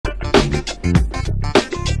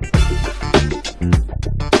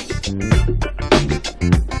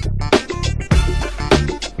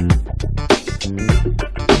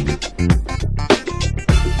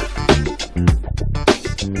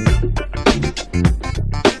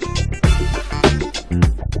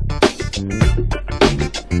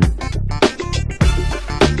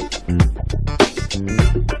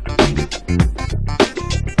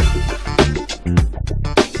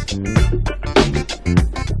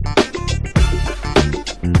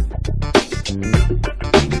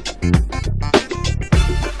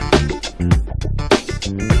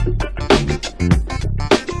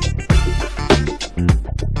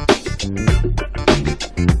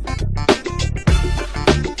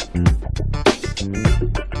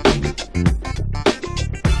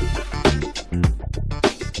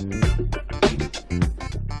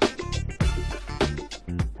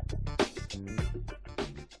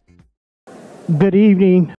Good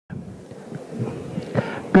evening.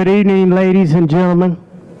 Good evening, ladies and gentlemen.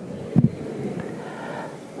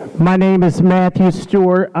 My name is Matthew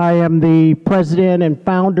Stewart. I am the president and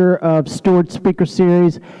founder of Stewart Speaker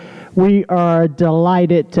Series. We are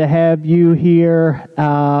delighted to have you here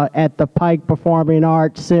at the Pike Performing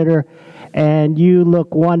Arts Center, and you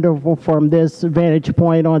look wonderful from this vantage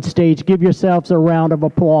point on stage. Give yourselves a round of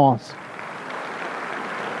applause.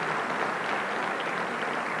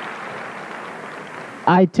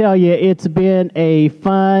 I tell you, it's been a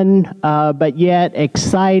fun but yet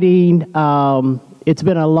exciting, it's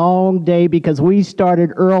been a long day because we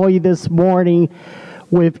started early this morning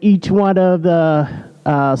with each one of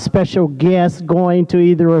the special guests going to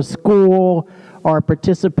either a school or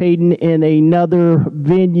participating in another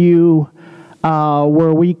venue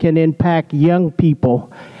where we can impact young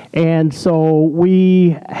people. And so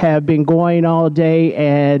we have been going all day,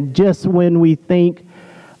 and just when we think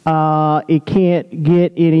it can't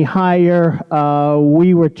get any higher,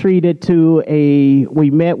 we were treated to we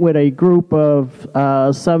met with a group of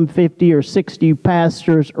some 50 or 60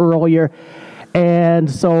 pastors earlier, and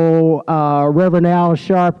so Reverend Al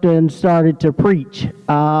Sharpton started to preach.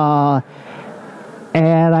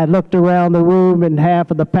 And I looked around the room, and half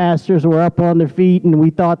of the pastors were up on their feet, and we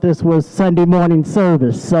thought this was Sunday morning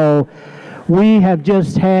service. So we have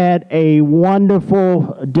just had a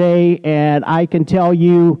wonderful day, and I can tell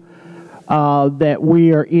you that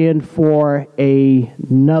we are in for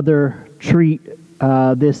another treat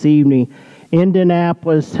this evening.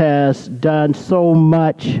 Indianapolis has done so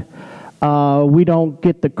much. We don't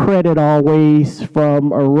get the credit always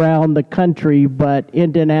from around the country, but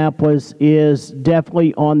Indianapolis is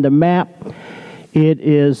definitely on the map. It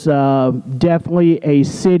is definitely a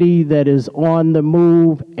city that is on the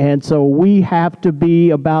move, and so we have to be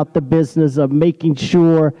about the business of making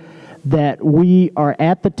sure that we are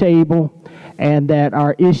at the table and that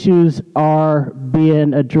our issues are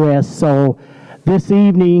being addressed. So this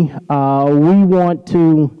evening, we want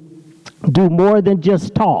to do more than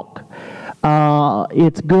just talk.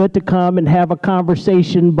 It's good to come and have a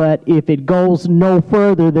conversation, but if it goes no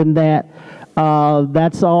further than that,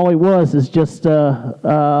 that's all it was, is just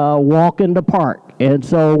a walk in the park. And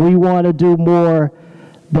so we want to do more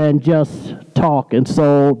than just talk. And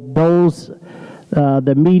so those,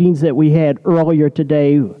 the meetings that we had earlier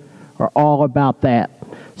today are all about that.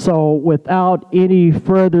 So without any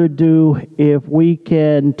further ado, if we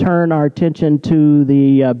can turn our attention to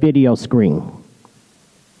the video screen.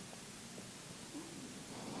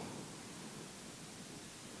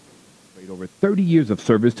 Over 30 years of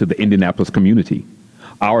service to the Indianapolis community.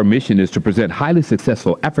 Our mission is to present highly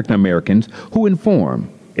successful African Americans who inform,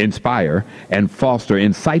 inspire, and foster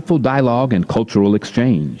insightful dialogue and cultural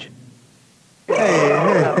exchange.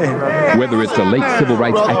 Whether it's the late civil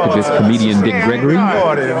rights activist comedian Dick Gregory,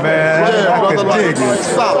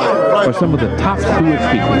 or some of the top Stewart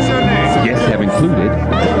speakers, guests have included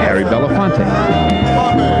Harry Belafonte,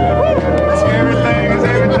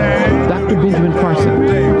 Dr. Benjamin Carson,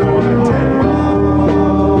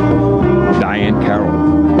 Diane Carroll,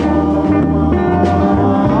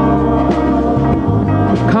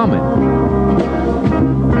 Common,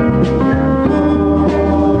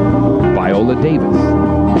 Viola Davis,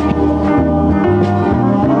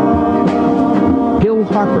 Hill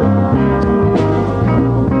Harper,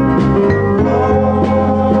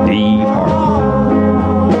 Steve Harvey,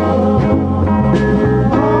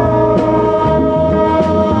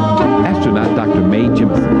 astronaut Dr. Mae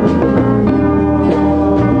Jemison,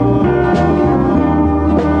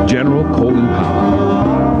 General Colin Powell,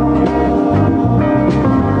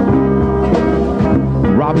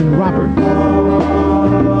 Robin Roberts,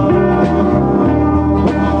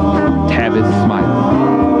 Tavis Smiley,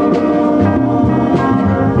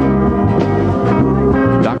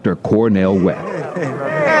 Dr. Cornell West.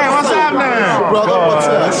 Hey, what's up now? Brother, what's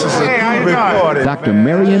up? This is Hey, how you doing? Dr.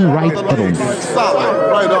 Marion Wright Edelman. Solid,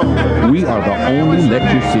 right on. We are the only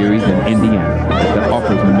lecture series in Indiana that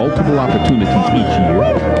offers multiple opportunities each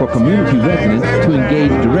year for community residents to engage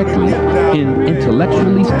directly in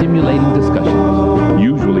intellectually stimulating discussions,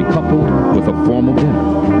 usually coupled with a formal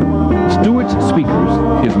dinner. Stewart's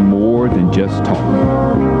Speakers is more than just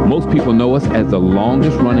talk. Most people know us as the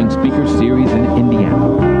longest-running speaker series in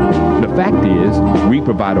Indiana. The fact is, we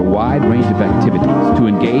provide a wide range of activities to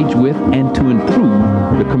engage with and to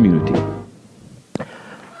improve the community.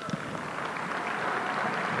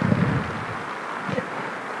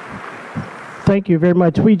 Thank you very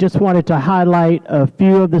much. We just wanted to highlight a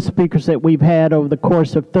few of the speakers that we've had over the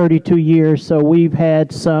course of 32 years. So we've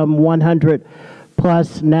had some 100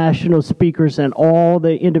 plus national speakers, and all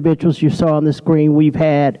the individuals you saw on the screen we've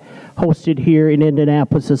had hosted here in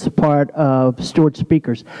Indianapolis as a part of Stewart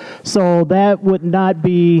Speakers. So that would not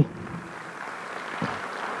be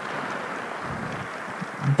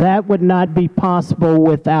possible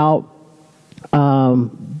without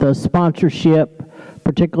the sponsorship,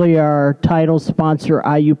 particularly our title sponsor,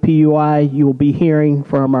 IUPUI. You will be hearing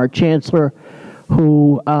from our chancellor,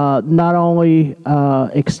 who not only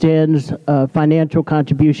extends financial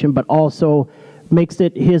contribution, but also makes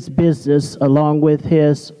it his business, along with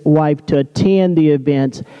his wife, to attend the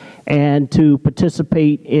events and to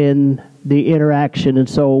participate in the interaction. And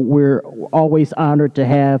so we're always honored to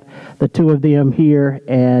have the two of them here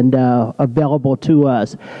and available to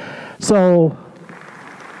us. So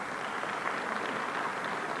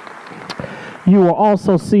you will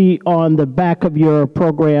also see on the back of your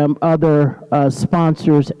program other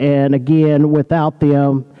sponsors, and again, without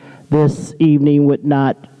them, this evening would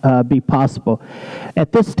not be possible.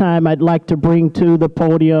 At this time, I'd like to bring to the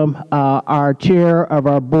podium our chair of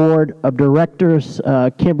our board of directors,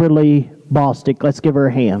 Kimberly Bostick. Let's give her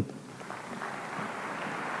a hand.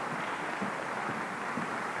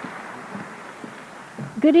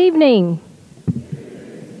 Good evening.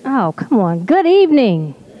 Oh, come on. Good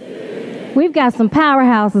evening. We've got some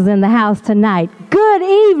powerhouses in the house tonight. Good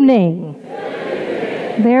evening.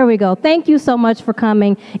 There we go. Thank you so much for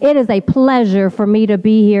coming. It is a pleasure for me to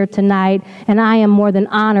be here tonight, and I am more than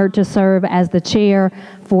honored to serve as the chair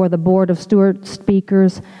for the Board of Stewart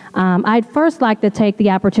Speakers. I'd first like to take the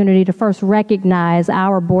opportunity to first recognize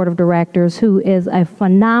our Board of Directors, who is a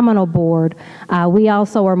phenomenal board. We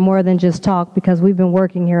also are more than just talk, because we've been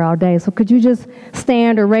working here all day. So could you just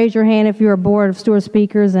stand or raise your hand if you're a Board of Stewart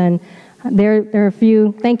Speakers? And there are a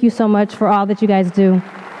few. Thank you so much for all that you guys do.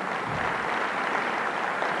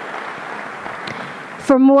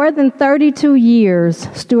 For more than 32 years,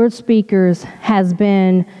 Stewart Speakers has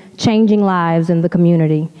been changing lives in the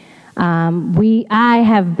community. I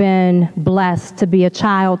have been blessed to be a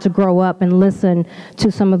child, to grow up and listen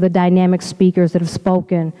to some of the dynamic speakers that have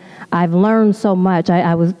spoken. I've learned so much.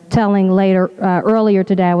 I was telling earlier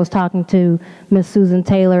today, I was talking to Miss Susan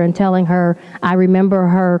Taylor and telling her I remember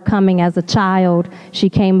her coming as a child. She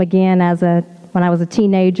came again when I was a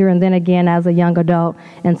teenager, and then again as a young adult.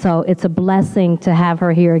 And so it's a blessing to have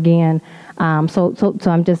her here again. So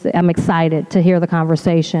I'm excited to hear the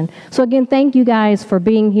conversation. So again, thank you guys for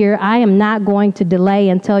being here. I am not going to delay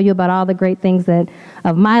and tell you about all the great things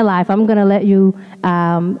of my life. I'm going to let you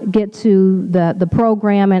get to the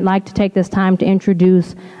program, and I'd like to take this time to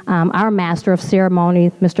introduce our Master of Ceremony,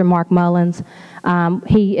 Mr. Mark Mullins.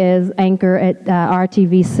 He is anchor at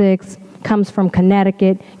RTV6. Comes from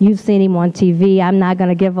Connecticut. You've seen him on TV. I'm not going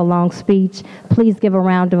to give a long speech. Please give a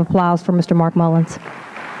round of applause for Mr. Mark Mullins.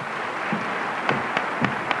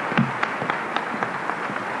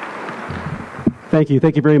 Thank you.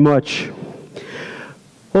 Thank you very much.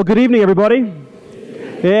 Well, good evening, everybody.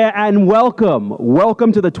 Yeah, and welcome.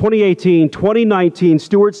 Welcome to the 2018-2019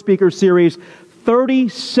 Stewart Speaker Series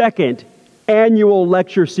 32nd annual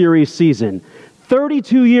lecture series season.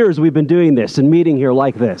 32 years we've been doing this and meeting here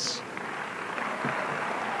like this.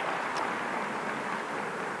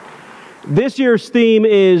 This year's theme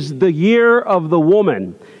is the Year of the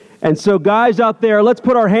Woman. And so guys out there, let's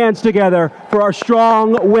put our hands together for our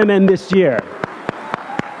strong women this year.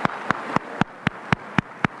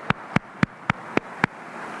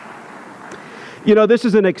 You know, this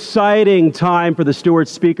is an exciting time for the Stewart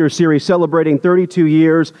Speaker Series, celebrating 32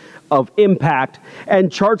 years of impact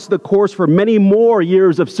and charts the course for many more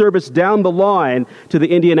years of service down the line to the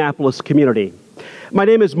Indianapolis community. My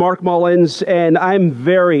name is Mark Mullins, and I'm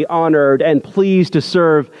very honored and pleased to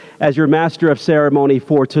serve as your Master of Ceremony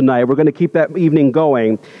for tonight. We're going to keep that evening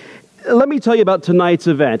going. Let me tell you about tonight's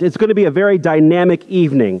event. It's going to be a very dynamic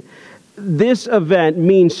evening. This event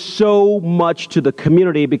means so much to the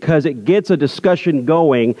community because it gets a discussion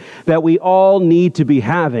going that we all need to be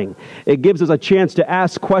having. It gives us a chance to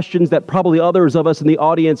ask questions that probably others of us in the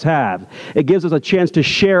audience have. It gives us a chance to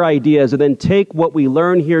share ideas and then take what we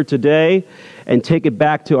learn here today and take it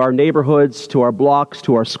back to our neighborhoods, to our blocks,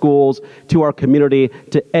 to our schools, to our community,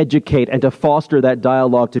 to educate and to foster that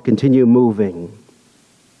dialogue to continue moving.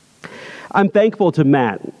 I'm thankful to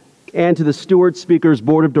Matt and to the Stewart Speakers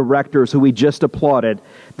Board of Directors, who we just applauded,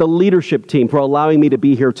 the leadership team for allowing me to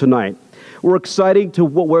be here tonight. We're excited to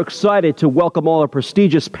welcome all our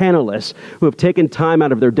prestigious panelists who have taken time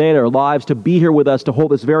out of their day, their lives, to be here with us to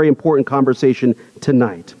hold this very important conversation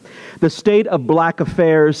tonight. The State of Black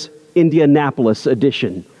Affairs Indianapolis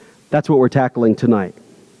edition. That's what we're tackling tonight.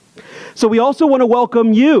 So we also want to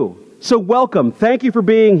welcome you. So welcome. Thank you for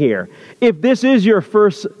being here. If this is your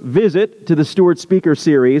first visit to the Stewart Speaker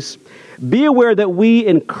Series, be aware that we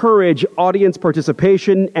encourage audience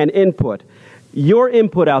participation and input. Your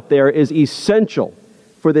input out there is essential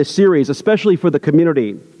for this series, especially for the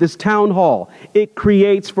community. This town hall, it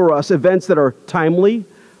creates for us events that are timely,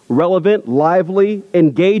 relevant, lively,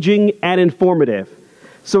 engaging, and informative.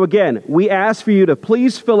 So again, we ask for you to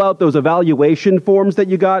please fill out those evaluation forms that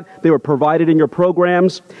you got. They were provided in your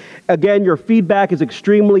programs. Again, your feedback is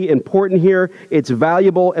extremely important here. It's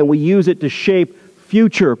valuable, and we use it to shape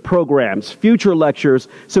future programs, future lectures,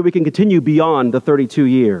 so we can continue beyond the 32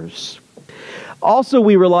 years. Also,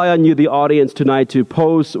 we rely on you, the audience, tonight to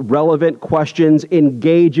pose relevant questions,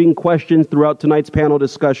 engaging questions throughout tonight's panel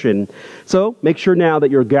discussion. So make sure now that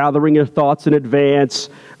you're gathering your thoughts in advance.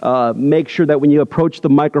 Make sure that when you approach the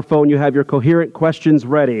microphone, you have your coherent questions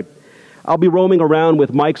ready. I'll be roaming around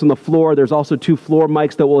with mics on the floor. There's also 2 floor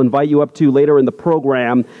mics that we'll invite you up to later in the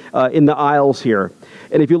program in the aisles here.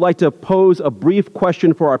 And if you'd like to pose a brief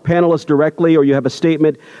question for our panelists directly, or you have a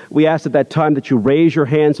statement, we ask at that time that you raise your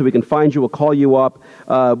hand so we can find you, we'll call you up,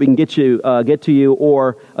 we can get to you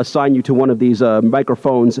or assign you to one of these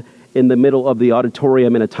microphones in the middle of the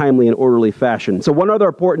auditorium in a timely and orderly fashion. So one other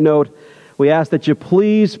important note, we ask that you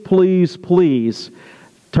please, please, please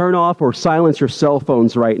turn off or silence your cell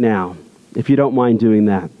phones right now, if you don't mind doing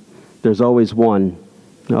that. There's always one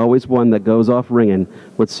that goes off ringing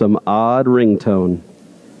with some odd ringtone.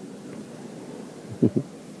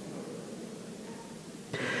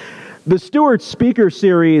 The Stewart Speaker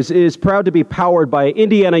Series is proud to be powered by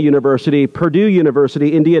Indiana University, Purdue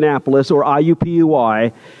University, Indianapolis, or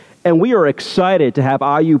IUPUI, and we are excited to have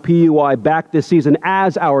IUPUI back this season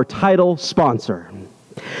as our title sponsor.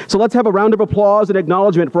 So let's have a round of applause and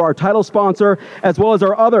acknowledgement for our title sponsor, as well as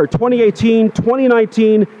our other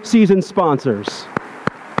 2018-2019 season sponsors.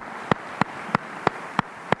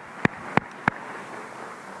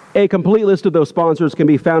 A complete list of those sponsors can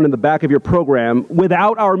be found in the back of your program.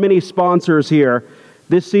 Without our many sponsors here,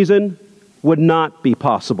 this season would not be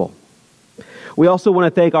possible. We also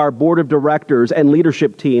want to thank our board of directors and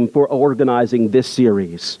leadership team for organizing this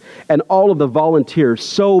series, and all of the volunteers,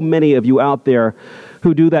 so many of you out there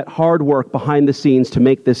who do that hard work behind the scenes to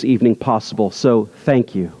make this evening possible. So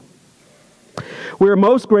thank you. We are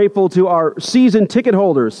most grateful to our season ticket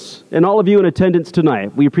holders and all of you in attendance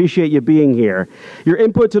tonight. We appreciate you being here. Your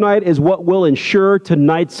input tonight is what will ensure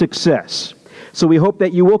tonight's success. So we hope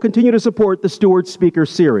that you will continue to support the Stewart Speaker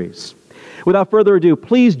Series. Without further ado,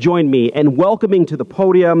 please join me in welcoming to the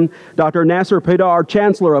podium Dr. Nasser Peydar,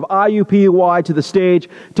 Chancellor of IUPUI, to the stage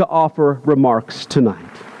to offer remarks tonight.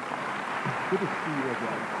 Good to see you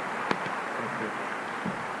again.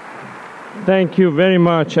 Thank you very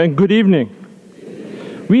much, and good evening.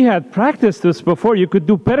 We had practiced this before. You could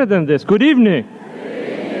do better than this. Good evening.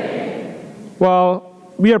 Well,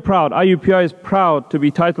 we are proud. IUPUI is proud to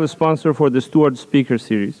be title sponsor for the Stewart Speaker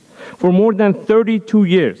Series. For more than 32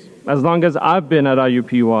 years, as long as I've been at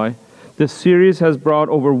IUPUI, this series has brought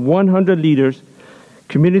over 100 leaders,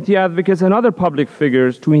 community advocates, and other public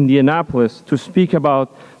figures to Indianapolis to speak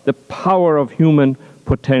about the power of human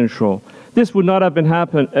potential. This would not have been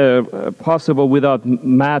possible without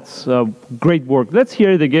Matt's great work. Let's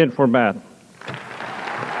hear it again for Matt.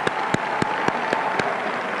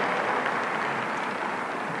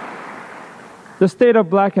 The State of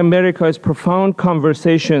Black America is a profound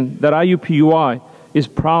conversation that IUPUI is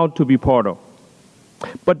proud to be part of.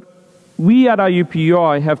 But we at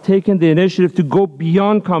IUPUI have taken the initiative to go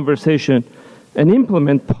beyond conversation and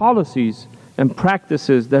implement policies and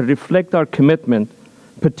practices that reflect our commitment,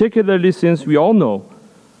 particularly since we all know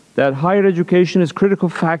that higher education is a critical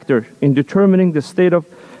factor in determining the state of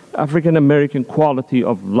African American quality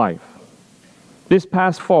of life. This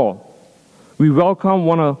past fall, we welcomed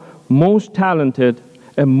one of the most talented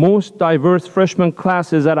and most diverse freshman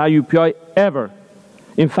classes at IUPUI ever.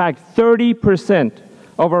 In fact, 30%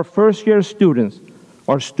 of our first-year students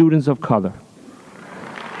are students of color.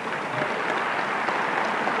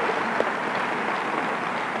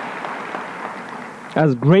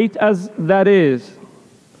 As great as that is,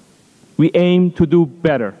 we aim to do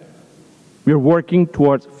better. We're working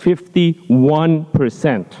towards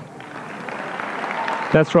 51%.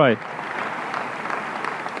 That's right.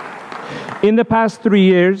 In the past 3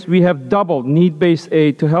 years, we have doubled need-based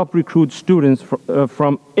aid to help recruit students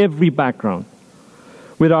from every background.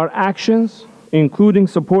 With our actions, including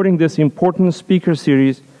supporting this important speaker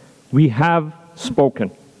series, we have spoken.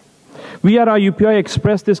 We at IUPUI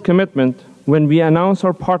expressed this commitment when we announced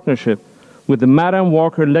our partnership with the Madam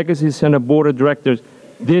Walker Legacy Center Board of Directors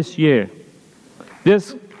this year.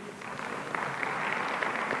 This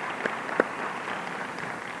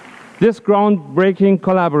groundbreaking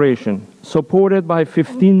collaboration, supported by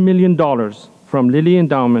 $15 million from Lilly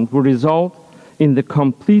Endowment, will result in the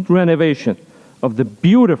complete renovation of the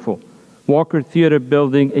beautiful Walker Theater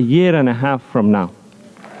building a year and a half from now.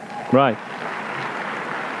 Right.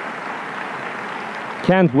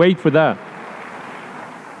 Can't wait for that.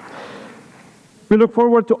 We look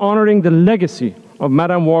forward to honoring the legacy of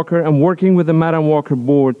Madam Walker and working with the Madam Walker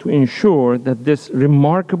Board to ensure that this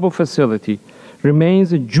remarkable facility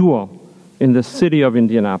remains a jewel in the city of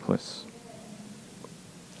Indianapolis.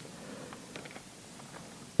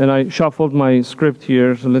 And I shuffled my script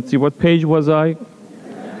here, so let's see, what page was I?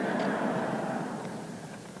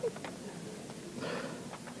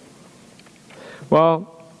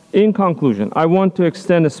 Well, in conclusion, I want to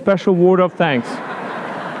extend a special word of thanks.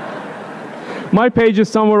 My page is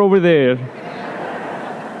somewhere over there.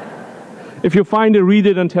 If you find it, read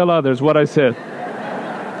it and tell others what I said.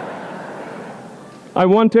 I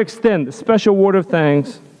want to extend a special word of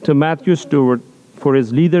thanks to Matthew Stewart for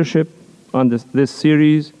his leadership on this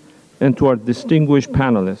series and to our distinguished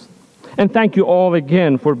panelists. And thank you all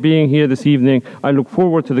again for being here this evening. I look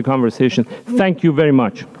forward to the conversation. Thank you very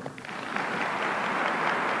much.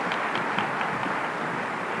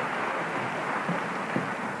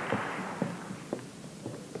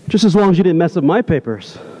 Just as long as you didn't mess up my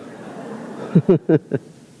papers.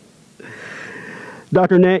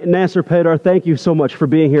 Dr. Nasser Pedar, thank you so much for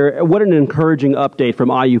being here. What an encouraging update from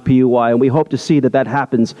IUPUI, and we hope to see that that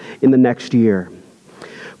happens in the next year.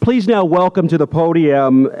 Please now welcome to the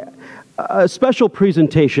podium a special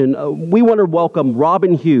presentation. We want to welcome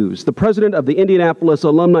Robin Hughes, the president of the Indianapolis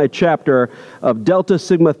Alumni Chapter of Delta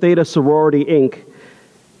Sigma Theta Sorority, Inc.,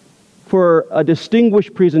 for a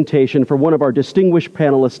distinguished presentation for one of our distinguished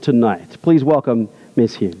panelists tonight. Please welcome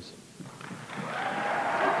Ms. Hughes.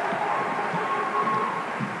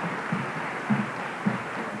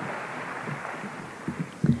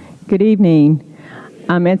 Good evening.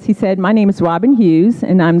 As he said, my name is Robin Hughes,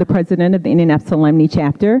 and I'm the president of the Indianapolis Alumni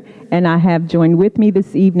Chapter, and I have joined with me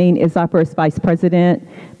this evening is our first vice president,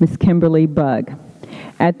 Ms. Kimberly Bugg.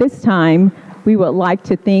 At this time, we would like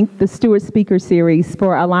to thank the Stewart Speaker Series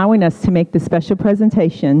for allowing us to make this special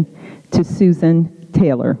presentation to Susan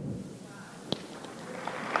Taylor.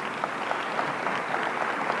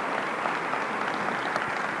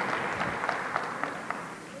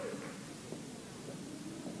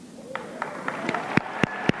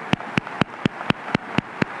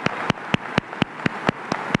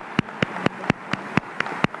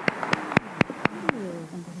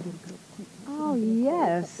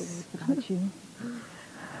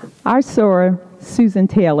 Our soror, Susan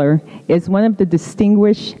Taylor, is one of the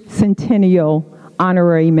distinguished Centennial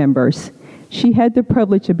honorary members. She had the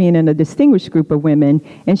privilege of being in a distinguished group of women,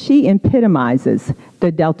 and she epitomizes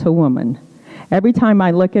the Delta woman. Every time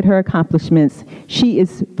I look at her accomplishments, she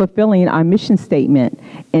is fulfilling our mission statement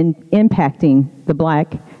and impacting the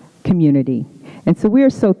Black community. And so we are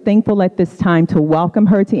so thankful at this time to welcome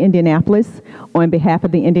her to Indianapolis on behalf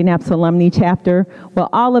of the Indianapolis Alumni Chapter. Well,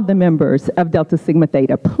 all of the members of Delta Sigma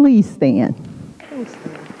Theta, please stand. Please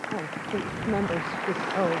stand. Oh, members,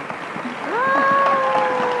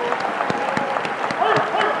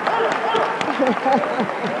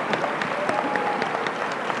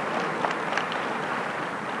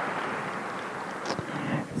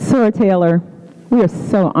 Soror Taylor, we are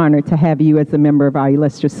so honored to have you as a member of our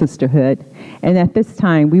illustrious sisterhood. And at this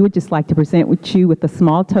time, we would just like to present with you with a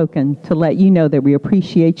small token to let you know that we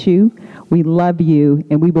appreciate you, we love you,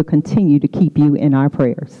 and we will continue to keep you in our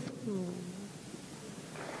prayers.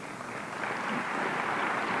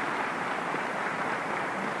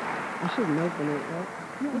 I shouldn't open it, right?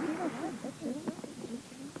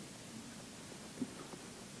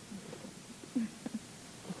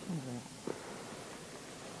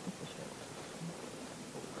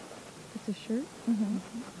 shirt.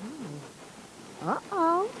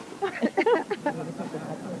 Uh-oh.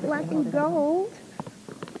 Black and gold.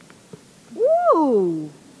 Woo!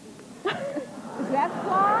 Is that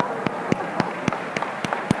fly?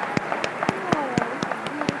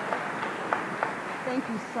 Thank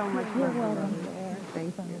you so much. You're welcome.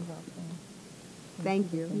 Thank you.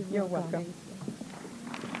 Thank you. You're welcome.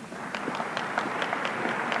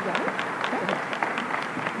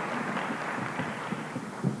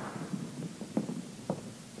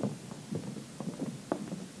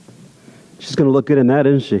 She's going to look good in that,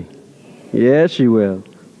 isn't she? Yeah, she will.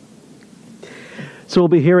 So we'll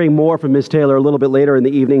be hearing more from Ms. Taylor a little bit later in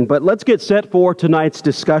the evening, but let's get set for tonight's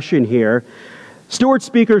discussion here. Stewart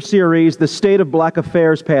Speaker Series, the State of Black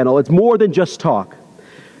Affairs panel. It's more than just talk.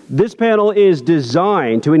 This panel is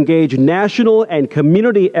designed to engage national and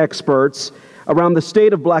community experts around the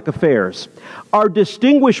state of black affairs. Our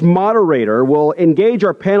distinguished moderator will engage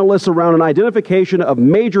our panelists around an identification of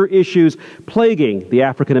major issues plaguing the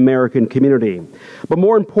African American community. But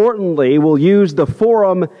more importantly, we'll use the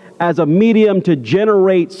forum as a medium to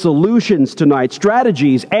generate solutions tonight,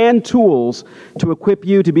 strategies and tools to equip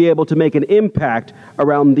you to be able to make an impact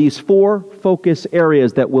around these 4 focus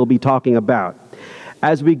areas that we'll be talking about.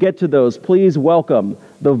 As we get to those, please welcome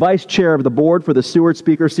the Vice Chair of the Board for the Stewart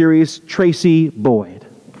Speaker Series, Tracy Boyd.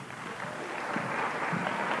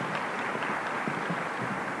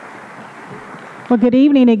 Well, good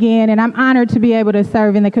evening again, and I'm honored to be able to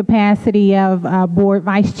serve in the capacity of Board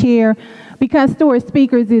Vice Chair, because Stewart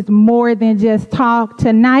Speakers is more than just talk.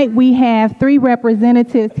 Tonight we have 3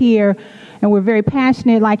 representatives here, and we're very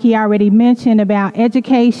passionate, like he already mentioned, about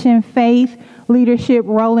education, faith, leadership,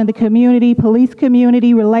 role in the community, police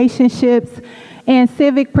community relationships, and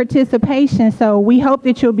civic participation. So we hope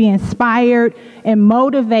that you'll be inspired and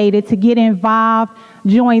motivated to get involved,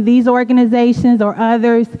 join these organizations or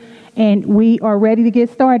others, and we are ready to get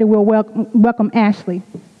started. We'll welcome Ashley.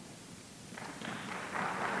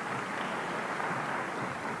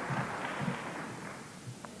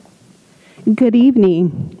 Good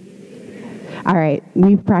evening. All right,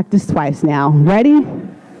 we've practiced twice now. Ready?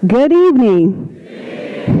 Good evening.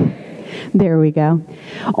 There we go.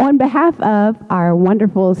 On behalf of our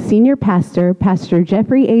wonderful senior pastor, Pastor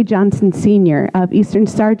Jeffrey A. Johnson Sr. of Eastern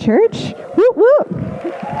Star Church, whoop, whoop.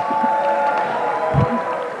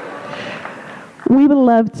 We would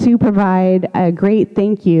love to provide a great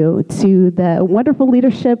thank you to the wonderful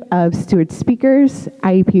leadership of Stewart Speakers,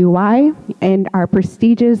 IUPUI, and our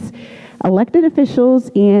prestigious elected officials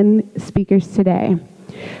and speakers today.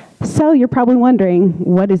 So you're probably wondering,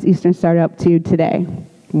 what is Eastern Star up to today?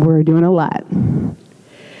 We're doing a lot.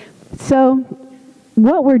 So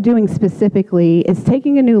what we're doing specifically is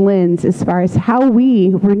taking a new lens as far as how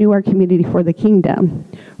we renew our community for the kingdom.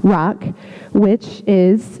 ROC, which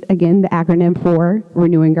is, again, the acronym for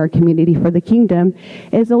Renewing Our Community for the Kingdom,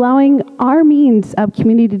 is allowing our means of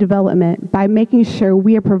community development by making sure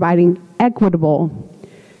we are providing equitable,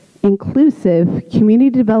 inclusive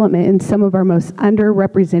community development in some of our most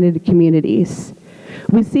underrepresented communities.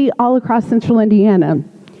 We see all across central Indiana,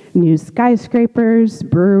 new skyscrapers,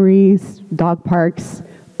 breweries, dog parks,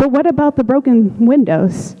 but what about the broken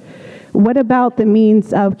windows? What about the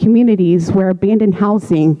means of communities where abandoned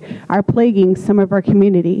housing are plaguing some of our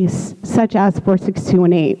communities, such as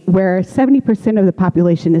 46218, where 70% of the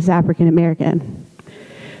population is African American?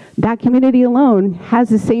 That community alone has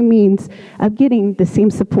the same means of getting the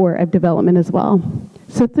same support of development as well.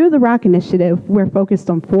 So through the ROC initiative, we're focused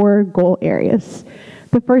on 4 goal areas.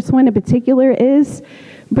 The first one in particular is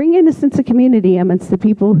bringing a sense of community amongst the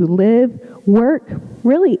people who live, work,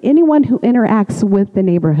 really anyone who interacts with the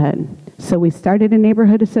neighborhood. So we started a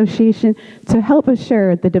neighborhood association to help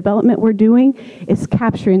assure the development we're doing is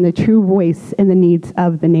capturing the true voice and the needs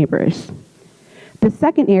of the neighbors. The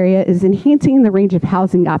second area is enhancing the range of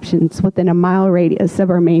housing options within a mile radius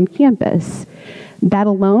of our main campus. That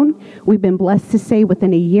alone, we've been blessed to say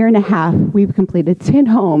within a year and a half, we've completed 10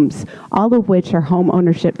 homes, all of which are home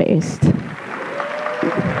ownership based.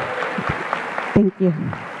 Thank you.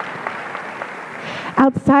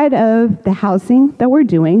 Outside of the housing that we're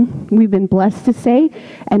doing, we've been blessed to say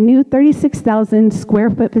a new 36,000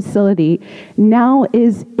 square foot facility now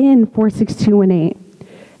is in 46218.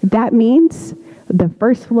 That means the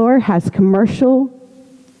first floor has commercial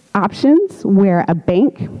options where a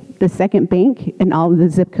bank, the second bank, and all of the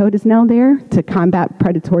zip code is now there to combat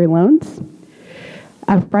predatory loans.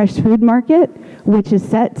 A fresh food market, which is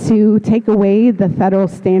set to take away the federal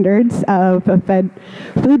standards of a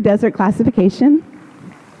food desert classification.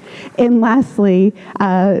 And lastly,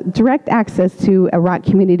 direct access to a ROC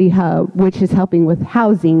community hub, which is helping with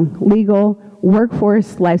housing, legal,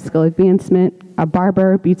 workforce life skill advancement, a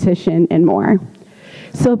barber, beautician, and more.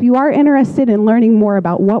 So if you are interested in learning more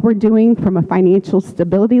about what we're doing from a financial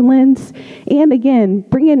stability lens, and again,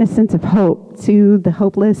 bringing a sense of hope to the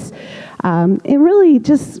hopeless, and really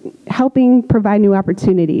just helping provide new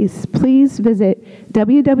opportunities, please visit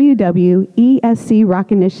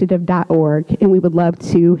www.escrockinitiative.org, and we would love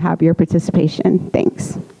to have your participation.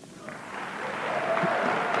 Thanks.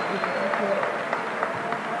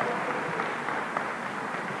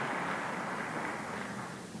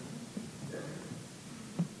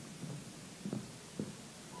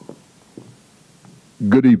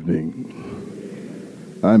 Good evening.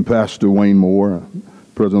 I'm Pastor Wayne Moore,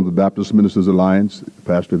 President of the Baptist Ministers Alliance,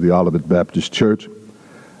 pastor of the Olivet Baptist Church.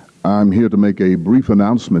 I'm here to make a brief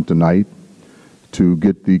announcement tonight to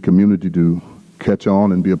get the community to catch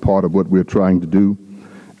on and be a part of what we're trying to do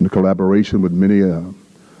in collaboration with many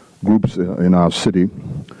groups in our city.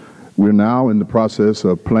 We're now in the process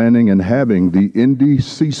of planning and having the Indy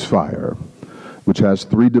ceasefire, which has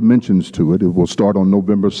 3 dimensions to it. It will start on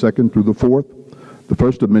November 2nd through the 4th. The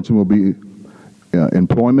first dimension will be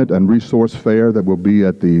employment and resource fair that will be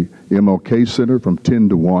at the MLK Center from 10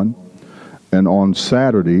 to 1. And on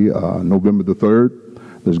Saturday, November the 3rd,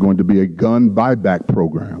 there's going to be a gun buyback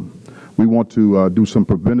program. We want to do some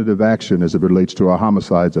preventative action as it relates to our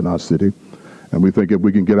homicides in our city. And we think if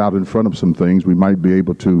we can get out in front of some things, we might be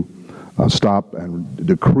able to stop and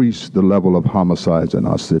decrease the level of homicides in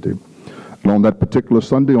our city. And on that particular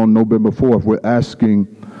Sunday, on November 4th, we're asking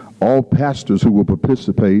all pastors who will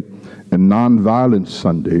participate in Nonviolence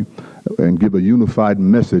Sunday and give a unified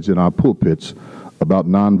message in our pulpits about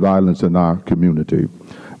nonviolence in our community.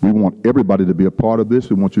 We want everybody to be a part of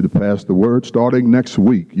this. We want you to pass the word. Starting next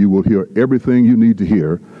week, you will hear everything you need to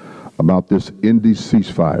hear about this Indy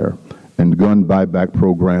ceasefire and gun buyback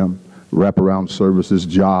program, wraparound services,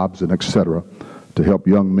 jobs, and etc., to help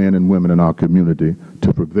young men and women in our community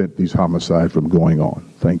to prevent these homicides from going on.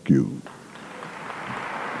 Thank you.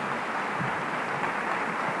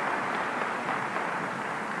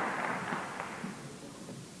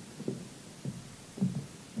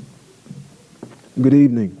 Good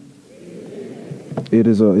evening.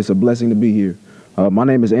 It's a blessing to be here. My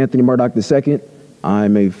name is Anthony Murdoch II.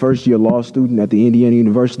 I'm a first-year law student at the Indiana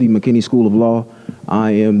University McKinney School of Law.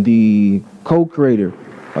 I am the co-creator.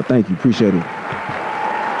 Thank you, appreciate it.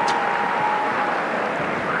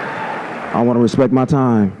 I want to respect my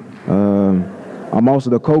time. I'm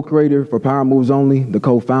also the co-creator for Power Moves Only, the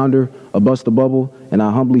co-founder of Bust the Bubble, and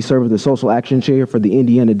I humbly serve as the Social Action Chair for the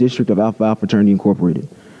Indiana District of Alpha Alpha Fraternity Incorporated.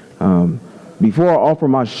 Before I offer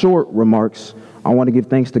my short remarks, I want to give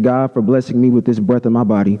thanks to God for blessing me with this breath in my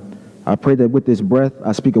body. I pray that with this breath,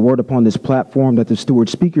 I speak a word upon this platform that the Steward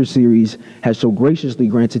Speaker Series has so graciously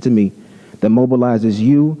granted to me, that mobilizes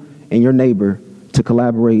you and your neighbor to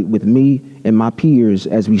collaborate with me and my peers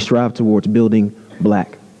as we strive towards building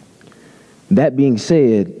black. That being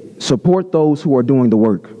said, support those who are doing the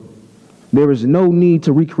work. There is no need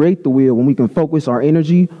to recreate the wheel when we can focus our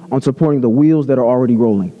energy on supporting the wheels that are already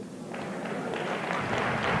rolling.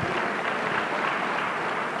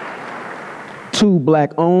 Two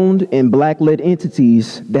Black-owned and Black-led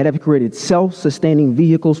entities that have created self-sustaining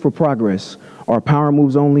vehicles for progress are Power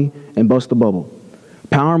Moves Only and Bust the Bubble.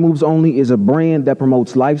 Power Moves Only is a brand that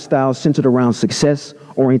promotes lifestyles centered around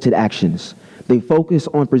success-oriented actions. They focus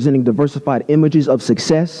on presenting diversified images of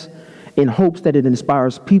success in hopes that it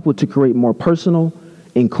inspires people to create more personal,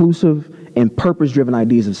 inclusive, and purpose-driven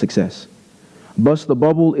ideas of success. Bust the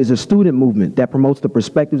Bubble is a student movement that promotes the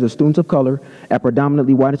perspectives of students of color at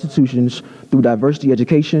predominantly white institutions through diversity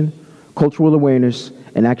education, cultural awareness,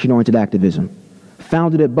 and action-oriented activism.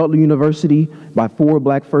 Founded at Butler University by 4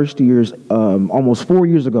 Black first years almost 4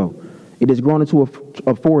 years ago, it has grown into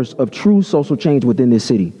a force of true social change within this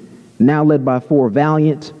city, now led by 4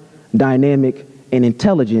 valiant, dynamic, and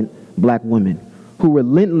intelligent Black women who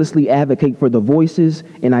relentlessly advocate for the voices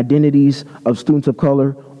and identities of students of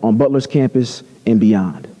color on Butler's campus and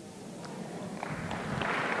beyond.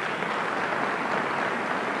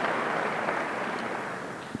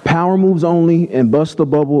 Power Moves Only and Bust the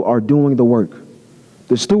Bubble are doing the work.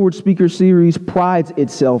 The Steward Speaker Series prides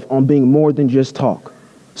itself on being more than just talk,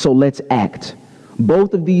 so let's act.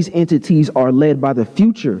 Both of these entities are led by the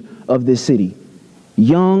future of this city,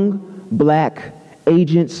 young, Black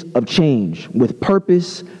agents of change with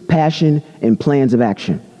purpose, passion, and plans of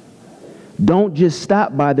action. Don't just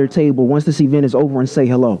stop by their table once this event is over and say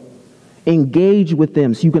hello. Engage with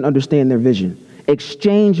them so you can understand their vision.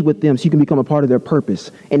 Exchange with them so you can become a part of their purpose,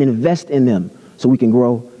 and invest in them so we can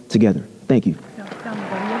grow together. Thank you.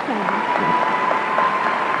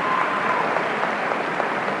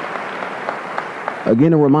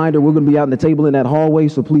 Again, a reminder, we're going to be out in the table in that hallway,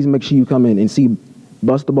 so please make sure you come in and see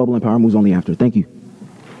Bust the Bubble and Power Moves Only after. Thank you.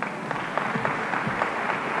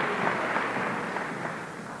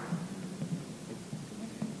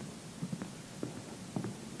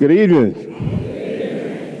 Good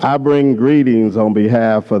evening. I bring greetings on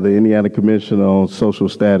behalf of the Indiana Commission on Social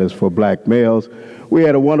Status for Black Males. We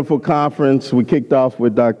had a wonderful conference. We kicked off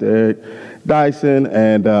with Dr. Eric Dyson,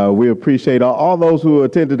 and we appreciate all those who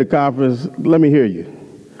attended the conference. Let me hear you.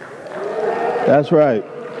 That's right.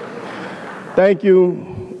 Thank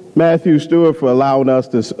you, Matthew Stewart, for allowing us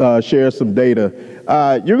to share some data.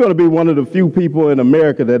 You're going to be one of the few people in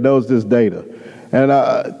America that knows this data.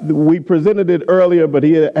 And we presented it earlier, but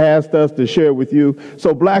he asked us to share it with you.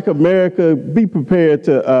 So Black America, be prepared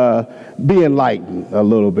to be enlightened a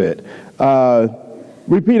little bit.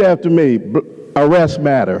 Repeat after me. Arrests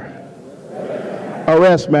matter.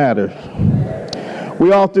 Arrests matter.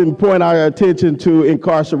 We often point our attention to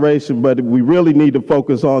incarceration, but we really need to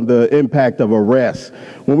focus on the impact of arrests.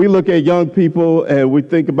 When we look at young people and we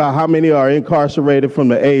think about how many are incarcerated from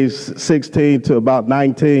the age 16 to about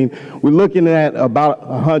 19, we're looking at about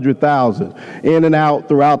 100,000 in and out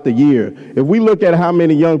throughout the year. If we look at how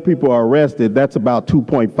many young people are arrested, that's about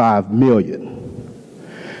 2.5 million.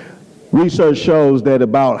 Research shows that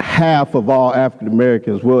about half of all African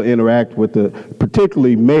Americans will interact with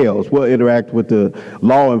particularly males, will interact with the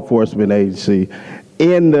law enforcement agency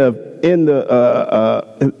in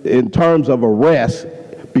terms of arrest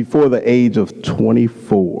before the age of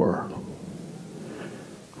 24.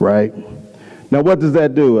 Right? Now, what does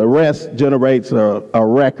that do? Arrest generates a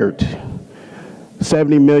record.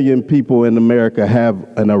 70 million people in America have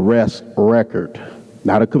an arrest record,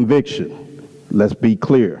 not a conviction. Let's be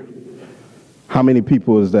clear. How many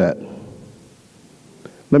people is that?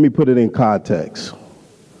 Let me put it in context.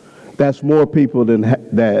 That's more people than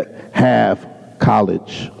that have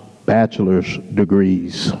college, bachelor's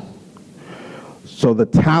degrees. So the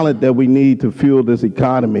talent that we need to fuel this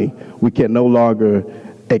economy, we can no longer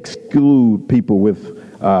exclude people with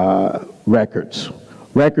records.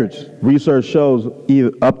 Research shows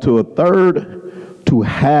either up to a third to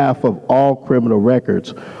half of all criminal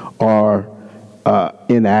records are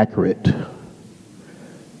inaccurate.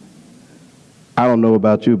 I don't know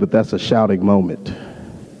about you, but that's a shouting moment.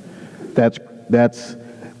 That's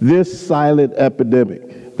this silent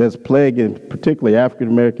epidemic that's plaguing particularly African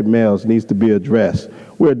American males needs to be addressed.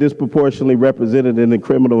 We're disproportionately represented in the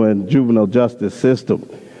criminal and juvenile justice system.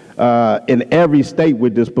 In every state, we're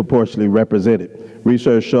disproportionately represented.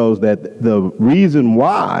 Research shows that the reason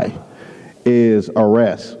why is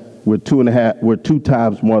arrest. We're 2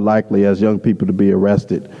 times more likely as young people to be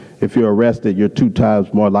arrested. If you're arrested, you're 2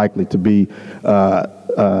 times more likely to be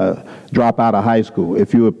drop out of high school.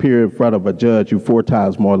 If you appear in front of a judge, you're 4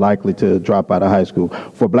 times more likely to drop out of high school.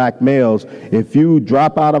 For black males, if you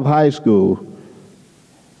drop out of high school,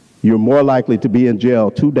 you're more likely to be in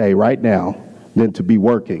jail today, right now, than to be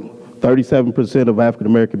working. 37% of African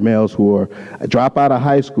American males who drop out of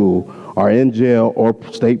high school are in jail or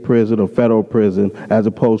state prison or federal prison, as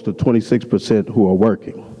opposed to 26% who are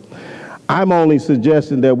working. I'm only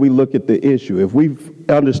suggesting that we look at the issue. If we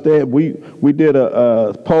understand, we did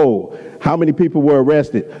a poll. How many people were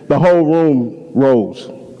arrested? The whole room rose.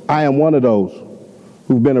 I am one of those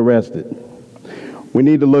who've been arrested. We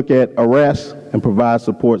need to look at arrests and provide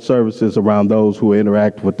support services around those who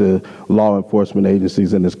interact with the law enforcement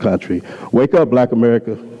agencies in this country. Wake up, Black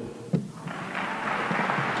America.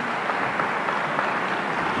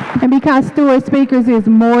 And because Stewart Speakers is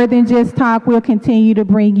more than just talk, we'll continue to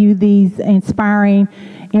bring you these inspiring,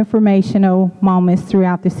 informational moments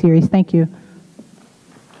throughout the series. Thank you.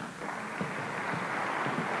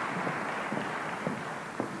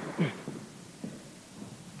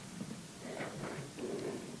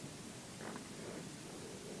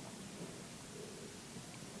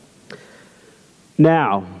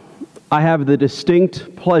 Now, I have the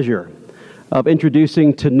distinct pleasure of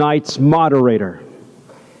introducing tonight's moderator.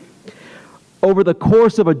 Over the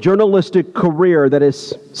course of a journalistic career that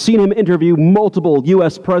has seen him interview multiple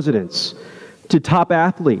U.S. presidents to top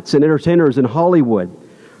athletes and entertainers in Hollywood,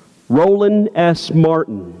 Roland S.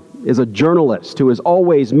 Martin is a journalist who has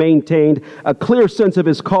always maintained a clear sense of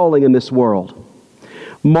his calling in this world.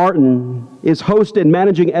 Martin is host and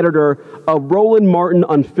managing editor of Roland Martin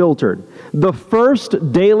Unfiltered, the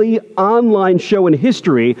first daily online show in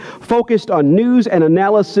history focused on news and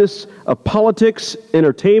analysis of politics,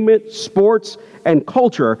 entertainment, sports, and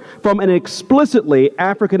culture from an explicitly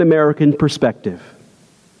African-American perspective.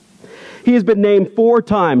 He has been named 4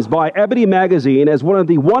 times by Ebony magazine as one of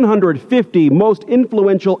the 150 most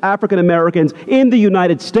influential African Americans in the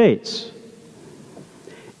United States.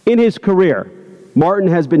 In his career, Martin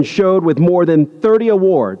has been showed with more than 30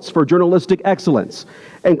 awards for journalistic excellence,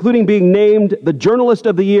 including being named the Journalist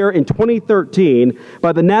of the Year in 2013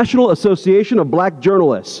 by the National Association of Black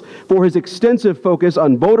Journalists for his extensive focus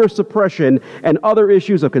on voter suppression and other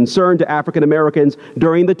issues of concern to African Americans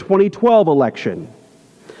during the 2012 election.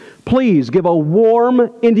 Please give a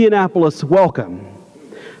warm Indianapolis welcome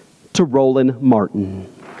to Roland Martin.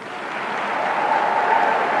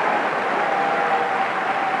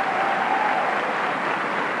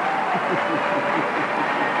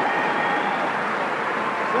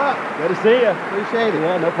 Good to see you. Appreciate it.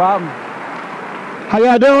 Yeah, no problem. How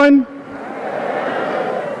y'all doing?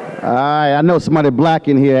 All right, I know somebody black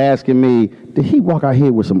in here asking me, did he walk out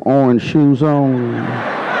here with some orange shoes on?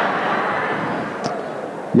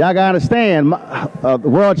 Y'all gotta understand, the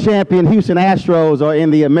world champion Houston Astros are in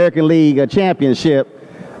the American League Championship.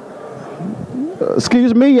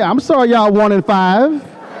 Excuse me, I'm sorry y'all 1-5.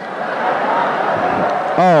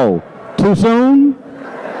 Oh, too soon?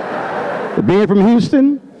 Being from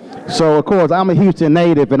Houston? So, of course, I'm a Houston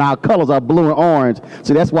native, and our colors are blue and orange,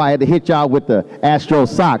 so that's why I had to hit y'all with the Astro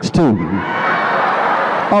socks, too.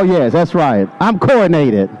 Oh, yes, that's right. I'm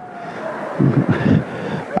coordinated.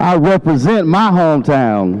 I represent my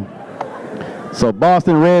hometown. So,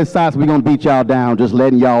 Boston Red Sox, we're going to beat y'all down, just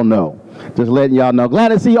letting y'all know. Just letting y'all know. Glad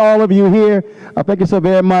to see all of you here. Thank you so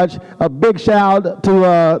very much. A big shout out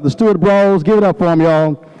to the Stewart Bros. Give it up for them,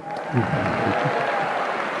 y'all.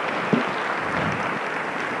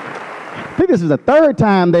 I think this is the third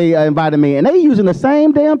time they invited me, and they using the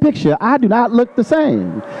same damn picture. I do not look the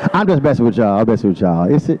same. I'm just messing with y'all. I'm messing with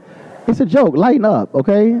y'all. It's a joke. Lighten up,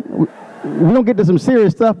 okay? We don't get to some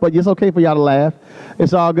serious stuff, but it's okay for y'all to laugh.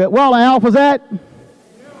 It's all good. Well, Alpha's at.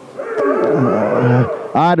 All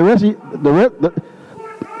right, the rest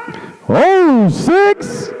of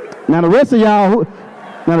 6. Now the rest of y'all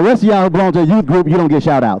who belong to a youth group, you don't get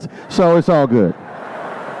shout outs. So it's all good.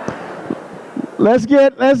 Let's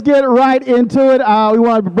get right into it. We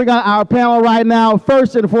want to bring out our panel right now.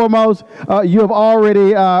 First and foremost, you have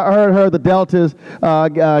already heard her, the Deltas,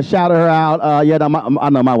 shout her out. I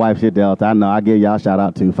know my wife's here, Delta. I know. I give y'all a shout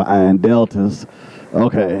out too. Fine, Deltas.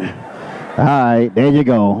 Okay. All right, there you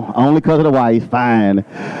go. Only because of the wife. Fine.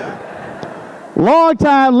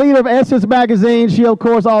 Longtime leader of Essence Magazine. She, of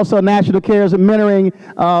course, also National Cares Mentoring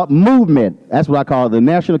Movement. That's what I call it, the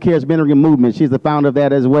National Cares Mentoring Movement. She's the founder of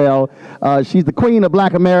that as well. She's the queen of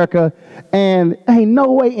Black America. And ain't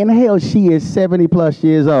no way in hell she is 70+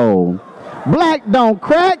 years old. Black don't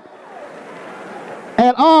crack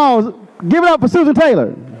at all. Give it up for Susan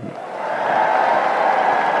Taylor.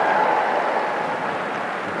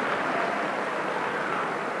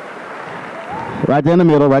 Right there in the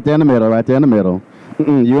middle, right there in the middle, right there in the middle.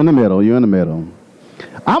 You in the middle, you in the middle.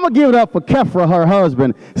 I'm going to give it up for Kefra, her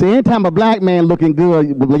husband. See, anytime a black man looking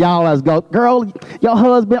good, y'all always go, girl, your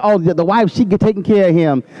husband, oh, the wife, she get taking care of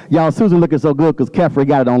him. Y'all, Susan looking so good because Kefra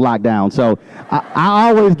got it on lockdown. So I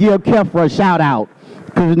always give Kefra a shout out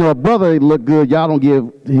because, you know, a brother look good, y'all don't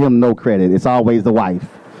give him no credit. It's always the wife.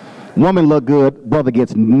 Woman look good, brother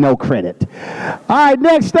gets no credit. All right,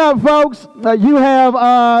 next up, folks, you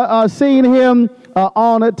have seen him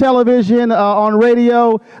on television, on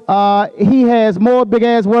radio. He has more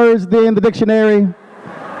big-ass words than the dictionary.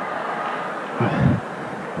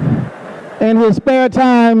 In his spare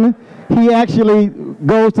time, he actually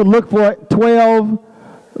goes to look for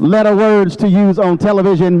 12-letter words to use on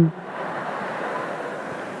television.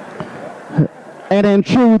 And in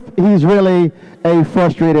truth, he's really a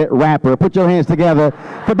frustrated rapper. Put your hands together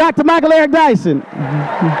for Dr. Michael Eric Dyson.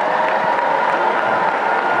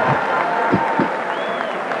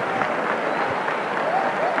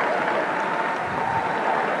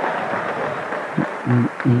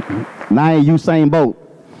 Now you same boat.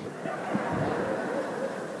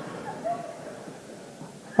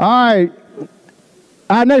 All right.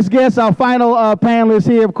 Our next guest, our final panelist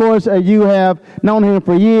here, of course, you have known him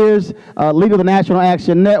for years, leader of the National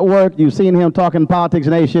Action Network. You've seen him talking Politics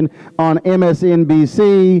Nation on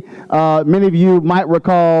MSNBC. Many of you might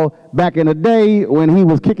recall back in the day when he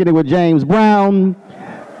was kicking it with James Brown.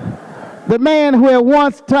 The man who at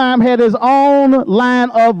one time had his own line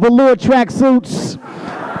of velour tracksuits.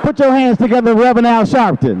 Put your hands together, Reverend Al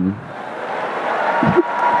Sharpton.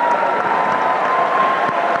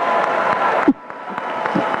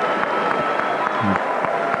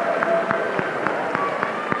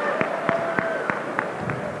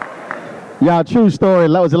 Y'all, true story.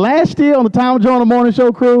 Was it last year on the Tom Joyner Morning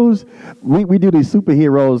Show cruise? We do these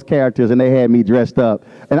superheroes characters, and they had me dressed up.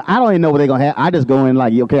 And I don't even know what they're going to have. I just go in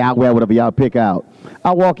like, okay, I'll wear whatever y'all pick out.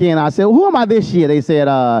 I walk in, I said, well, who am I this year? They said,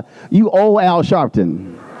 you old Al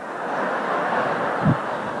Sharpton.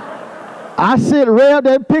 I said, read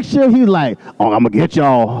that picture. He was like, oh, I'm going to get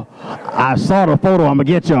y'all. I saw the photo. I'm going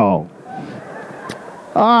to get y'all.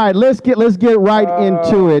 All right, let's get right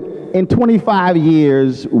into it. In 25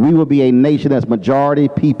 years, we will be a nation that's majority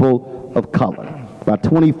people of color. By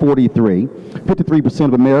 2043, 53%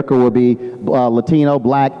 of America will be Latino,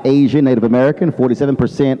 Black, Asian, Native American.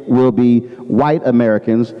 47% will be white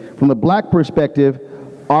Americans. From the black perspective,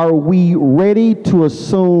 are we ready to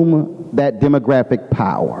assume that demographic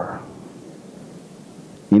power?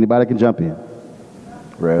 Anybody can jump in.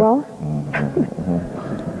 Red. Well,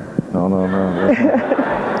 No.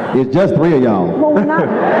 It's just three of y'all. well, we're not,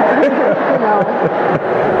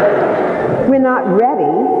 we're not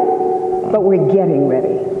ready, but we're getting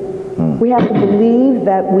ready. We have to believe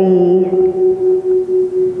that we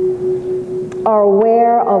are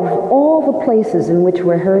aware of all the places in which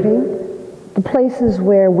we're hurting, the places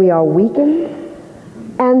where we are weakened.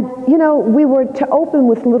 And, you know, we were to open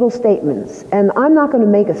with little statements, and I'm not going to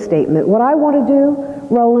make a statement. What I want to do,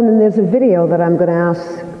 Roland, and there's a video that I'm going to ask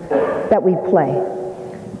that we play,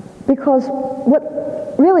 because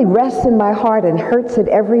what really rests in my heart and hurts it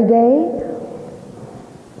every day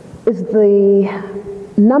is the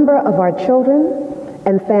number of our children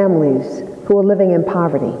and families who are living in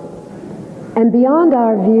poverty. And beyond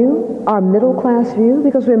our view, our middle class view,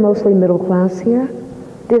 because we're mostly middle class here,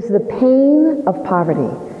 there's the pain of poverty,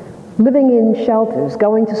 living in shelters,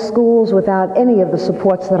 going to schools without any of the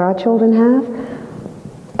supports that our children have,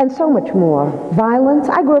 and so much more. Violence.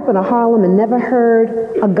 I grew up in Harlem and never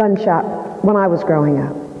heard a gunshot when I was growing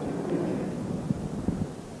up.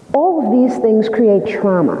 All of these things create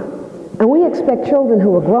trauma, and we expect children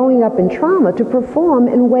who are growing up in trauma to perform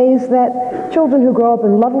in ways that children who grow up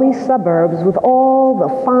in lovely suburbs with all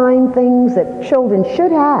the fine things that children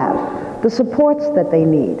should have, the supports that they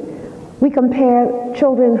need. We compare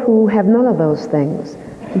children who have none of those things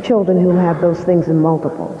to children who have those things in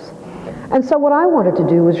multiples. And so what I wanted to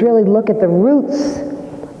do was really look at the roots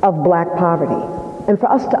of black poverty, and for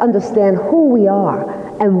us to understand who we are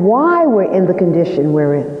and why we're in the condition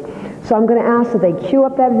we're in. So I'm going to ask that they cue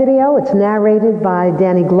up that video. It's narrated by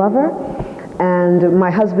Danny Glover, and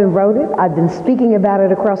my husband wrote it. I've been speaking about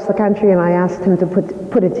it across the country, and I asked him to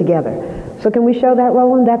put it together. So can we show that,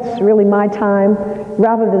 Roland? That's really my time.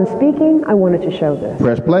 Rather than speaking, I wanted to show this.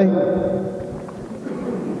 Press play.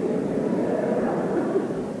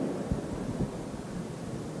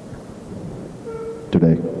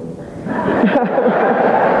 Today.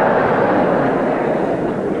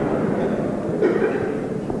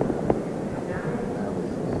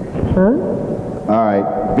 All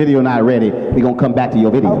right, video not ready. We're going to come back to your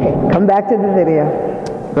video. Okay, come back to the video.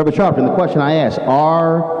 Reverend Sharpton, the question I asked,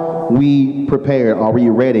 are we prepared, are we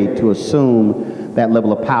ready to assume that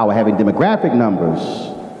level of power, having demographic numbers,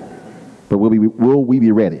 but will we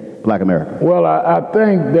be ready, Black America? Well, I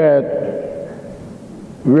think that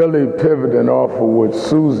really pivoting off of what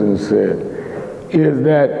Susan said is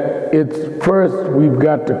that it's first we've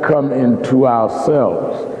got to come into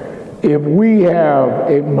ourselves. If we have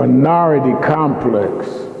a minority complex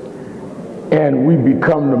and we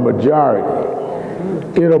become the majority,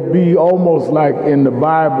 it'll be almost like in the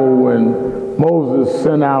Bible when Moses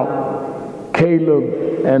sent out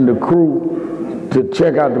Caleb and the crew to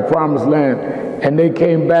check out the promised land, and they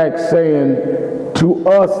came back saying, to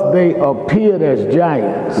us they appeared as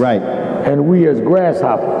giants, right, and we as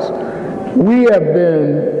grasshoppers. We have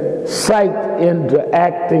been psyched into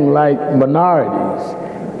acting like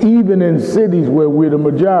minorities, even in cities where we're the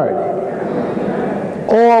majority,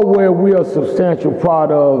 or where we are a substantial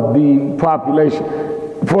part of the population.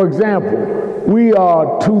 For example, we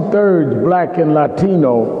are 2/3 Black and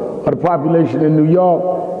Latino of the population in New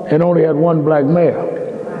York and only had one Black mayor,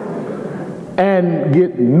 and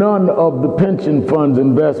get none of the pension funds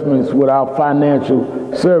investments with our financial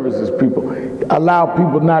services people, allow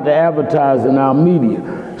people not to advertise in our media.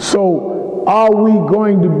 So are we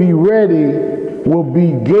going to be ready will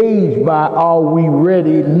be gauged by are we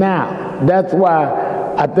ready now. That's why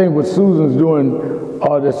I think what Susan's doing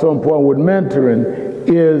that's so important with mentoring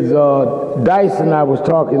is Dyson. I was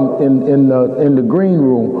talking in the green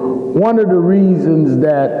room. One of the reasons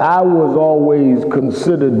that I was always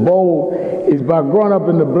considered bold is by growing up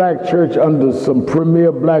in the Black church under some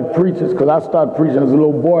premier Black preachers, because I started preaching as a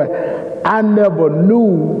little boy. I never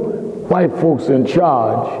knew white folks in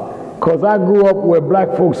charge, because I grew up where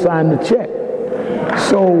Black folks signed the check.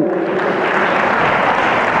 So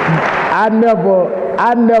I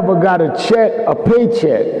never got a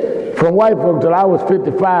paycheck from white folks till I was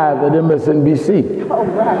 55 at MSNBC. Oh,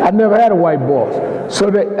 right. I never had a white boss, so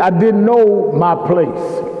that I didn't know my place.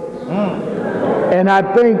 And I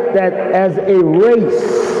think that as a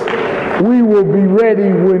race, we will be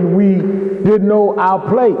ready when we didn't know our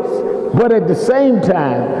place. But at the same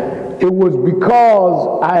time, it was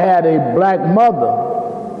because I had a black mother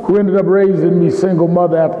who ended up raising me single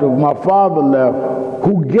mother after my father left,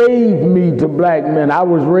 who gave me to black men. I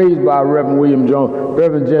was raised by Reverend William Jones,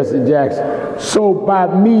 Reverend Jesse Jackson. So by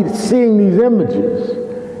me seeing these images,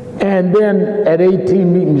 and then at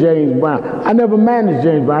 18 meeting James Brown, I never managed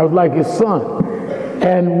James Brown, I was like his son.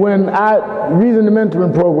 And when the reason the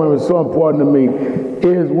mentoring program is so important to me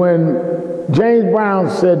is when James Brown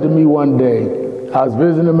said to me one day, I was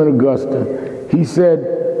visiting him in Augusta, he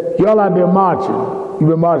said, y'all out there marching. You've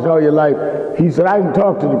been marching all your life. He said, I can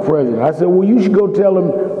talk to the president. I said, well, you should go tell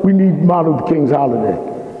him we need Martin Luther King's holiday.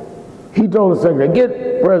 He told the secretary, get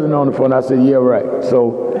the president on the phone. I said, yeah, right.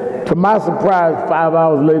 So to my surprise, 5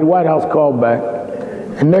 hours later, the White House called back.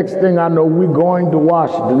 And next thing I know, we're going to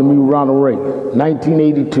Washington to meet Ronald Reagan,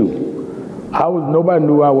 1982. Nobody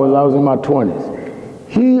knew who I was in my 20s.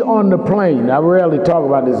 He on the plane, I rarely talk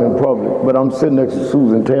about this in public, but I'm sitting next to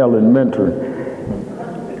Susan Taylor and mentoring.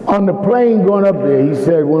 On the plane going up there, he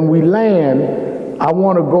said, when we land, I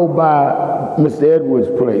want to go by Mr. Edwards'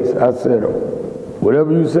 place. I said,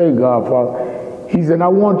 whatever you say, Godfather. He said, I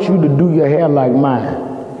want you to do your hair like mine.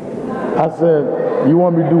 I said, you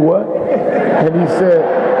want me to do what? And he said,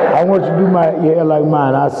 I want you to do your hair like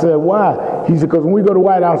mine. I said, why? He said, because when we go to the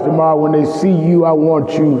White House tomorrow, when they see you, I want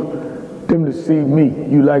them to see me.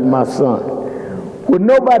 You like my son. What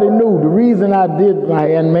nobody knew, the reason I did my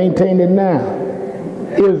hair and maintained it now,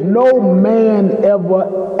 is no man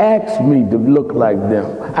ever asked me to look like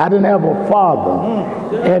them. I didn't have a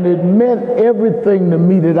father. And it meant everything to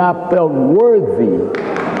me that I felt worthy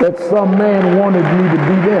that some man wanted me to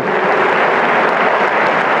be them.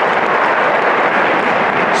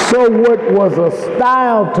 So what was a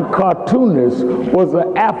style to cartoonists was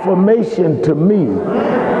an affirmation to me.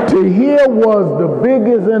 To hear was the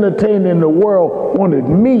biggest entertainer in the world wanted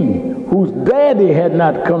me, whose daddy had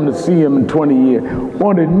not come to see him in 20 years,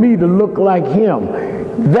 wanted me to look like him.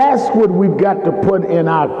 That's what we've got to put in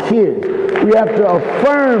our kids. We have to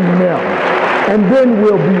affirm them, and then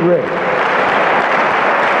we'll be ready.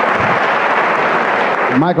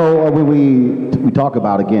 Michael, when we talk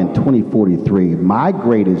about, again, 2043, my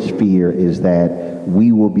greatest fear is that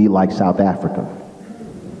we will be like South Africa,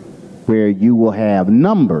 where you will have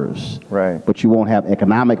numbers, right, but you won't have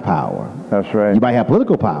economic power. That's right. You might have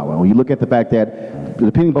political power. When you look at the fact that,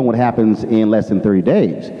 depending upon what happens in less than 30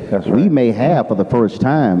 days, that's right, we may have, for the first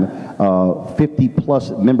time,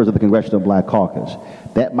 50-plus members of the Congressional Black Caucus.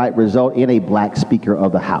 That might result in a black Speaker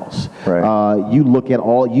of the House. Right. You look at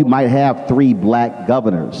you might have 3 black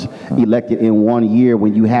governors elected in 1 year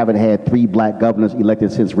when you haven't had 3 black governors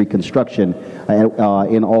elected since Reconstruction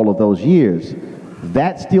in all of those years.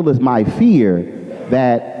 That still is my fear,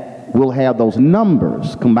 that we'll have those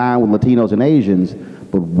numbers combined with Latinos and Asians,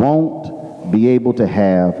 but won't be able to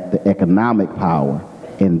have the economic power.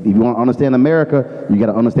 And if you want to understand America, you got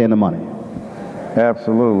to understand the money.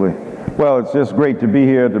 Absolutely. Well, it's just great to be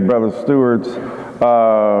here. The Brothers Stewarts.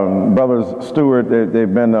 Brothers Stewart,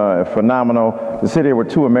 they've been phenomenal. To sit here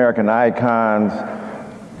with 2 American icons,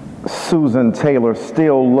 Susan Taylor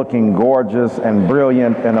still looking gorgeous and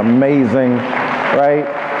brilliant and amazing, right?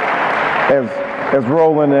 As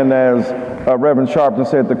Roland and as Reverend Sharpton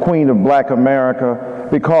said, the Queen of Black America,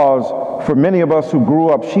 because for many of us who grew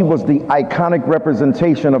up, she was the iconic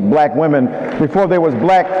representation of black women. Before there was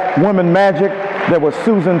Black Women Magic, there was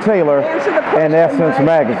Susan Taylor and Essence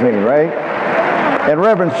magazine, right? And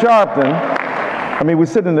Reverend Sharpton, I mean, we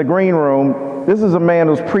sit in the green room. This is a man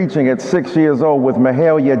who's preaching at 6 years old with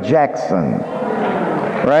Mahalia Jackson,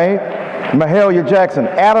 right? Mahalia Jackson,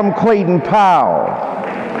 Adam Clayton Powell,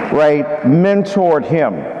 right, mentored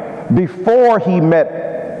him before he met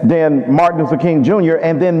then Martin Luther King Jr.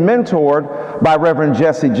 and then mentored by Reverend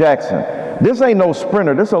Jesse Jackson. This ain't no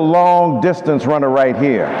sprinter. This is a long distance runner right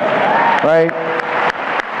here, right?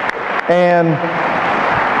 And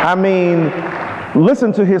I mean,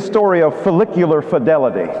 listen to his story of follicular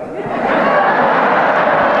fidelity,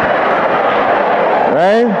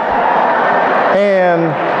 right?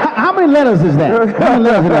 And how many letters is that? How many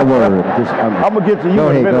letters is that word? I'm gonna get to you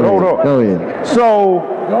in a minute. Hold on. Go ahead.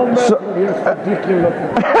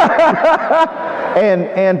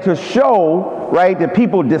 And to show, right, that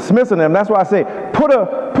people dismissing him. That's why I say put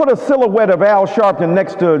a silhouette of Al Sharpton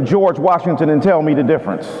next to George Washington and tell me the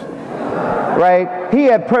difference. Right? He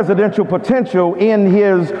had presidential potential in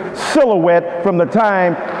his silhouette from the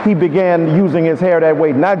time he began using his hair that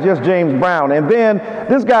way, not just James Brown. And then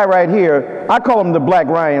this guy right here, I call him the Black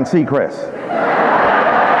Ryan Seacrest.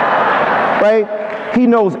 Right? He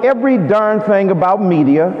knows every darn thing about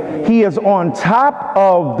media. He is on top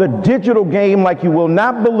of the digital game like you will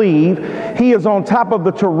not believe. He is on top of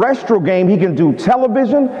the terrestrial game. He can do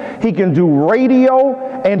television, he can do radio,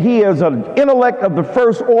 and he is an intellect of the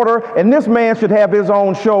first order, and this man should have his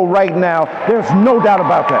own show right now. There's no doubt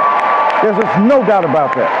about that. There's just no doubt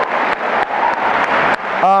about that.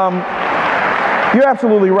 You're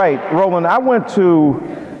absolutely right, Roland. I went to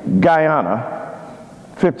Guyana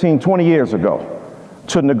 15, 20 years ago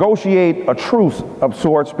to negotiate a truce of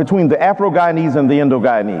sorts between the Afro-Guyanese and the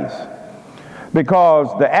Indo-Guyanese, because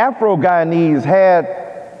the Afro-Guyanese had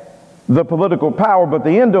the political power, but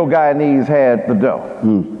the Indo-Guyanese had the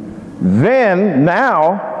dough. Then,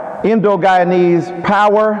 now, Indo-Guyanese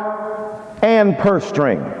power and purse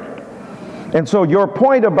string. And so your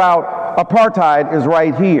point about apartheid is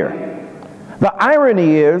right here. The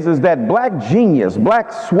irony is that black genius,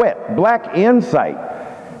 black sweat, black insight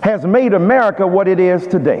has made America what it is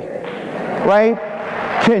today, right?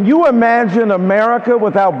 Can you imagine America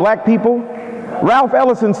without black people? Ralph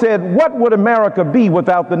Ellison said, what would America be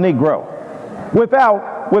without the Negro?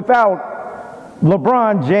 Without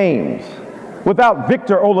LeBron James, without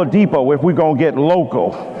Victor Oladipo, if we're gonna get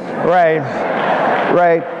local, right?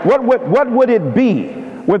 Right? What would it be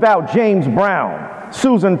without James Brown,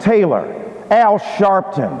 Susan Taylor, Al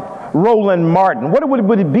Sharpton, Roland Martin? What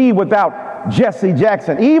would it be without Jesse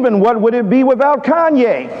Jackson? Even what would it be without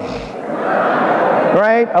Kanye?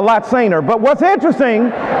 Right? A lot saner. But what's interesting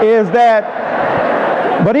is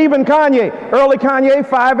that, but even Kanye, early Kanye,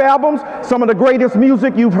 5 albums, some of the greatest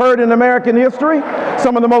music you've heard in American history,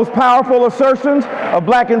 some of the most powerful assertions of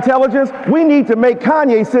black intelligence. We need to make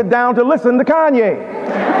Kanye sit down to listen to Kanye.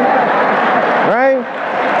 Right?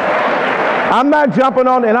 I'm not jumping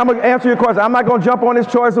on, and I'm going to answer your question, I'm not going to jump on his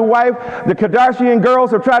choice of wife. The Kardashian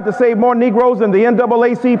girls have tried to save more Negroes than the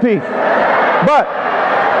NAACP. But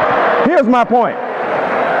here's my point.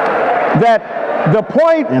 That the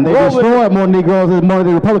point... And they destroyed more Negroes than more of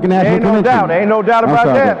the Republican National Convention. Ain't no doubt about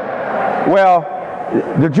that. Well,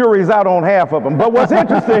 the jury's out on half of them. But what's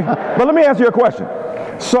interesting, but let me answer your question.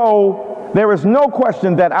 So there is no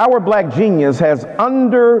question that our black genius has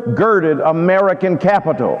undergirded American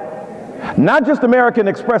capital. Not just American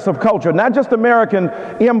expressive culture, not just American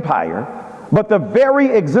empire, but the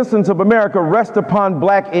very existence of America rests upon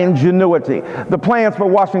black ingenuity. The plans for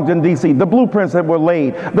Washington, D.C., the blueprints that were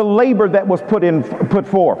laid, the labor that was put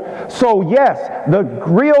forth. So yes, the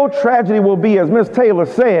real tragedy will be, as Ms. Taylor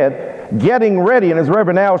said, getting ready, and as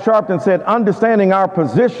Reverend Al Sharpton said, understanding our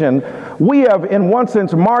position. We have, in one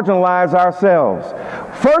sense, marginalized ourselves.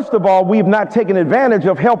 First of all, we've not taken advantage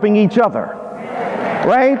of helping each other,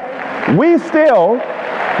 right? We still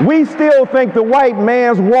think the white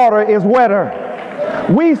man's water is wetter.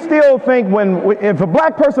 We still think if a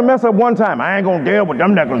black person mess up one time, I ain't gonna deal with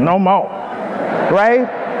them niggas no more,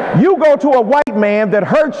 right? You go to a white man that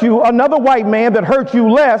hurts you, another white man that hurts you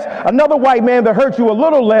less, another white man that hurts you a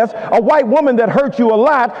little less, a white woman that hurts you a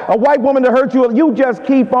lot, a white woman that hurts you, you just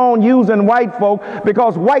keep on using white folk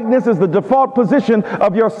because whiteness is the default position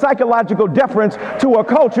of your psychological deference to a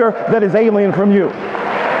culture that is alien from you.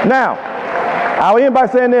 Now, I'll end by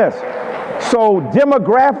saying this. So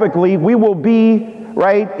demographically, we will be,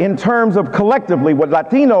 right, in terms of collectively, with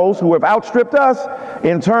Latinos who have outstripped us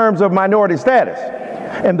in terms of minority status.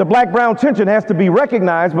 And the black-brown tension has to be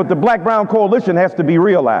recognized, but the black-brown coalition has to be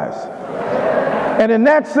realized. And in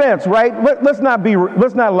that sense, right, let's not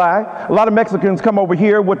lie. A lot of Mexicans come over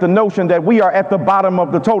here with the notion that we are at the bottom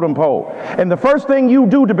of the totem pole. And the first thing you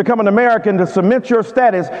do to become an American, to cement your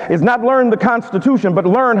status, is not learn the Constitution, but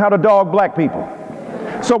learn how to dog black people.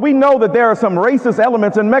 So we know that there are some racist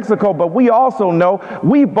elements in Mexico, but we also know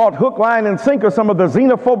we bought hook, line, and sinker some of the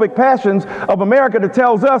xenophobic passions of America that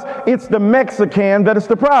tells us it's the Mexican that is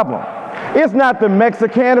the problem. It's not the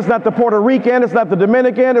Mexican, it's not the Puerto Rican, it's not the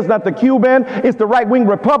Dominican, it's not the Cuban, it's the right-wing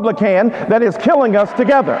Republican that is killing us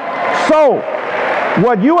together. So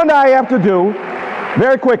what you and I have to do,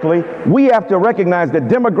 very quickly, we have to recognize that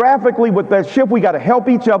demographically with that shift, we got to help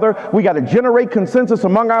each other. We got to generate consensus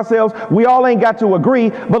among ourselves. We all ain't got to agree,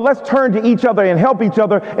 but let's turn to each other and help each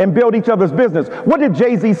other and build each other's business. What did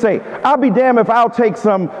Jay-Z say? I'll be damned if I'll take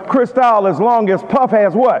some Cristal as long as Puff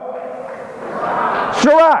has what?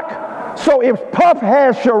 Ciroc. So if Puff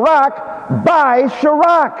has Ciroc, buy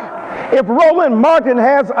Ciroc. If Roland Martin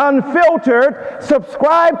has Unfiltered,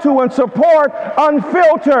 subscribe to and support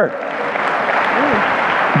Unfiltered.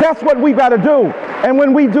 That's what we got to do. And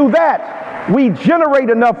when we do that, we generate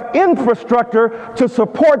enough infrastructure to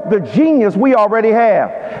support the genius we already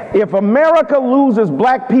have. If America loses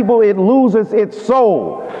black people, it loses its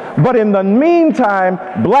soul. But in the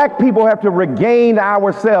meantime, black people have to regain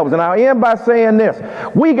ourselves. And I'll end by saying this.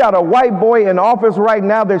 We got a white boy in office right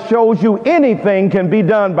now that shows you anything can be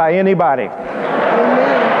done by anybody.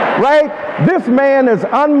 Right? This man is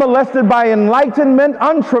unmolested by enlightenment,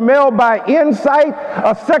 untrammelled by insight,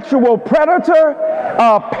 a sexual predator,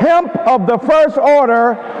 a pimp of the first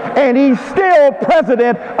order, and he's still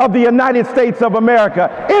president of the United States of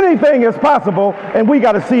America. Anything is possible, and we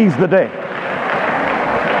got to seize the day.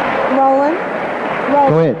 Roland?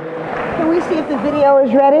 Go ahead. Can we see if the video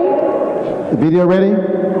is ready? The video ready?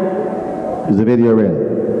 Is the video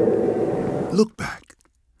ready? Look back.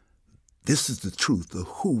 This is the truth of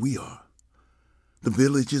who we are. The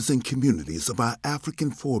villages and communities of our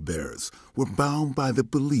African forebears were bound by the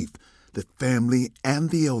belief that family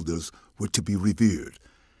and the elders were to be revered,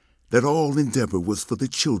 that all endeavor was for the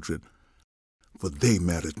children, for they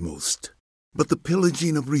mattered most. But the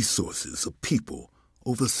pillaging of resources of people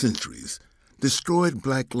over centuries destroyed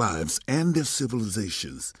black lives and their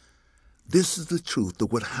civilizations. This is the truth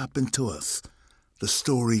of what happened to us, the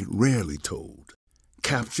story rarely told.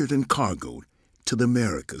 Captured and cargoed to the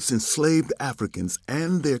Americas, enslaved Africans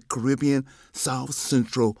and their Caribbean, South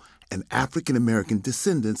Central, and African American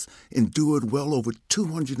descendants endured well over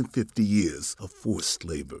 250 years of forced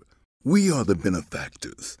labor. We are the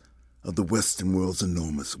benefactors of the Western world's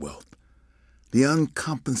enormous wealth, the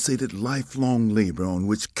uncompensated lifelong labor on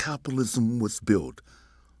which capitalism was built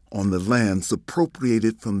on the lands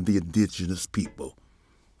appropriated from the indigenous people.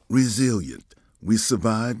 Resilient, we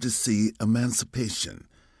survived to see emancipation,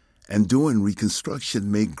 and during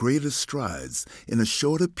Reconstruction made greater strides in a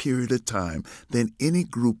shorter period of time than any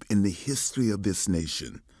group in the history of this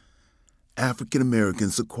nation. African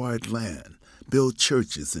Americans acquired land, built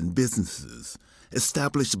churches and businesses,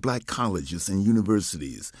 established black colleges and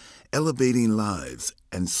universities, elevating lives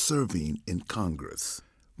and serving in Congress.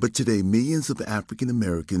 But today, millions of African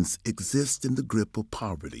Americans exist in the grip of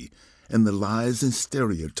poverty and the lies and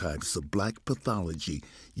stereotypes of black pathology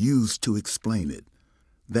used to explain it.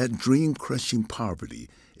 That dream-crushing poverty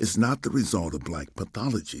is not the result of black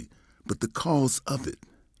pathology, but the cause of it.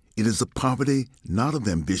 It is a poverty not of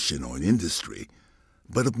ambition or industry,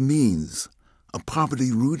 but of means, a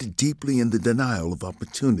poverty rooted deeply in the denial of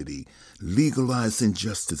opportunity, legalized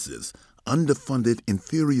injustices, underfunded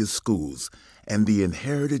inferior schools, and the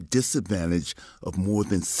inherited disadvantage of more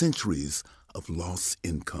than centuries of lost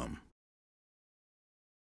income.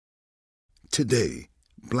 Today,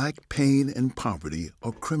 black pain and poverty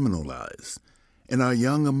are criminalized, and our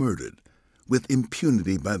young are murdered with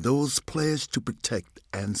impunity by those pledged to protect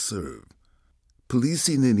and serve.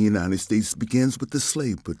 Policing in the United States begins with the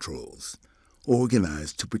slave patrols,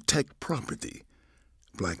 organized to protect property.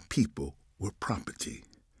 Black people were property.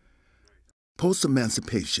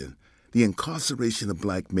 Post-emancipation, the incarceration of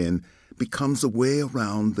black men becomes a way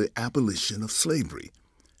around the abolition of slavery.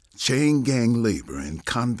 Chain gang labor and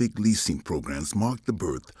convict leasing programs marked the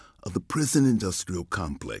birth of the prison industrial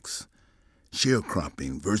complex.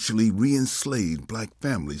 Sharecropping virtually re-enslaved black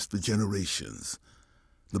families for generations.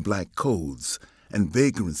 The black codes and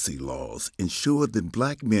vagrancy laws ensured that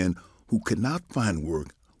black men who could not find work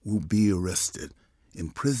would be arrested,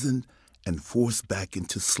 imprisoned, and forced back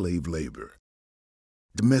into slave labor.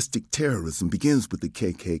 Domestic terrorism begins with the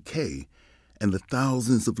KKK and the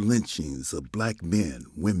thousands of lynchings of black men,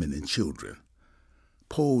 women, and children.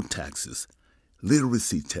 Poll taxes,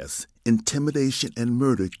 literacy tests, intimidation, and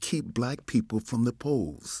murder keep black people from the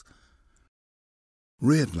polls.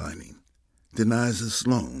 Redlining denies us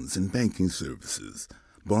loans and banking services,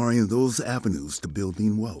 barring those avenues to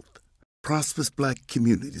building wealth. Prosperous black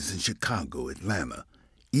communities in Chicago, Atlanta,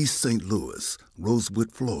 East St. Louis,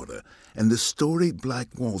 Rosewood, Florida, and the storied Black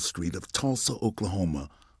Wall Street of Tulsa, Oklahoma,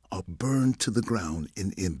 are burned to the ground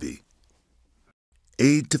in envy.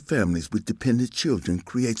 Aid to families with dependent children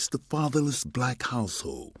creates the fatherless black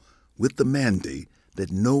household with the mandate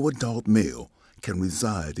that no adult male can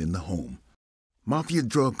reside in the home. Mafia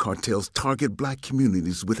drug cartels target black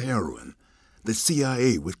communities with heroin, the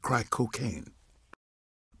CIA with crack cocaine.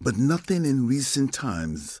 But nothing in recent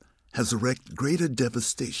times has wreaked greater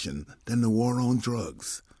devastation than the war on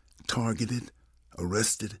drugs. Targeted,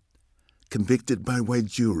 arrested, convicted by white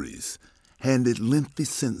juries, handed lengthy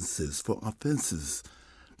sentences for offenses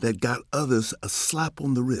that got others a slap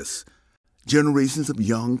on the wrist. Generations of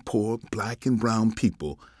young, poor, black and brown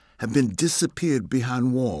people have been disappeared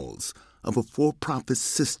behind walls of a for-profit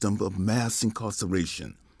system of mass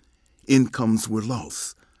incarceration. Incomes were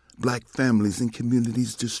lost, black families and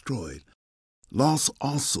communities destroyed, lost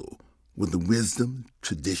also with the wisdom,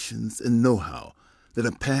 traditions, and know-how that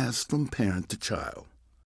are passed from parent to child.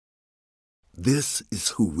 This is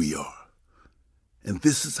who we are, and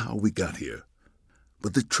this is how we got here.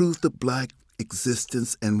 But the truth of Black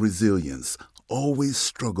existence and resilience always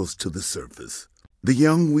struggles to the surface. The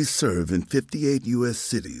young we serve in 58 U.S.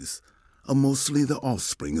 cities are mostly the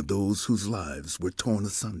offspring of those whose lives were torn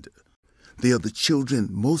asunder. They are the children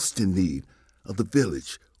most in need of the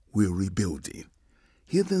village we're rebuilding.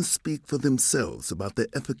 Hear them speak for themselves about the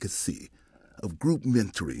efficacy of group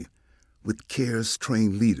mentoring with CARE's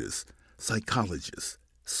trained leaders, psychologists,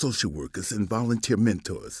 social workers, and volunteer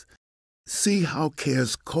mentors. See how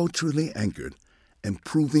CARE's culturally anchored and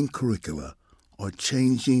proven curricula are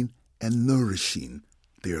changing and nourishing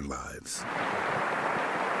their lives.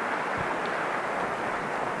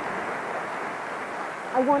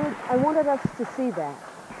 I wanted us to see that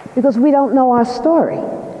because we don't know our story.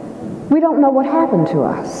 We don't know what happened to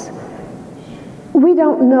us. We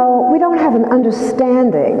don't have an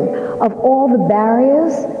understanding of all the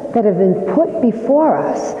barriers that have been put before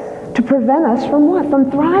us to prevent us from what?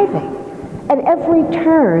 From thriving. At every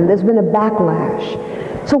turn, there's been a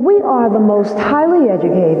backlash. So we are the most highly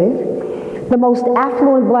educated, the most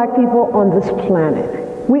affluent Black people on this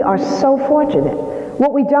planet. We are so fortunate.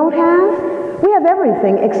 What we don't have, we have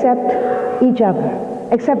everything except each other,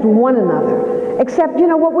 except one another, except,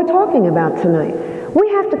 what we're talking about tonight. We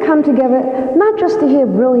have to come together, not just to hear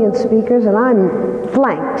brilliant speakers, and I'm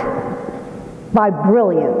flanked by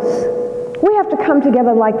brilliance. We have to come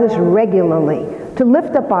together like this regularly to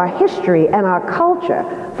lift up our history and our culture,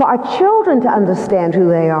 for our children to understand who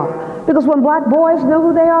they are. Because when Black boys know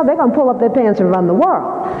who they are, they're going to pull up their pants and run the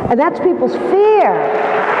world. And that's people's fear.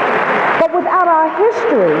 But without our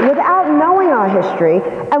history, without knowing our history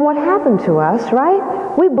and what happened to us, right?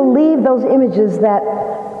 We believe those images that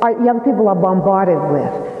our young people are bombarded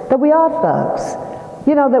with, that we are thugs,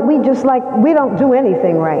 that we don't do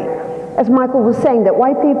anything right. As Michael was saying, that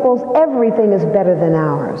white people's everything is better than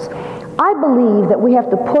ours. I believe that we have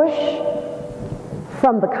to push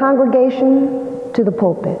from the congregation to the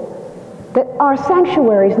pulpit, that our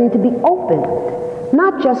sanctuaries need to be opened,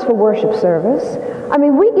 not just for worship service. I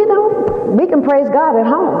mean, we can praise God at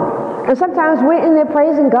home. And sometimes we're in there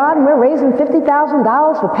praising God and we're raising $50,000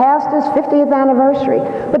 for pastor's 50th anniversary.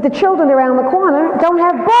 But the children around the corner don't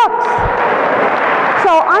have books.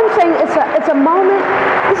 So I'm saying it's a moment.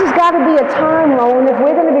 This has got to be a time, Roland, if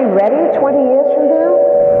we're going to be ready 20 years from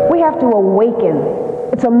now, we have to awaken.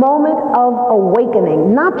 It's a moment of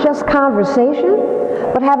awakening, not just conversation,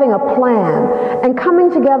 but having a plan and coming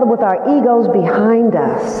together with our egos behind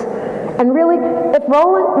us. And really, if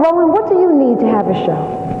Roland, what do you need to have a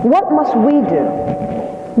show? What must we do?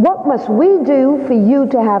 What must we do for you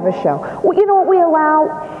to have a show? Well, you know what we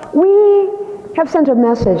allow? We have sent a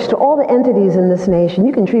message to all the entities in this nation.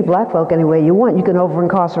 You can treat Black folk any way you want. You can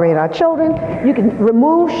over-incarcerate our children. You can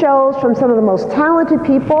remove shows from some of the most talented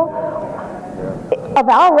people of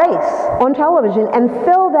our race on television and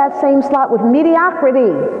fill that same slot with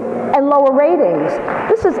mediocrity and lower ratings.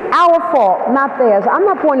 This is our fault, not theirs. I'm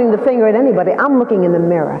not pointing the finger at anybody. I'm looking in the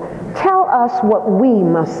mirror. Tell us what we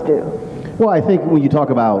must do. Well, I think when you talk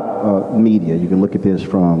about media, you can look at this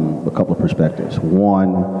from a couple of perspectives.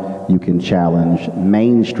 One, you can challenge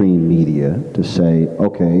mainstream media to say,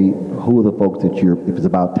 okay, who are the folks that if it's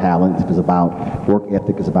about talent, if it's about work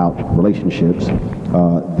ethic, it's about relationships,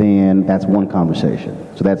 then that's one conversation.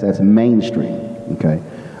 So that's mainstream, okay?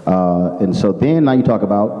 And so then now you talk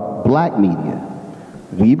about Black media.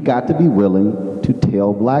 We've got to be willing to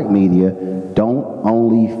tell Black media, don't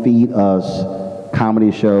only feed us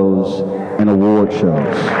comedy shows and award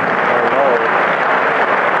shows.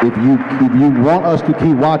 If you want us to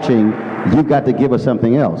keep watching, you've got to give us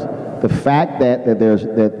something else. The fact that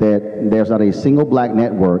there's not a single Black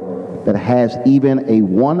network that has even a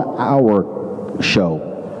 1-hour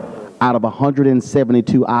show out of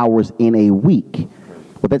 172 hours in a week,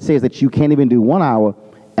 what that says that you can't even do 1 hour,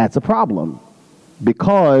 that's a problem.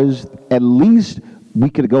 Because at least we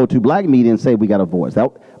could go to Black media and say we got a voice.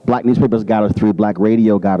 Black newspapers got us through, Black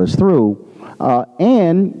radio got us through.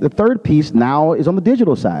 And the third piece now is on the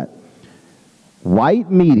digital side. White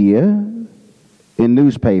media in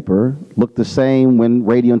newspaper looked the same when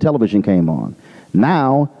radio and television came on.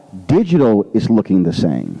 Now, digital is looking the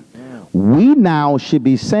same. We now should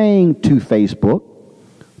be saying to Facebook,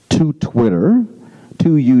 to Twitter, to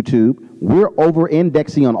YouTube, we're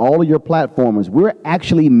over-indexing on all of your platforms. We're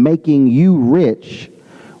actually making you rich.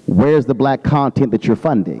 Where's the Black content that you're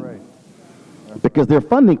funding? Right. Because they're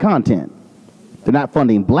funding content. They're not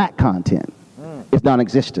funding Black content. It's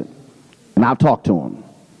non-existent. And I've talked to them.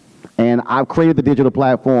 And I've created the digital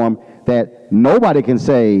platform that nobody can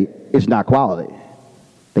say it's not quality.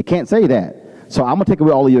 They can't say that. So I'm going to take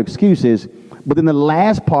away all of your excuses. But then the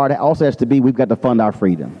last part also has to be, we've got to fund our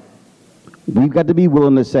freedom. We've got to be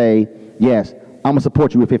willing to say, yes, I'm going to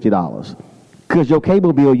support you with $50. Because your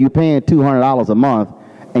cable bill, you're paying $200 a month,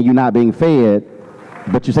 and you're not being fed,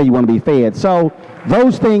 but you say you want to be fed. So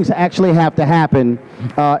those things actually have to happen.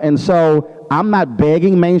 And so I'm not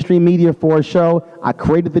begging mainstream media for a show. I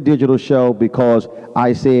created the digital show because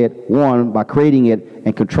I said, one, by creating it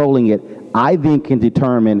and controlling it, I then can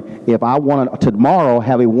determine if I want to tomorrow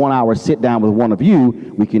have a 1 hour sit down with one of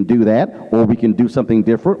you, we can do that, or we can do something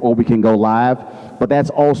different, or we can go live. But that's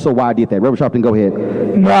also why I did that. Reverend Sharpton, go ahead.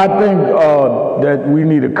 No, I think that we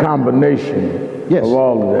need a combination of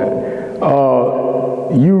all of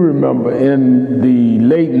that. You remember in the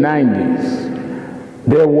late 90s,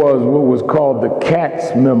 there was what was called the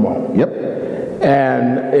Katz Memo. Yep.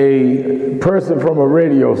 And a person from a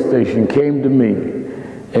radio station came to me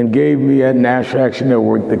and gave me at National Action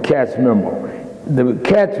Network the Katz Memo. The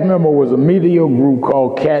Katz Memo was a media group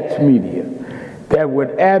called Katz Media that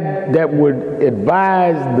would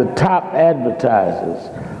advise the top advertisers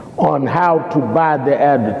on how to buy their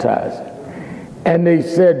advertising. And they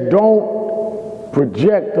said, don't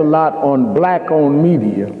project a lot on black-owned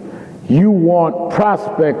media. You want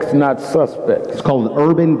prospects, not suspects. It's called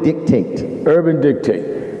urban dictate. Urban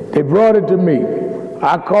dictate. They brought it to me.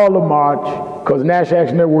 I called a march, because National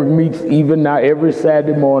Action Network meets even now every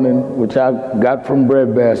Saturday morning, which I got from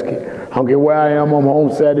Breadbasket. I don't care where I am, I'm home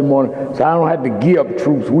Saturday morning, so I don't have to gear up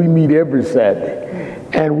troops. We meet every Saturday.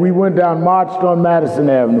 And we went down, marched on Madison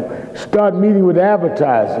Avenue, start meeting with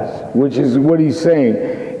advertisers, which is what he's saying,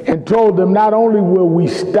 and told them not only will we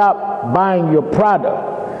stop buying your product,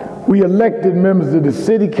 we elected members of the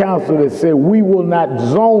city council that said we will not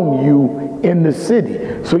zone you in the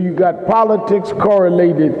city. So you got politics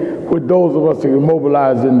correlated with those of us that can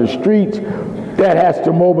mobilize in the streets. That has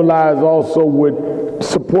to mobilize also with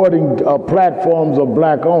supporting platforms of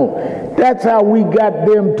black-owned. That's how we got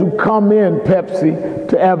them to come in, Pepsi,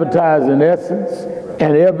 to advertise in Essence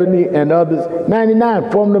and Ebony and others.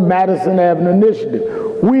 99 from the Madison Avenue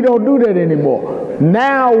Initiative. We don't do that anymore.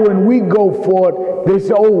 Now when we go for it, they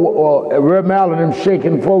say, oh, Rev Mal and them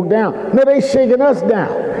shaking folk down. No, they shaking us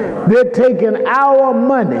down. They're taking our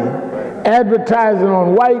money, advertising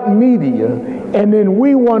on white media, and then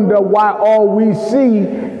we wonder why all we see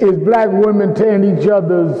is black women tearing each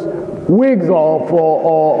other's wigs off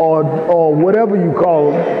or whatever you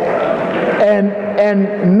call them,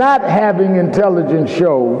 and not having intelligent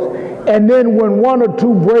shows. And then when one or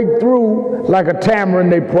two break through, like a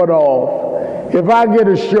Tamarind they put off, if I get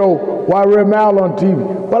a show, why Rev Mal on TV?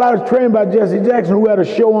 Well, I was trained by Jesse Jackson, who had a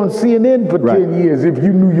show on CNN for 10 years, if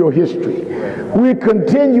you knew your history. We're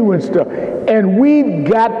continuing stuff. And we've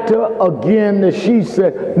got to, again, as she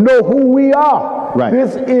said, know who we are. Right.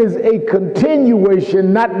 This is a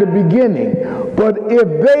continuation, not the beginning. But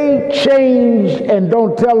if they change and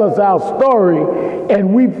don't tell us our story,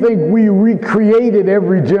 and we think we recreated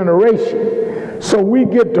every generation, so we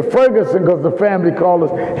get to Ferguson because the family called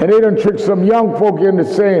us, and they done tricked some young folk into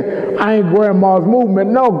saying, I ain't Grandma's movement.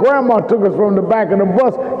 No, Grandma took us from the back of the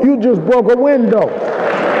bus. You just broke a window.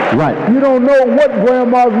 Right. You don't know what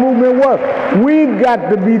Grandma's movement was. We've got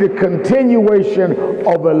to be the continuation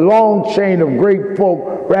of a long chain of great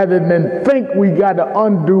folk rather than think we got to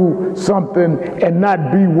undo something and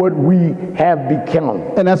not be what we have become.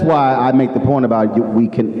 And that's why I make the point about the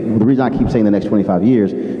reason I keep saying the next 25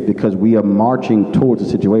 years, because we are marching towards a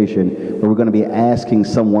situation where we're going to be asking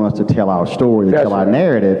someone else to tell our story, to tell our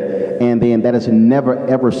narrative, and then that has never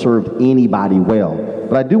ever served anybody well.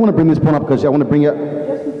 But I do want to bring this point up because I want to bring up.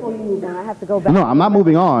 To go back. No, I'm not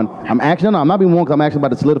moving on. I'm not being one because I'm actually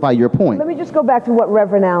about to solidify your point. Let me just go back to what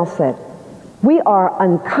Reverend Al said. We are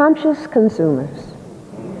unconscious consumers.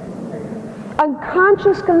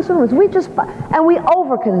 Unconscious consumers. We just buy, and we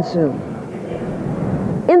overconsume.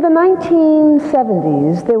 In the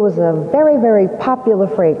 1970s, there was a very, very popular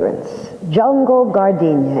fragrance, Jungle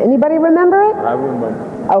Gardenia. Anybody remember it? I remember.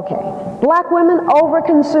 Okay. Black women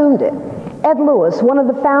overconsumed it. Ed Lewis, one of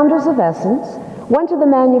the founders of Essence, went to the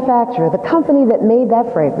manufacturer, the company that made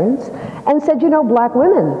that fragrance, and said, you know, black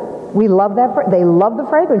women, we love that, they love the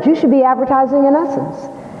fragrance. You should be advertising in Essence.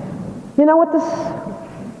 You know what this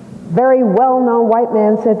very well-known white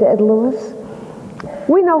man said to Ed Lewis?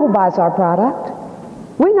 We know who buys our product.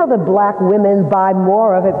 We know that black women buy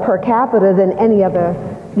more of it per capita than any other,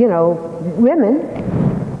 you know, women.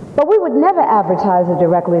 But we would never advertise it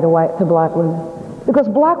directly to black women. Because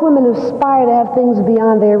black women aspire to have things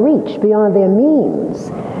beyond their reach, beyond their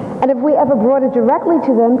means. And if we ever brought it directly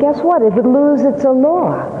to them, guess what? It would lose its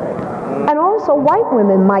allure. And also, white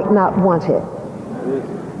women might not want it.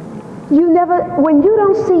 When you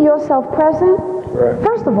don't see yourself present,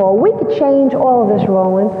 first of all, we could change all of this,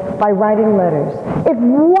 Roland, by writing letters. If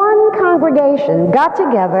one congregation got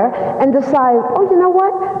together and decided, oh, you know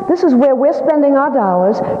what? This is where we're spending our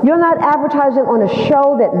dollars. You're not advertising on a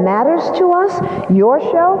show that matters to us, your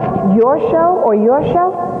show, or your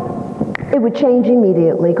show. It would change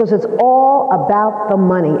immediately because it's all about the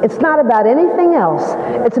money. It's not about anything else.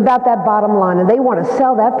 It's about that bottom line, and they want to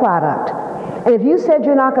sell that product. And if you said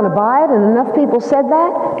you're not going to buy it, and enough people said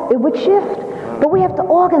that, it would shift. But we have to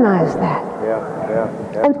organize that.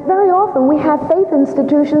 And very often we have faith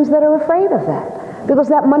institutions that are afraid of that because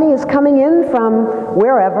that money is coming in from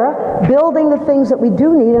wherever, building the things that we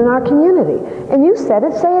do need in our community. And you said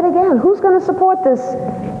it, say it again. Who's going to support this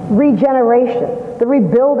regeneration, the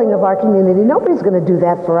rebuilding of our community? Nobody's going to do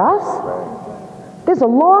that for us. There's a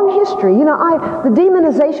long history. You know, the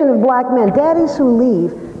demonization of black men, daddies who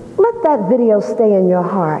leave. Let that video stay in your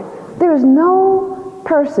heart. There is no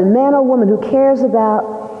person, man or woman, who cares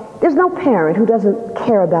about, there's no parent who doesn't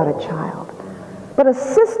care about a child. But a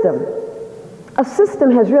system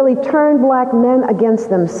has really turned black men against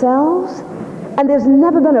themselves, and there's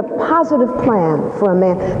never been a positive plan for a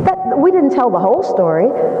man. We didn't tell the whole story,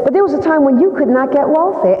 but there was a time when you could not get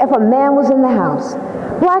welfare if a man was in the house.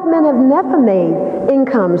 Black men have never made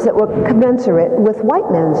incomes that were commensurate with white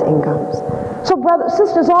men's incomes. So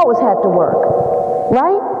sisters always had to work,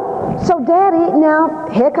 right? So daddy, now,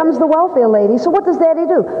 here comes the welfare lady. So what does daddy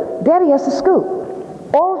do? Daddy has to scoop.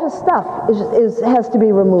 All of his stuff has to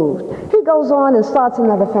be removed. He goes on and starts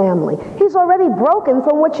another family. He's already broken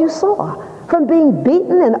from what you saw, from being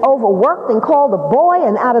beaten and overworked and called a boy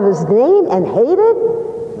and out of his name and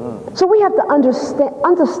hated. So we have to understand,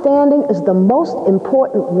 understanding is the most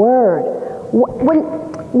important word.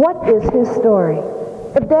 What is his story?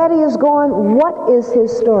 If daddy is gone, what is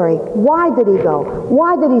his story? Why did he go?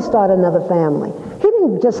 Why did he start another family? He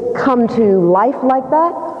didn't just come to life like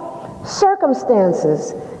that.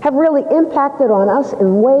 Circumstances have really impacted on us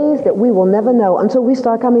in ways that we will never know until we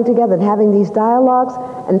start coming together and having these dialogues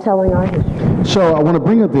and telling our history. So I want to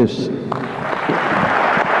bring up this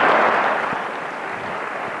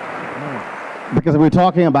because we're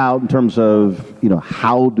talking about in terms of, you know,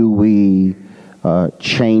 how do we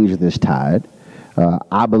change this tide?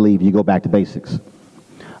 I believe you go back to basics.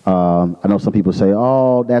 I know some people say,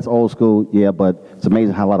 oh, that's old school. Yeah, but it's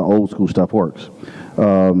amazing how a lot of old school stuff works.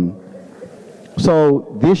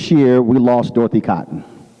 So this year we lost Dorothy Cotton.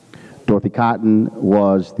 Dorothy Cotton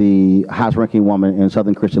was the highest ranking woman in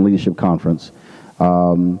Southern Christian Leadership Conference.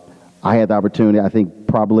 I had the opportunity, I think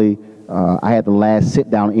probably, I had the last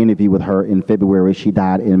sit-down interview with her in February. She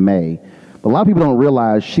died in May. But a lot of people don't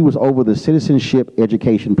realize she was over the citizenship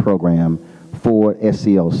education program for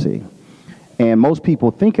SCLC. And most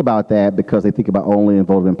people think about that because they think about only in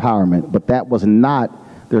voter empowerment, but that was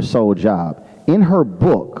not their sole job. In her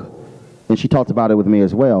book, and she talked about it with me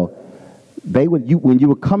as well, when you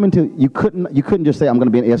were coming to, you couldn't just say, I'm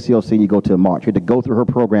going to be in SCLC and you go to a march. You had to go through her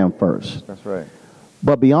program first. That's right.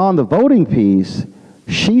 But beyond the voting piece,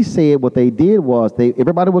 she said what they did was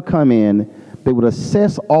everybody would come in, they would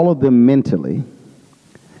assess all of them mentally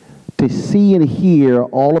to see and hear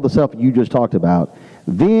all of the stuff you just talked about.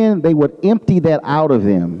 Then they would empty that out of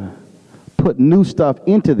them, put new stuff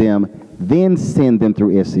into them, then send them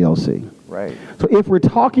through SCLC. Right. So if we're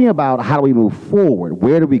talking about how do we move forward,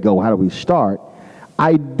 where do we go, how do we start,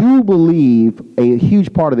 I do believe a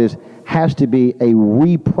huge part of this has to be a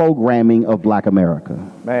reprogramming of Black America.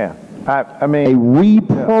 Man, I mean, a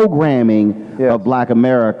reprogramming of Black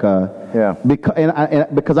America. Yeah.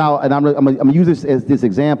 Because I'm gonna use this as this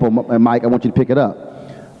example, and Mike, I want you to pick it up.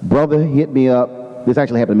 Brother hit me up. This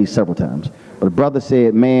actually happened to me several times. But a brother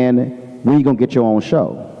said, "Man, when you gonna get your own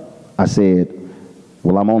show?" I said,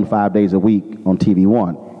 "Well, I'm on 5 days a week on TV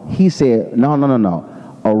One." He said, "No,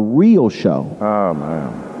 a real show." Oh man.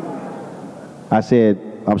 I said,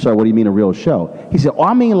 "I'm sorry, what do you mean a real show?" He said, "Oh,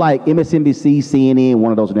 I mean like MSNBC, CNN,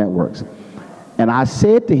 one of those networks." And I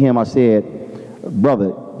said to him, I said,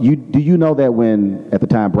 "Brother, do you know that when, at the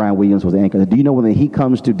time, Brian Williams was the anchor, do you know when he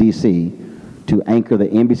comes to D.C. to anchor the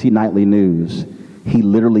NBC Nightly News, he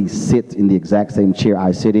literally sits in the exact same chair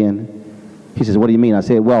I sit in?" He says, "What do you mean?" I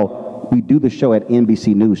said, "Well, we do the show at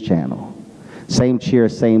NBC News Channel. Same chair,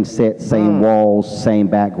 same set, same walls, same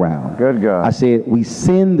background." Good God. I said, "We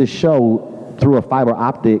send the show through a fiber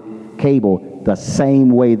optic cable the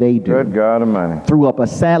same way they do. Good God Almighty. Through up a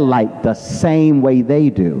satellite the same way they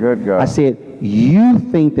do." Good God. I said, "You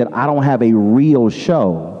think that I don't have a real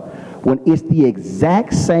show when it's the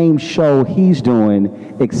exact same show he's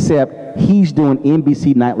doing, except he's doing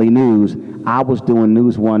NBC Nightly News, I was doing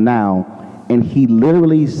News One Now, and he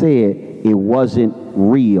literally said it wasn't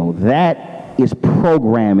real. That is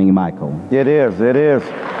programming, Michael. It is, it is.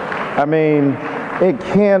 I mean, it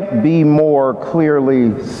can't be more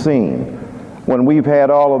clearly seen when we've had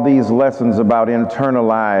all of these lessons about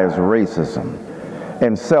internalized racism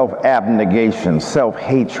and self-abnegation,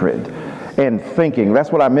 self-hatred, and thinking.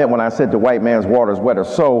 That's what I meant when I said the white man's water is wetter.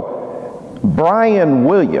 So Brian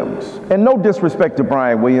Williams, and no disrespect to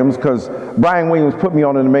Brian Williams, because Brian Williams put me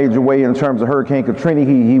on in a major way in terms of Hurricane Katrina.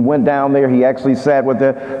 He went down there, he actually sat with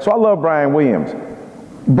it. So I love Brian Williams.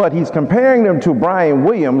 But he's comparing them to Brian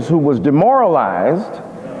Williams, who was demoralized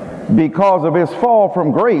because of his fall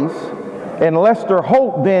from grace, and Lester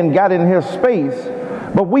Holt then got in his space.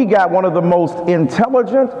 But we got one of the most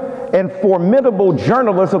intelligent and formidable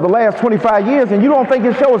journalists of the last 25 years, and you don't think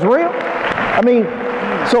his show is real? I mean,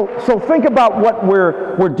 so think about what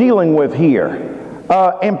we're dealing with here.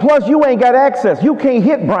 And plus, you ain't got access. You can't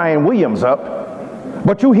hit Brian Williams up,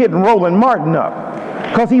 but you hitting Roland Martin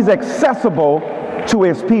up, because he's accessible to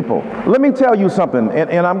his people. Let me tell you something,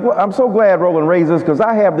 and I'm so glad Roland raised this, because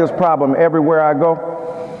I have this problem everywhere I go.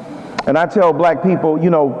 And I tell black people, you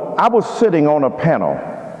know, I was sitting on a panel.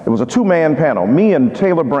 It was a two-man panel, me and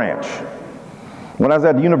Taylor Branch, when I was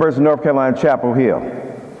at the University of North Carolina, Chapel Hill.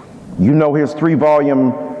 You know his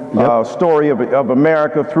 3-volume story of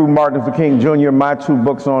America through Martin Luther King Jr., my 2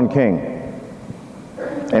 books on King.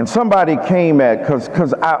 And somebody came at,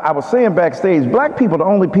 because I was saying backstage, black people are the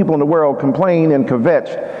only people in the world complain and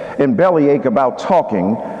kvetch and bellyache about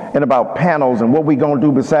talking and about panels and what we gonna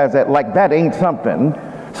do besides that. Like that ain't something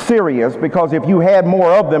serious, because if you had more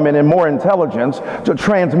of them and more intelligence to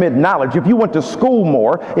transmit knowledge, if you went to school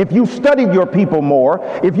more, if you studied your people more,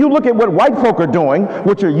 if you look at what white folk are doing,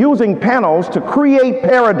 which are using panels to create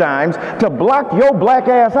paradigms to block your black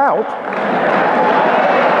ass out,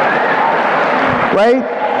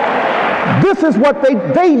 right? This is what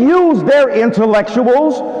they use their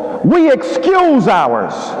intellectuals. We excuse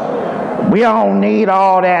ours. We don't need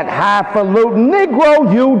all that highfalutin.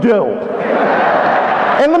 Negro, you do.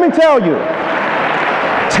 And let me tell you,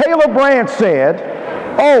 Taylor Branch said,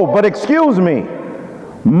 oh, but excuse me,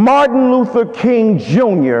 Martin Luther King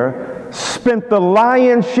Jr. spent the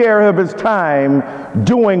lion's share of his time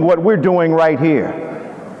doing what we're doing right here.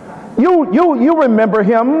 You remember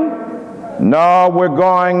him? No, we're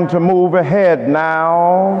going to move ahead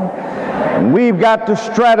now. We've got to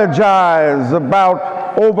strategize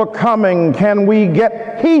about overcoming. Can we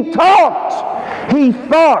get... He talked. He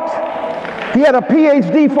thought. He had a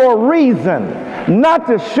PhD for a reason, not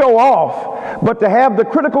to show off, but to have the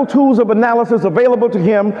critical tools of analysis available to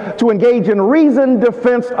him to engage in reasoned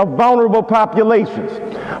defense of vulnerable populations.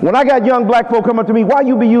 When I got young black folk coming to me, why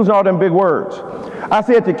you be using all them big words? I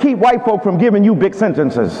said, to keep white folk from giving you big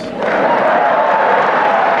sentences.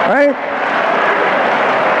 Right?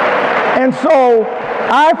 And so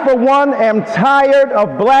I, for one, am tired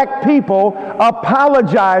of black people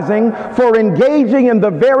apologizing for engaging in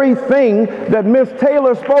the very thing that Miss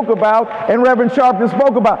Taylor spoke about and Reverend Sharpton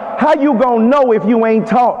spoke about. How you gonna know if you ain't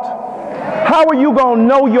taught? How are you gonna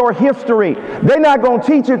know your history? They're not gonna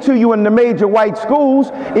teach it to you in the major white schools.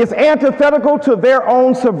 It's antithetical to their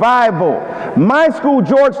own survival. My school,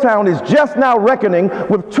 Georgetown, is just now reckoning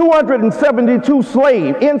with 272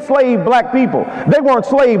 enslaved black people. They weren't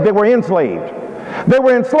slaves, they were enslaved. They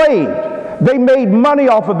were enslaved. They made money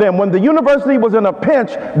off of them. When the university was in a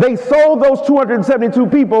pinch, they sold those 272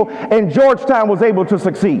 people, and Georgetown was able to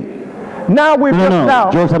succeed. Now we're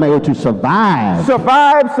now Georgetown able to survive.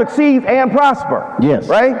 Survive, succeed, and prosper. Yes.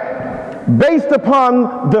 Right? Based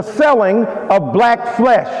upon the selling of black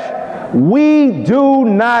flesh. We do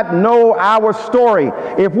not know our story.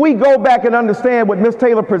 If we go back and understand what Ms.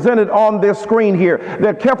 Taylor presented on this screen here,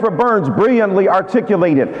 that Kefra Burns brilliantly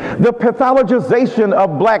articulated, the pathologization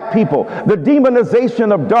of black people, the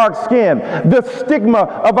demonization of dark skin, the stigma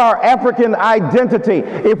of our African identity.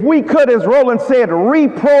 If we could, as Roland said,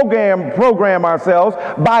 program ourselves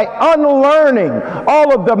by unlearning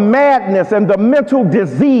all of the madness and the mental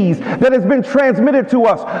disease that has been transmitted to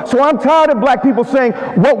us. So I'm tired of black people saying,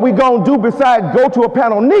 what we gonna do besides go to a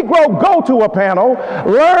panel? Negro, go to a panel,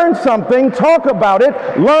 learn something, talk about it,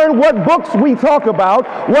 learn what books we talk about,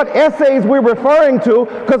 what essays we're referring to,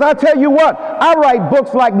 because I tell you what, I write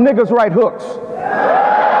books like niggas write hooks.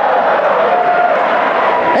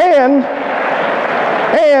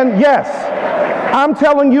 And yes, I'm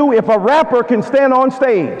telling you, if a rapper can stand on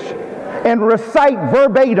stage and recite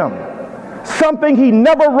verbatim something he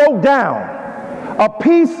never wrote down, a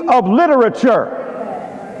piece of literature,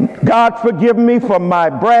 God forgive me for my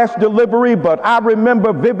brash delivery, but I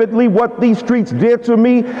remember vividly what these streets did to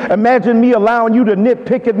me. Imagine me allowing you to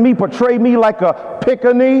nitpick at me, portray me like a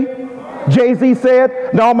pick-a-knee. Jay-Z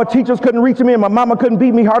said, now my teachers couldn't reach me and my mama couldn't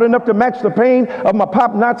beat me hard enough to match the pain of my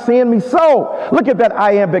pop not seeing me. So, look at that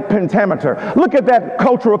iambic pentameter. Look at that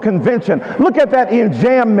cultural convention. Look at that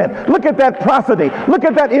enjambment. Look at that prosody. Look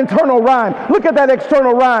at that internal rhyme. Look at that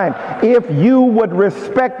external rhyme. If you would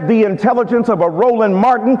respect the intelligence of a Roland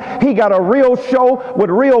Martin, he got a real show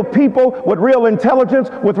with real people, with real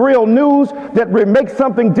intelligence, with real news that makes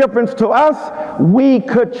something different to us. We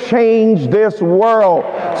could change this world.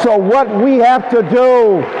 So what we have to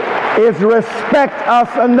do is respect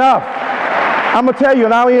us enough. I'm going to tell you,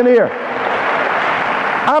 and I'll end here.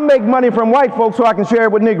 I make money from white folks so I can share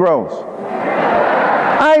it with Negroes.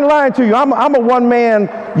 I ain't lying to you. I'm a one-man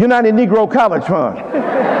United Negro College Fund.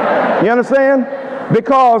 You understand?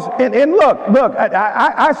 Because, and look,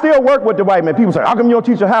 I still work with the white man. People say, how come you don't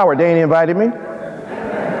teach at Howard? They ain't invited me.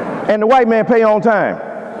 And the white man pay on time.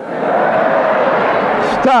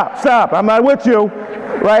 Stop. I'm not with you.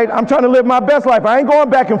 Right? I'm trying to live my best life. I ain't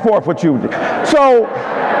going back and forth with you. So,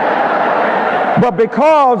 but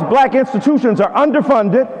because black institutions are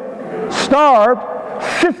underfunded, starved,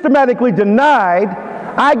 systematically denied,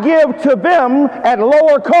 I give to them at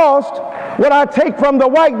lower cost what I take from the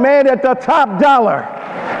white man at the top dollar.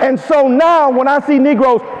 And so now when I see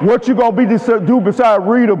Negroes, what you gonna do besides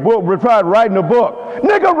read a book, besides writing a book?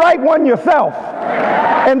 Nigga, write one yourself.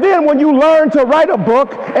 And then when you learn to write a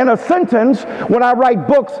book and a sentence, when I write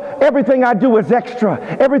books, everything I do is extra.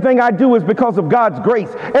 Everything I do is because of God's grace.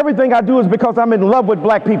 Everything I do is because I'm in love with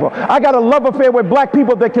black people. I got a love affair with black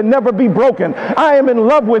people that can never be broken. I am in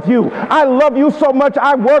love with you. I love you so much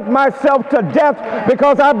I work myself to death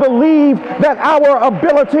because I believe that our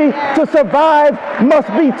ability to survive must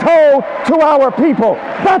be told to our people.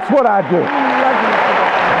 That's what I do.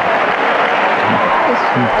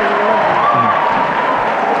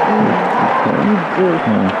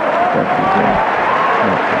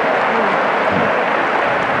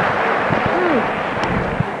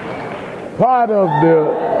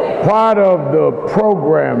 Part of the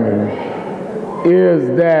programming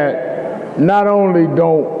is that not only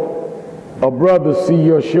don't a brother see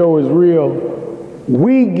your show is real,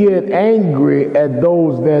 we get angry at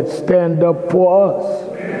those that stand up for us.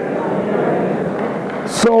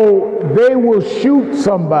 So they will shoot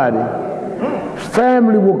somebody.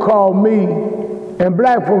 Family will call me, and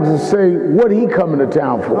black folks will say, what he coming to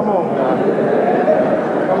town for?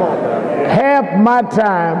 Half my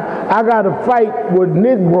time, I got to fight with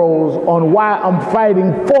Negroes on why I'm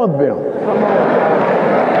fighting for them.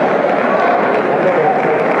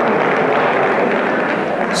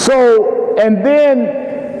 So, and then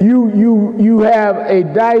you have a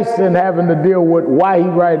Dyson having to deal with why he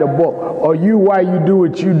write a book, or you why you do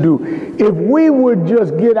what you do. If we would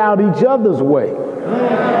just get out each other's way.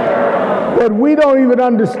 But we don't even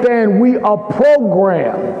understand we are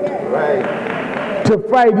programmed to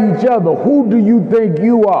fight each other. Who do you think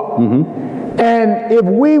you are? And if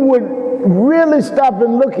we would really stop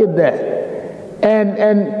and look at that,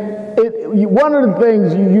 one of the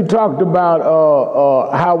things you talked about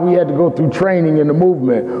how we had to go through training in the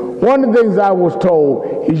movement. One of the things I was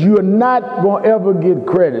told is you are not going to ever get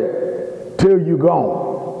credit till you're gone.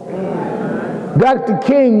 Dr.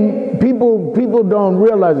 King, people don't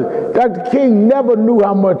realize it. Dr. King never knew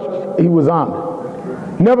how much he was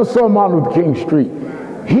honored. Never saw Martin Luther King Street.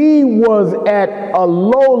 He was at a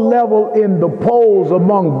low level in the polls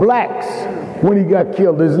among blacks when he got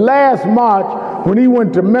killed. His last march, when he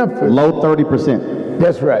went to Memphis. Low 30%.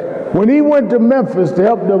 That's right. When he went to Memphis to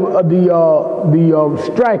help the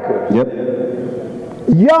strikers. Yep.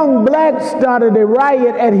 Young blacks started a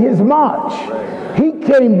riot at his march. He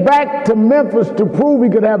came back to Memphis to prove he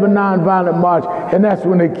could have a nonviolent march, and that's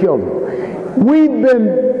when they killed him. We've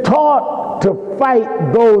been taught to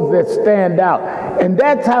fight those that stand out, and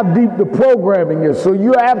that's how deep the programming is. So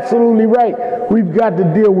you're absolutely right. We've got to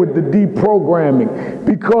deal with the deprogramming,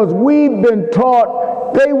 because we've been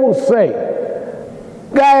taught, they will say,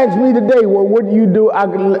 guy asked me today, well, what do you do? I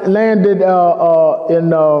landed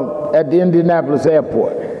at the Indianapolis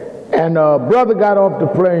airport. And brother got off the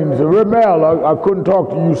plane and said, Ramel, I couldn't talk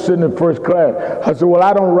to you sitting in first class. I said, well,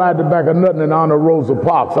 I don't ride the back of nothing in honor of Rosa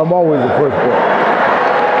Parks. I'm always in first class.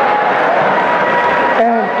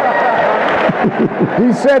 And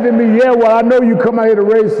he said to me, yeah, well, I know you come out here to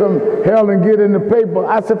raise some hell and get in the paper.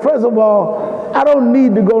 I said, first of all, I don't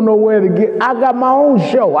need to go nowhere to get, I got my own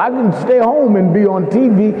show. I can stay home and be on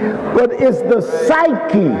TV, but it's the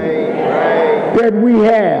psyche that we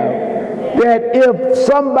have that if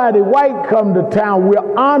somebody white come to town,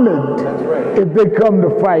 we're honored if they come to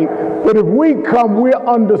fight. But if we come, we're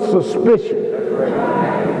under suspicion.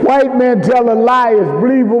 White men tell a lie is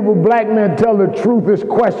believable. Black men tell the truth is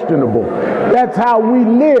questionable. That's how we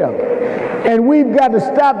live. And we've got to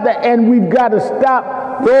stop that, and we've got to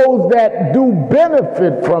stop those that do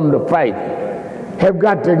benefit from the fight. Have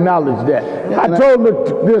got to acknowledge that. I told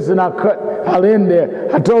this, and I'll end there.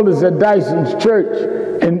 I told this at Dyson's church,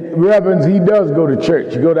 and Reverend, he does go to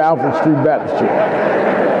church. He go to Alfred Street Baptist Church.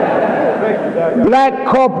 A black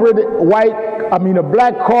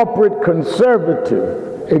corporate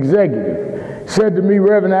conservative executive said to me,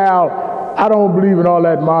 Reverend Al, I don't believe in all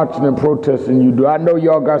that marching and protesting you do. I know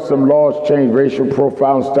y'all got some laws changed, racial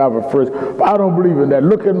profiling stuff at first, but I don't believe in that.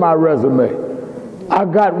 Look at my resume. I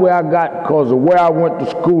got where I got because of where I went to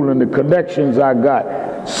school and the connections I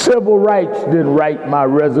got. Civil rights didn't write my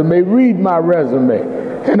resume. Read my resume.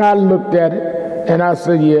 And I looked at it and I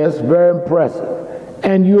said, yes, very impressive.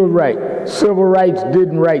 And you're right. Civil rights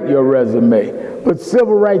didn't write your resume, but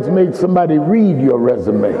civil rights made somebody read your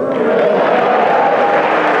resume.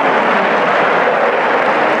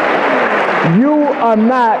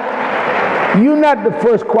 You're not the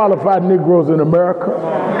first qualified Negroes in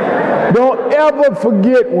America. Don't ever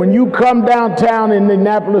forget when you come downtown in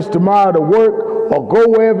Indianapolis tomorrow to work or go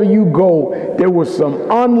wherever you go, there were some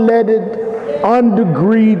unleaded,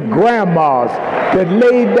 undegreed grandmas that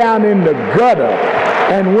laid down in the gutter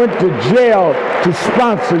and went to jail to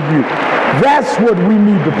sponsor you. That's what we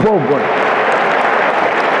need to program.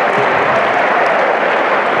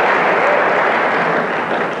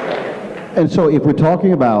 And so if we're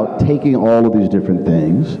talking about taking all of these different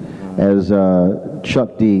things, as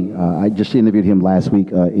Chuck D, I just interviewed him last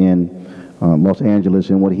week in Los Angeles,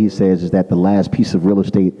 and what he says is that the last piece of real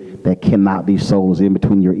estate that cannot be sold is in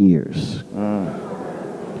between your ears.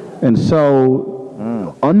 And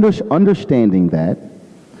so understanding that,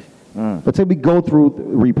 let's say we go through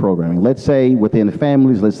reprogramming. Let's say within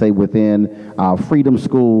families, let's say within our freedom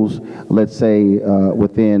schools, let's say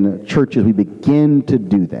within churches, we begin to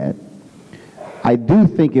do that. I do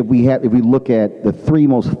think if we look at the three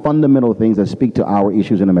most fundamental things that speak to our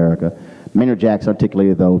issues in America, Maynard Jackson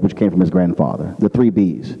articulated those, which came from his grandfather, the 3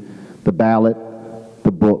 B's, the ballot, the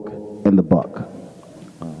book, and the buck.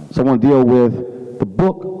 So I want to deal with the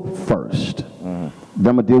book first. Then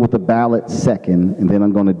I'm going to deal with the ballot second, and then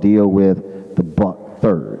I'm going to deal with the buck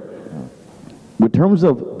third. In terms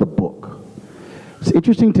of the book, it's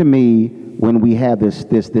interesting to me when we have this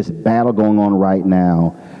battle going on right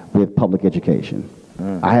now with public education.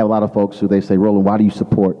 I have a lot of folks who they say, Roland, why do you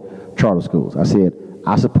support charter schools? I said,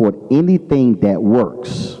 I support anything that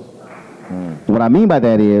works. What I mean by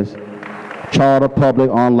that is charter, public,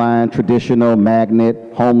 online, traditional,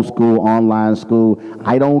 magnet, homeschool, online school.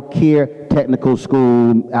 I don't care technical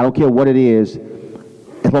school. I don't care what it is,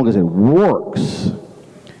 as long as it works.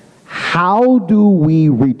 How do we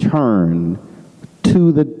return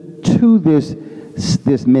to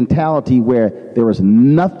this mentality where there is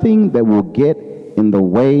nothing that will get in the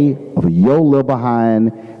way of your little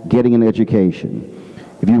behind getting an education?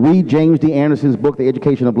 If you read James D. Anderson's book, The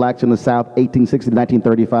Education of Blacks in the South, 1860 to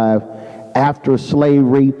 1935, after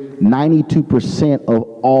slavery, 92% of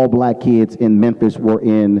all black kids in Memphis were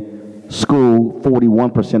in school,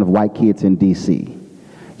 41% of white kids in D.C.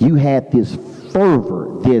 You had this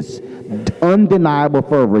fervor, this undeniable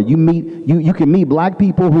fervor. You can meet black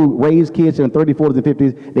people who raised kids in the 30s, 40s, and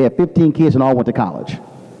 50s. They had 15 kids and all went to college.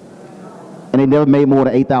 And they never made more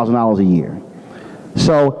than $8,000 a year.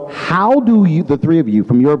 So how do you, the three of you,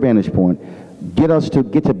 from your vantage point, get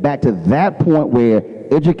back to that point where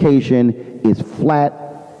education is flat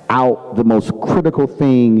out the most critical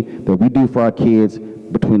thing that we do for our kids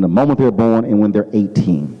between the moment they're born and when they're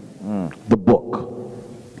 18? The book.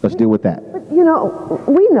 Let's deal with that. But, you know,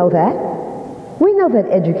 we know that. We know that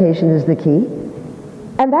education is the key.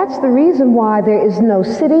 And that's the reason why there is no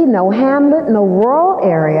city, no hamlet, no rural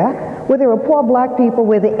area where there are poor black people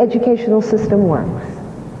where the educational system works.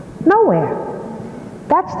 Nowhere.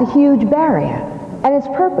 That's the huge barrier. And it's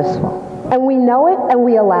purposeful. And we know it and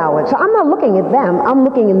we allow it. So I'm not looking at them. I'm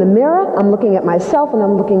looking in the mirror, I'm looking at myself, and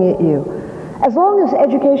I'm looking at you. As long as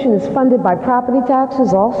education is funded by property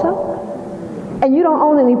taxes also, and you don't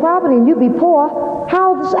own any property and you be poor,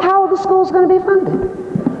 how are the schools going to be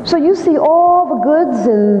funded? So you see all the goods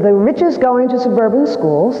and the riches going to suburban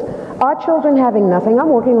schools, our children having nothing. I'm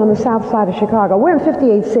working on the south side of Chicago. We're in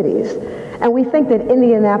 58 cities, and we think that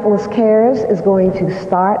Indianapolis Cares is going to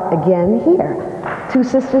start again here. 2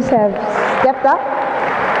 sisters have stepped up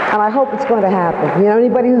And I hope it's going to happen. You know,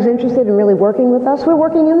 anybody who's interested in really working with us, we're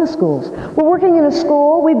working in the schools. We're working in a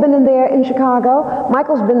school. We've been in there in Chicago.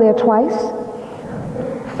 Michael's been there twice.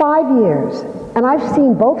 5 years. And I've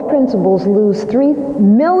seen both principals lose $3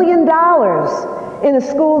 million in a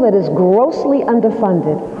school that is grossly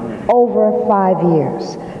underfunded over 5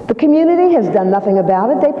 years. The community has done nothing about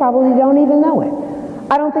it. They probably don't even know it.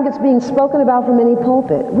 I don't think it's being spoken about from any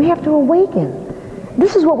pulpit. We have to awaken.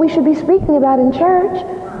 This is what we should be speaking about in church.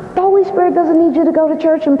 The Holy Spirit doesn't need you to go to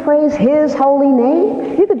church and praise His holy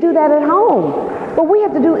name. You could do that at home. What we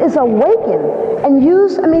have to do is awaken and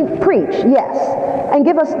preach, yes, and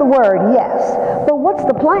give us the word, yes. But what's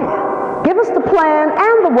the plan? Give us the plan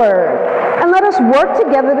and the word, and let us work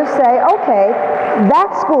together to say, okay,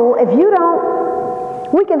 that school, if you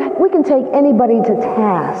don't, we can take anybody to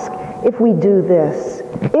task if we do this,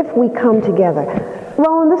 if we come together.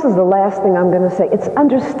 Roland, this is the last thing I'm going to say. It's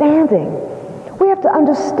understanding. We have to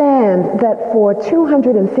understand that for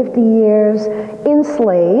 250 years,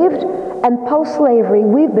 enslaved and post-slavery,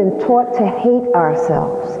 we've been taught to hate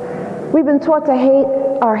ourselves. We've been taught to hate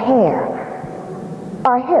our hair,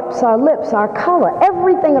 our hips, our lips, our color,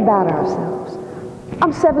 everything about ourselves.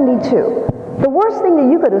 I'm 72. The worst thing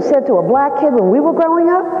that you could have said to a black kid when we were growing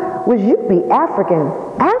up was, you'd be African.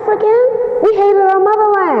 African? We hated our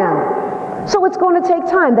motherland. So it's going to take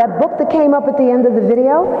time. That book that came up at the end of the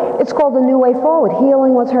video, it's called The New Way Forward,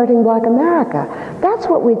 Healing What's Hurting Black America. That's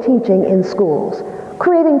what we're teaching in schools,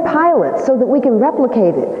 creating pilots so that we can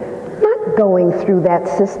replicate it. Not going through that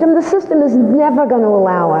system. The system is never going to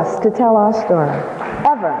allow us to tell our story,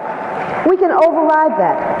 ever. We can override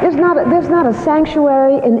that. There's not a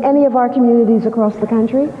sanctuary in any of our communities across the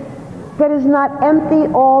country that is not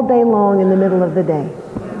empty all day long in the middle of the day.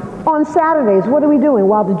 On Saturdays, what are we doing?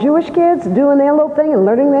 While the Jewish kids are doing their little thing and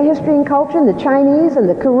learning their history and culture, and the Chinese and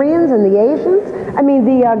the Koreans and the Asians,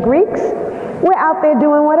 the Greeks, we're out there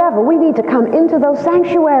doing whatever. We need to come into those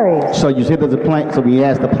sanctuaries. So you said there's a plan, so we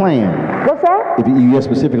asked the plan. What's that? If you asked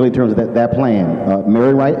specifically in terms of that plan,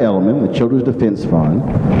 Mary Wright Edelman, the Children's Defense Fund,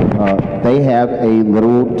 they have a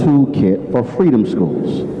literal toolkit for freedom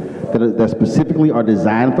schools that specifically are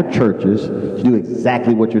designed for churches to do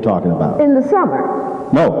exactly what you're talking about. In the summer?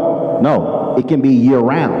 No, it can be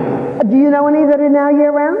year-round. Do you know any that are now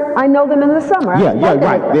year-round? I know them in the summer. Yeah,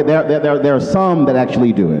 right. There are some that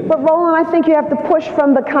actually do it. But Roland, I think you have to push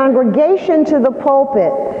from the congregation to the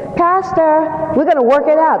pulpit. Pastor, we're going to work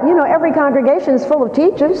it out. You know, every congregation is full of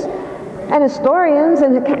teachers and historians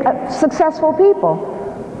and successful people.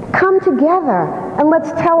 Come together and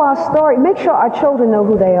let's tell our story. Make sure our children know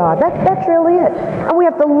who they are. That's really it. And we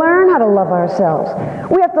have to learn how to love ourselves.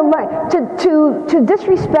 We have to learn to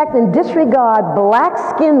disrespect and disregard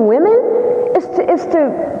black-skinned women is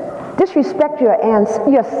to disrespect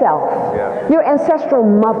yourself, your ancestral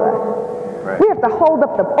mother. Right. We have to hold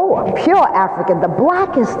up a pure African, the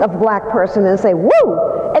blackest of black person, and say,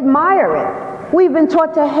 woo, admire it. We've been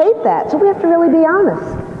taught to hate that, so we have to really be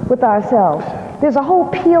honest with ourselves. There's a whole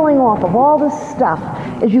peeling off of all this stuff,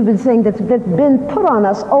 as you've been saying, that's been put on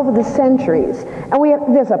us over the centuries.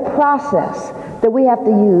 And there's a process that we have to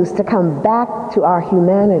use to come back to our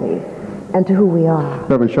humanity and to who we are.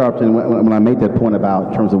 Reverend Sharpton, when I made that point about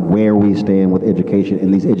in terms of where we stand with education in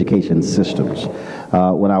these education systems,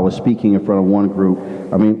 when I was speaking in front of one group,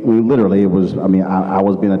 literally, it was, I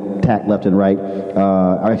was being attacked left and right.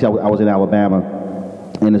 Actually, I was in Alabama.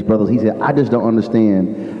 And his brothers, he said, I just don't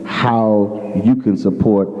understand how you can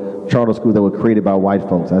support charter schools that were created by white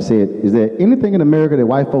folks. I said, is there anything in America that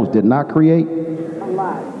white folks did not create? A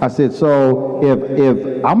lot. I said, so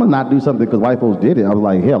if I'm going to not do something because white folks did it, I was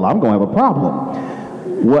like, hell, I'm going to have a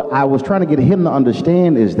problem. What I was trying to get him to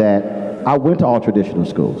understand is that I went to all traditional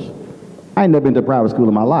schools. I ain't never been to a private school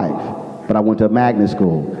in my life, but I went to a magnet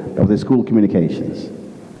school that was a school of communications.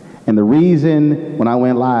 And the reason when I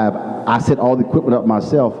went live, I set all the equipment up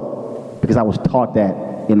myself because I was taught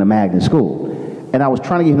that in the magnet school. And I was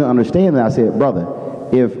trying to get him to understand that. I said, brother,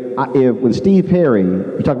 if when Steve Perry,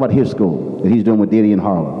 you talk about his school that he's doing with Diddy in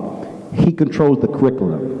Harlem, he controls the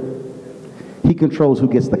curriculum. He controls who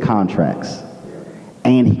gets the contracts.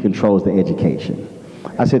 And he controls the education.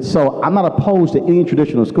 I said, so I'm not opposed to any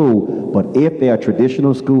traditional school, but if there are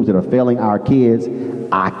traditional schools that are failing our kids,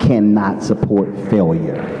 I cannot support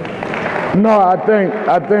failure. No, I think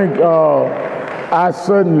I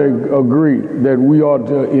certainly agree that we ought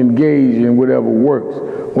to engage in whatever works.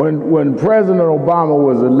 When President Obama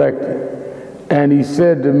was elected, and he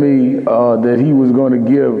said to me that he was going to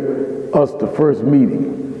give us the first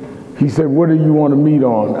meeting, he said, what do you want to meet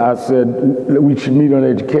on? I said, we should meet on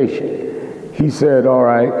education. He said, all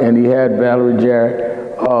right, and he had Valerie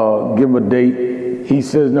Jarrett give him a date. He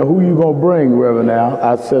says, now who you gonna bring, Reverend Al?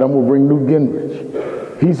 I said, I'm gonna bring Newt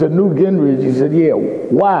Gingrich. He said, Newt Gingrich? He said, yeah,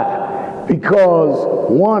 why? Because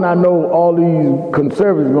one, I know all these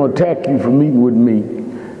conservatives are gonna attack you for meeting with me.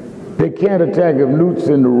 They can't attack if Newt's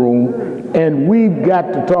in the room, and we've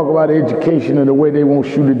got to talk about education in a way they won't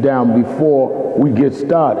shoot it down before we get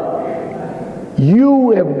started.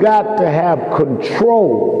 You have got to have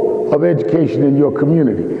control of education in your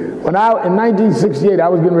community. In 1968, I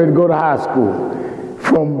was getting ready to go to high school.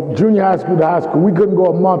 From junior high school to high school, we couldn't go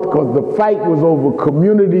a month because the fight was over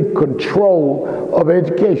community control of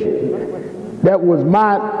education. That was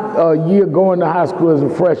my year going to high school as a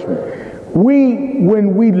freshman.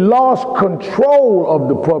 When we lost control of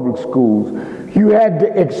the public schools, you had to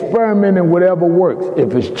experiment in whatever works.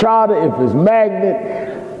 If it's charter, if it's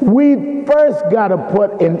magnet, we first got to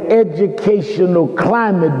put an educational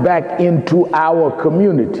climate back into our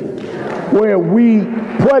community, where we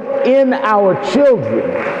put in our children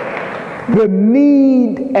the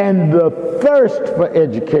need and the thirst for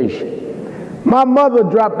education. My mother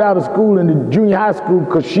dropped out of school in the junior high school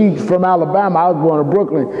because she's from Alabama. I was born in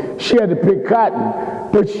Brooklyn. She had to pick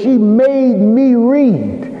cotton, but she made me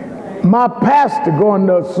read. My pastor, going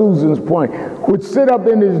to Susan's point, would sit up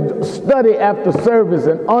in his study after service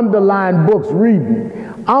and underline books reading.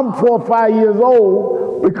 I'm 4 or 5 years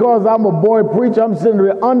old because I'm a boy preacher. I'm sitting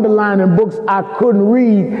there underlining books I couldn't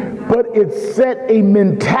read, but it set a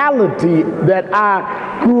mentality that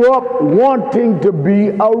I grew up wanting to be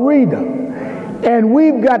a reader. And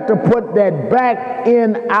we've got to put that back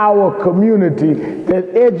in our community, that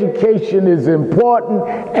education is important,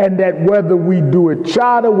 and that whether we do it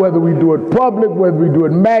charter, whether we do it public, whether we do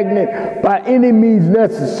it magnet, by any means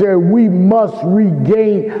necessary, we must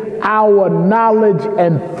regain our knowledge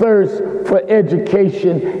and thirst for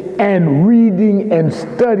education and reading and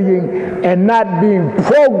studying, and not being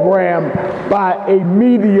programmed by a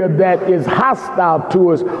media that is hostile to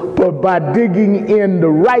us, but by digging in the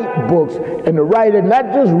right books and the right, and not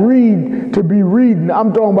just read to be reading.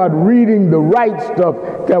 I'm talking about reading the right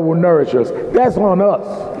stuff that will nourish us. That's on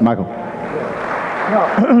us. Michael.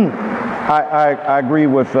 I agree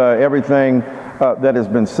with everything that has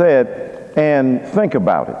been said, and think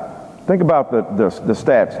about it. Think about the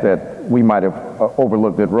stats that we might have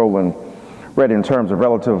overlooked that Roland read in terms of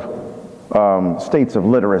relative states of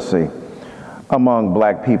literacy among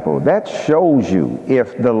black people. That shows you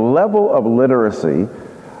if the level of literacy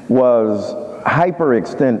was hyper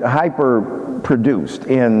produced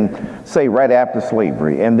in, say, right after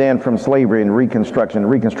slavery, and then from slavery and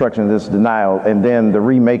Reconstruction, this denial, and then the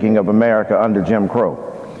remaking of America under Jim Crow.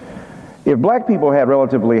 If black people had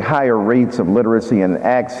relatively higher rates of literacy and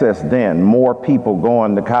access then, more people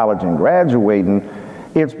going to college and graduating,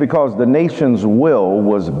 it's because the nation's will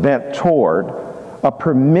was bent toward a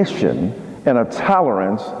permission and a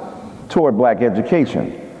tolerance toward black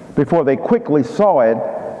education, before they quickly saw it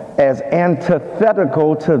as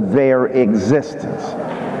antithetical to their existence.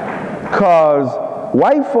 Because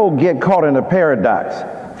white folk get caught in a paradox.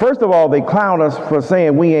 First of all, they clown us for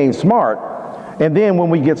saying we ain't smart, and then when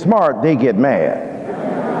we get smart, they get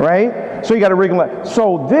mad, right? So you got to recognize.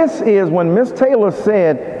 So this is when Miss Taylor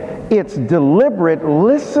said it's deliberate.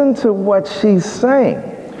 Listen to what she's saying.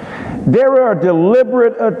 There are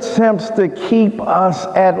deliberate attempts to keep us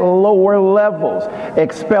at lower levels,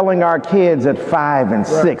 expelling our kids at 5 and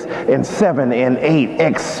 6 and 7 and 8,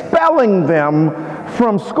 expelling them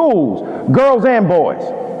from schools, girls and boys,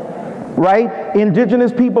 right?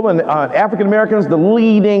 Indigenous people and African Americans, the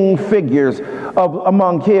leading figures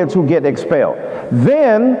among kids who get expelled.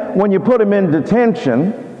 Then, when you put them in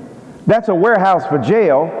detention, that's a warehouse for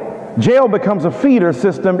jail. Jail becomes a feeder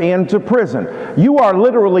system into prison. You are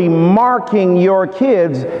literally marking your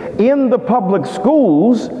kids in the public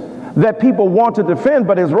schools that people want to defend.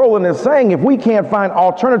 But as Roland is saying, if we can't find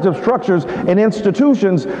alternative structures and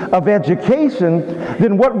institutions of education,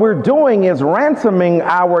 then what we're doing is ransoming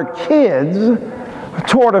our kids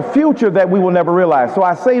toward a future that we will never realize. So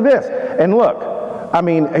I say this, and look, I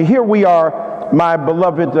mean, here we are, my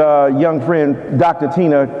beloved young friend, Dr.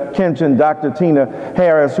 Tina Kinchin, Dr. Tina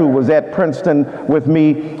Harris, who was at Princeton with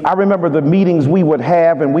me. I remember the meetings we would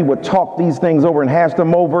have, and we would talk these things over and hash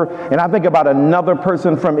them over. And I think about another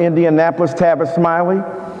person from Indianapolis, Tavis Smiley.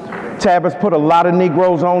 Tavis put a lot of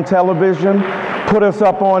Negroes on television, put us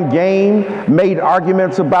up on game, made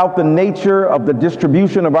arguments about the nature of the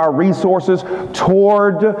distribution of our resources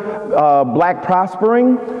toward black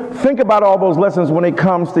prospering. Think about all those lessons when it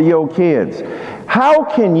comes to your kids. How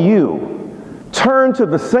can you turn to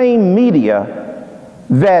the same media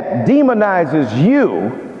that demonizes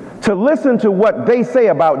you to listen to what they say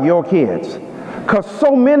about your kids? Because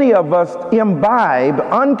so many of us imbibe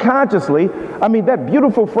unconsciously, I mean, that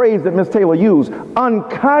beautiful phrase that Ms. Taylor used,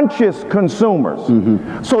 unconscious consumers.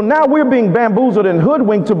 So now we're being bamboozled and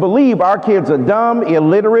hoodwinked to believe our kids are dumb,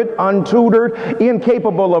 illiterate, untutored,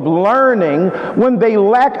 incapable of learning when they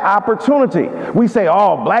lack opportunity. We say,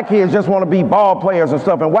 oh, black kids just want to be ball players and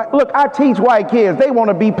stuff. And look, I teach white kids, they want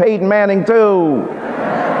to be Peyton Manning too.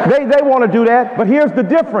 They want to do that, but here's the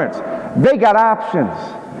difference. They got options.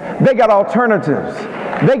 They got alternatives.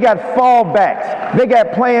 They got fallbacks. They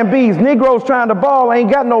got plan Bs. Negroes trying to ball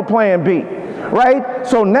ain't got no plan B, right?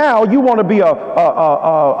 So now you want to be a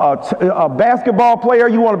basketball player,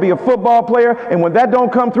 you want to be a football player, and when that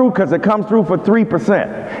don't come through, because it comes through for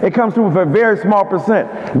 3%, it comes through for a very small percent,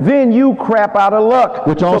 then you crap out of luck.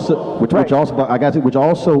 Which also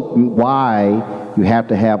why you have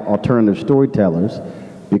to have alternative storytellers,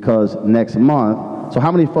 because next month, so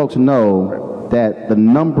how many folks know that the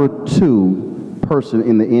number 2 person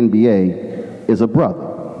in the NBA is a brother?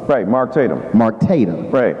 Right, Mark Tatum. Mark Tatum.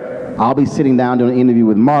 Right. I'll be sitting down doing an interview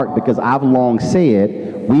with Mark because I've long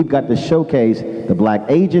said we've got to showcase the black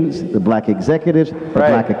agents, the black executives, the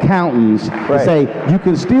black accountants to say you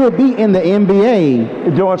can still be in the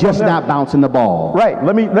NBA, just not bouncing the ball. Right.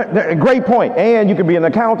 Great point. And you can be an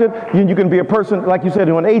accountant, you can be a person, like you said,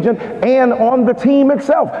 an agent, and on the team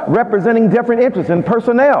itself, representing different interests and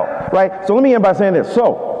personnel, right? So let me end by saying this.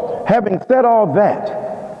 So, having said all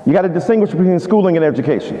that, you got to distinguish between schooling and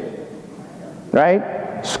education, right?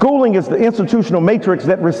 Schooling is the institutional matrix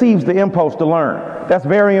that receives the impulse to learn. That's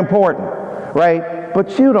very important, right?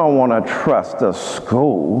 But you don't want to trust a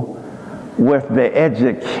school with the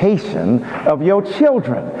education of your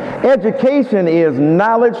children. Education is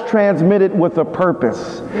knowledge transmitted with a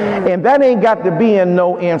purpose. And that ain't got to be in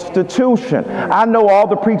no institution. I know all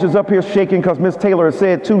the preachers up here shaking because Miss Taylor has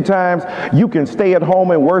said 2 times, you can stay at home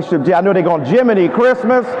and worship. I know they're going, Jiminy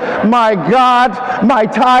Christmas. My God, my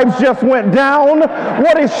tithes just went down.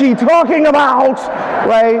 What is she talking about?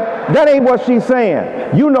 Right? That ain't what she's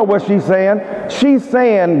saying. You know what she's saying. She's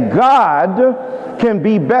saying God can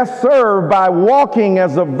be best served by walking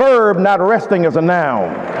as a verb, not resting as a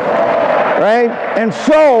noun. Right? And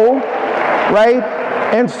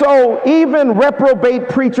so even reprobate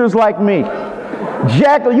preachers like me,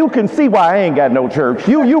 Jack, you can see why I ain't got no church.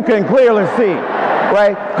 You can clearly see,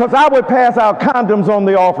 right? Because I would pass out condoms on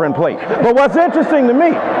the offering plate. But what's interesting to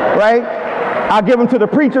me, right? I'll give them to the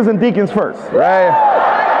preachers and deacons first, right?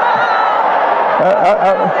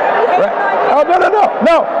 Oh,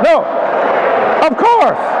 no. Of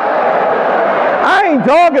course. I ain't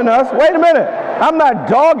dogging us. Wait a minute. I'm not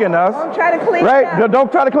dogging us. Don't try to clean it up.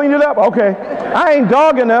 Don't try to clean it up. Okay. I ain't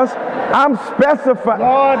dogging us. I'm specifying.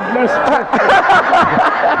 Lord, let's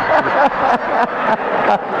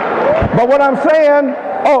But what I'm saying,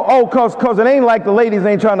 because it ain't like the ladies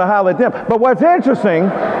ain't trying to holler at them. But what's interesting,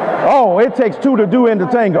 it takes 2 to do in the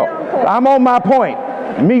tango. I'm on my point.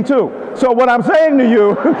 Me too. So what I'm saying to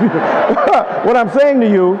you,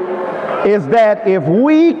 is that if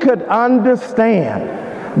we could understand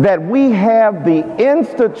that we have the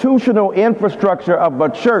institutional infrastructure of a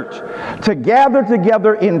church to gather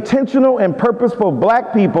together intentional and purposeful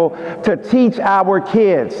black people to teach our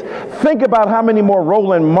kids. Think about how many more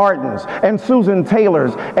Roland Martins and Susan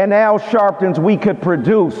Taylors and Al Sharptons we could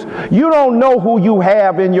produce. You don't know who you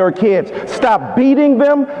have in your kids. Stop beating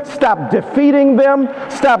them. Stop defeating them.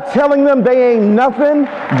 Stop telling them they ain't nothing.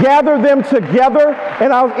 Gather them together.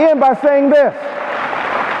 And I'll end by saying this.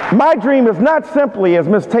 My dream is not simply, as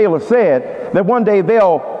Ms. Taylor said, that one day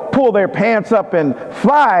they'll pull their pants up and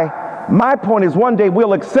fly. My point is one day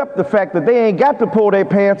we'll accept the fact that they ain't got to pull their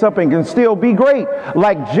pants up and can still be great,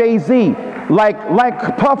 like Jay-Z, like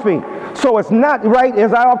Puffy. So it's not right,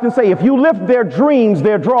 as I often say, if you lift their dreams,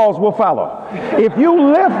 their draws will follow. If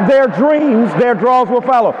you lift their dreams, their draws will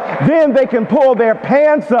follow. Then they can pull their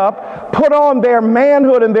pants up, put on their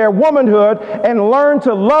manhood and their womanhood, and learn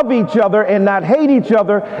to love each other and not hate each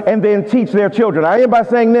other, and then teach their children. I end by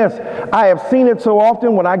saying this. I have seen it so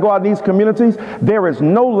often when I go out in these communities, there is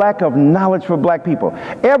no lack of knowledge for black people.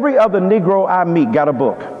 Every other Negro I meet got a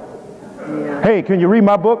book. Yeah. Hey, can you read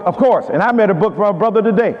my book? Of course. And I met a book from a brother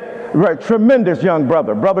today. Right, tremendous young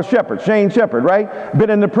brother, Brother Shepherd, Shane Shepherd, right? Been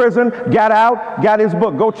in the prison, got out, got his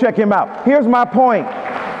book. Go check him out. Here's my point.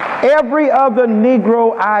 Every other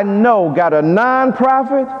Negro I know got a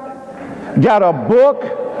nonprofit, got a book,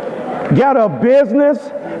 got a business,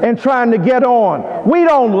 and trying to get on. We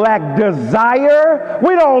don't lack desire.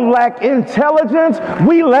 We don't lack intelligence.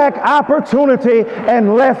 We lack opportunity,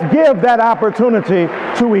 and let's give that opportunity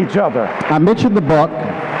to each other. I mentioned the book.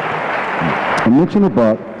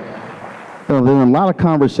 There's been a lot of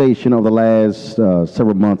conversation over the last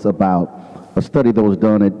several months about a study that was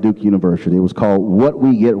done at Duke University. It was called What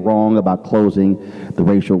We Get Wrong About Closing the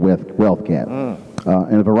Racial Wealth Gap.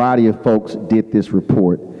 And a variety of folks did this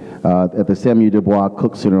report at the Samuel Du Bois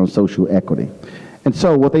Cook Center on Social Equity. And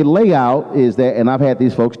so what they lay out is that, and I've had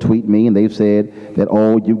these folks tweet me, and they've said that,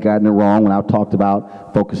 oh, you've gotten it wrong when I've talked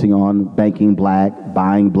about focusing on banking black,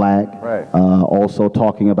 buying black, also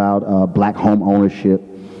talking about black home ownership.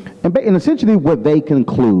 And essentially what they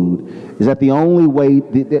conclude is that the only way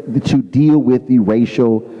to deal with the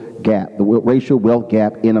racial gap, the racial wealth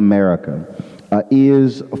gap in America,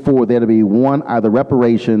 is for there to be one, either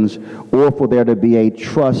reparations, or for there to be a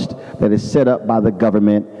trust that is set up by the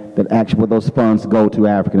government that actually where those funds go to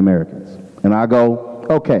African Americans. And I go,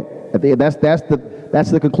 okay, that's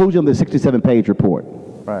the conclusion of the 67-page report.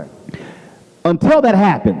 Right. Until that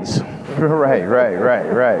happens. Right.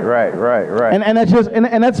 And that's just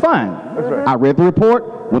and that's fine. That's right. I read the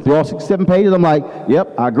report, went through all 67 pages. I'm like,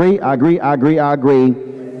 yep, I agree. But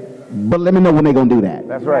let me know when they're gonna do that.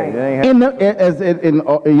 That's right. In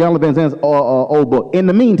Young Van Zandt's old book. In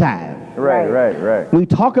the meantime, right. We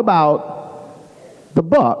talk about the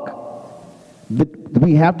buck.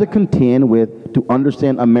 We have to contend with, to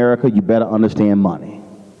understand America, you better understand money.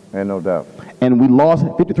 And no doubt. And we lost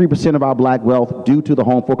 53% of our black wealth due to the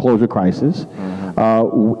home foreclosure crisis. It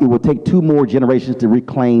will take 2 more generations to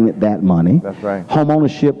reclaim that money. That's right. Home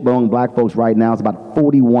ownership among black folks right now is about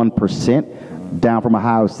 41%, down from a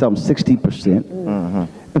high of some 60%.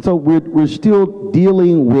 And so we're still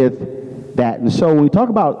dealing with that. And so when we talk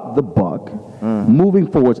about the buck, moving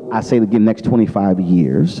forward, I say again, next 25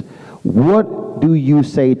 years, what do you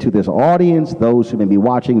say to this audience, those who may be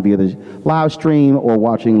watching via the live stream or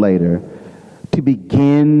watching later, to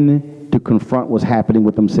begin to confront what's happening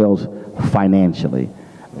with themselves financially?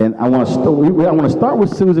 And I want to start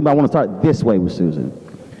with Susan, but I want to start this way with Susan.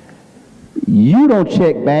 You don't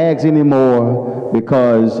check bags anymore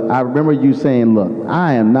because I remember you saying, look,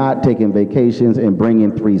 I am not taking vacations and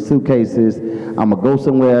bringing 3 suitcases. I'm going to go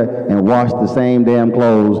somewhere and wash the same damn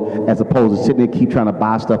clothes as opposed to sitting there keep trying to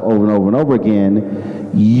buy stuff over and over and over again.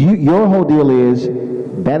 Your whole deal is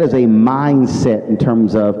that is a mindset in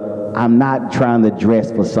terms of I'm not trying to dress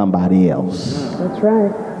for somebody else. That's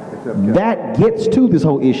right. That gets to this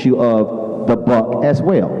whole issue of the buck as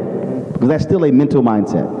well, because that's still a mental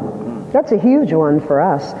mindset. That's a huge one for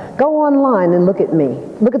us. Go online and look at me.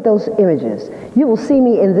 Look at those images. You will see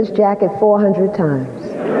me in this jacket 400 times.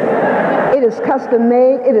 It is custom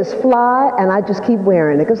made, it is fly, and I just keep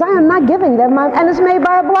wearing it because I am not giving them my, and it's made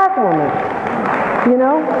by a black woman. You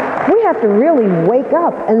know, we have to really wake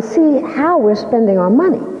up and see how we're spending our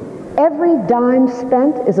money. Every dime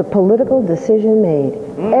spent is a political decision made.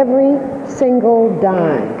 Every single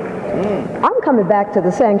dime. I'm coming back to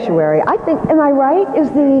the sanctuary. I think, am I right?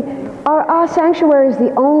 Our sanctuary is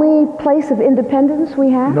the only place of independence we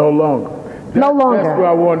have? No longer. No longer. That's where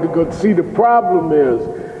I wanted to go. See, the problem is,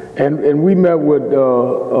 and we met with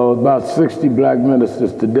about 60 black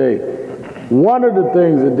ministers today. One of the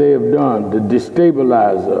things that they have done to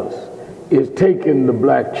destabilize us is taking the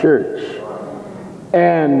black church.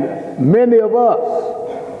 And many of us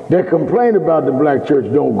that complain about the black church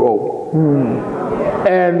don't go.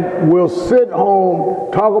 And we'll sit home,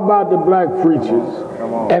 talk about the black preachers,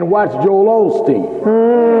 and watch Joel Osteen.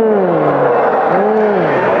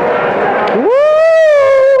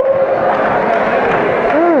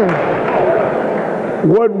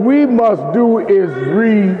 What we must do is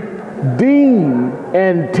redeem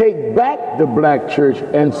and take back the black church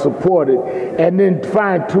and support it, and then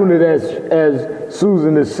fine-tune it, as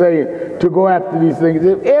Susan is saying, to go after these things.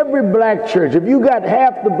 If every black church, if you got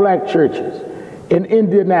half the black churches in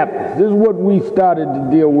Indianapolis, this is what we started to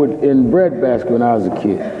deal with in Breadbasket when I was a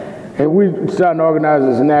kid. And we're starting to organize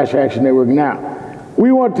as a National Action Network now.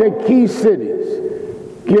 We want to take key cities,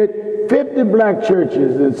 get 50 black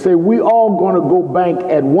churches and say we all going to go bank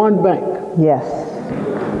at one bank. Yes.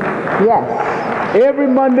 Yes. Every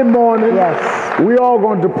Monday morning, yes, we all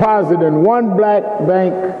going to deposit in one black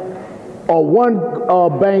bank or one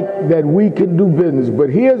bank that we can do business. But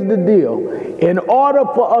here's the deal. In order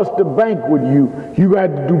for us to bank with you, you got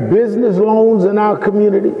to do business loans in our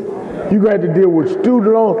community. You got to deal with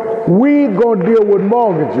student loans. We're going to deal with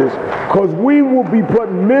mortgages because we will be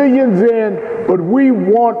putting millions in, but we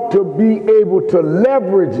want to be able to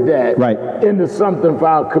leverage that into something for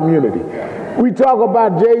our community. We talk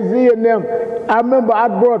about Jay-Z and them. I remember I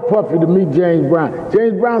brought Puffy to meet James Brown.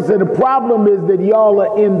 James Brown said the problem is that y'all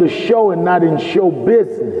are in the show and not in show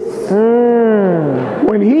business.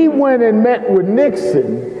 When he went and met with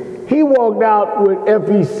Nixon, he walked out with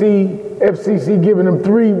FEC FCC giving them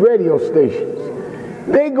 3 radio stations.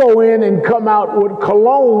 They go in and come out with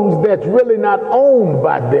colognes that's really not owned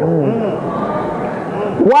by them.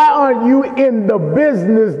 Why aren't you in the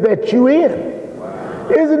business that you in?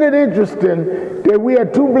 Isn't it interesting that we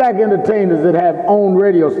had 2 black entertainers that have owned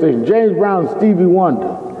radio stations, James Brown and Stevie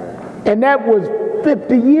Wonder, and that was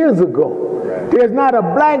 50 years ago. There's not a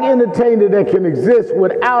black entertainer that can exist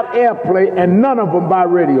without airplay, and none of them buy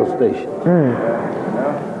radio stations.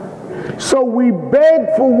 So we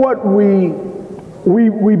beg for what we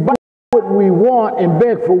buy what we want and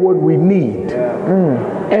beg for what we need.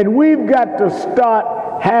 And we've got to start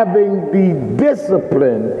having the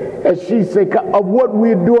discipline, as she said, of what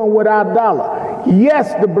we're doing with our dollar.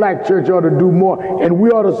 Yes, the black church ought to do more, and we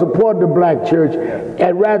ought to support the black church,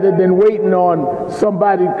 and rather than waiting on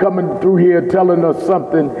somebody coming through here telling us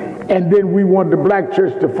something, and then we want the black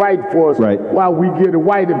church to fight for us while we give the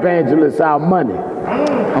white evangelists our money.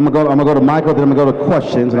 I'm gonna go to Michael, then I'm gonna go to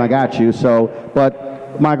questions, and I got you. So,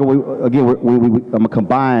 but Michael, I'm gonna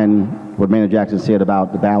combine what Maynard Jackson said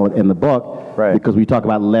about the ballot and the book, because we talk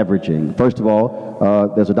about leveraging. First of all,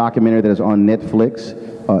 there's a documentary that is on Netflix.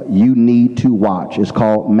 You need to watch. It's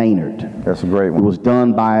called Maynard. That's a great one. It was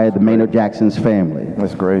done by the Maynard Jackson's family.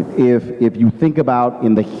 That's great. If you think about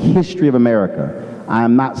in the history of America,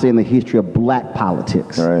 I'm not saying the history of black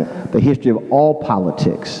politics, the history of all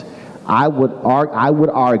politics, I would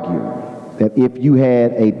argue that if you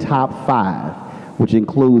had a top 5, which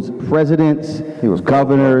includes presidents,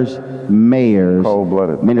 governors, mayors,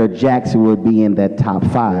 Maynard Jackson would be in that top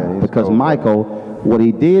 5. Because Michael, what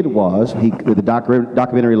he did was, the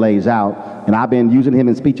documentary lays out, and I've been using him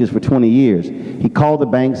in speeches for 20 years. He called the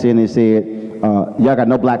banks in and said, y'all got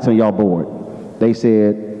no blacks on y'all board. They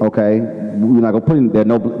said, okay, we're not gonna put in there.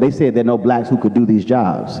 They said there are no blacks who could do these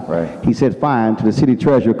jobs. He said, fine, to the city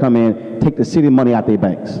treasurer, come in, take the city money out their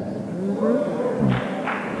banks.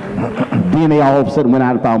 Then they all of a sudden went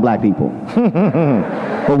out and found black people.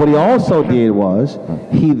 But what he also did was,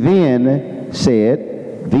 he then said,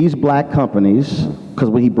 these black companies, because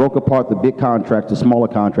when he broke apart the big contracts, the smaller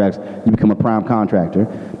contracts, you become a prime contractor,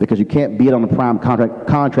 because you can't bid on a prime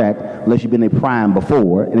contract unless you've been a prime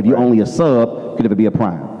before, and if you're only a sub, you can never be a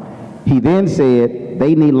prime. He then said,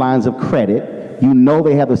 they need lines of credit. You know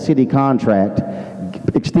they have a city contract.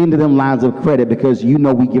 Extend to them lines of credit because you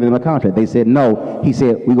know we give them a contract. They said no. He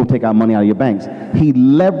said, we're going to take our money out of your banks. He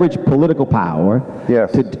leveraged political power.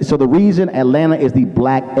 So the reason Atlanta is the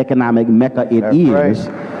black economic mecca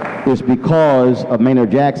is because of Maynard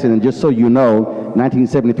Jackson. And just so you know,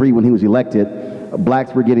 1973 when he was elected,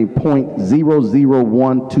 blacks were getting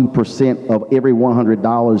 0.0012% of every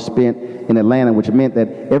 $100 spent in Atlanta, which meant that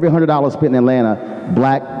every $100 spent in Atlanta,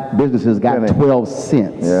 black businesses got 12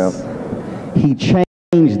 cents. He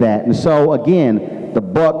changed that. And so again, the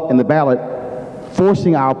buck and the ballot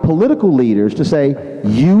forcing our political leaders to say,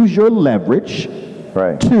 use your leverage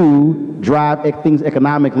to drive things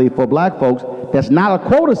economically for black folks. That's not a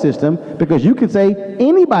quota system, because you can say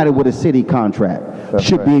anybody with a city contract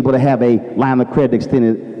should be able to have a line of credit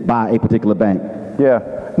extended by a particular bank.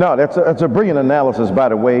 No, that's a brilliant analysis, by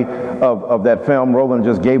the way, of that film. Roland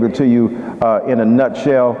just gave it to you in a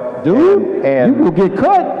nutshell. Dude, and you will get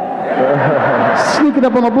cut. Sneaking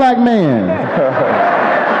up on a black man.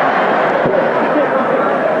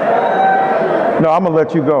 No, I'm going to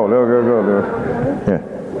let you go. Go. Yeah.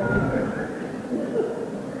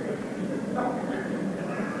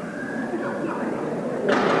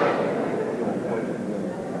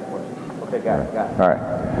 Okay, got it. All right.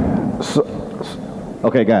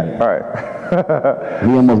 Okay, got it. All right. He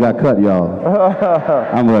almost got cut, y'all.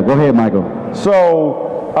 I'm right. Go ahead, Michael. So,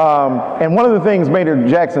 and one of the things Maynard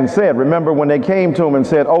Jackson said, remember when they came to him and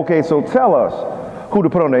said, okay, so tell us who to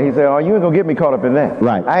put on there. He said, oh, you ain't gonna get me caught up in that.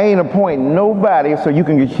 I ain't appointing nobody so you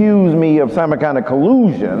can accuse me of some kind of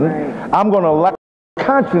collusion. I'm gonna allow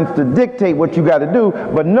conscience to dictate what you gotta do,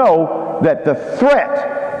 but know that the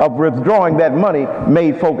threat of withdrawing that money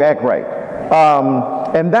made folk act right.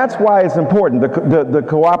 And that's why it's important, the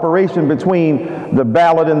cooperation between the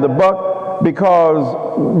ballot and the buck, because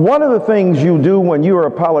one of the things you do when you're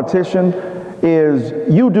a politician is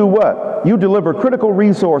you do what? You deliver critical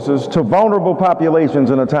resources to vulnerable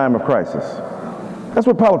populations in a time of crisis. That's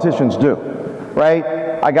what politicians do, right?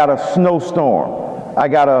 I got a snowstorm. I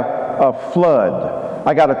got a flood.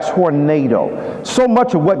 I got a tornado. So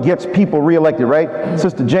much of what gets people reelected, right?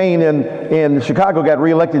 Sister Jane in Chicago got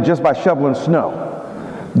reelected just by shoveling snow.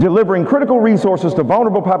 Delivering critical resources to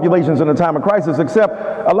vulnerable populations in a time of crisis,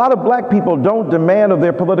 except a lot of black people don't demand of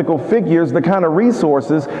their political figures the kind of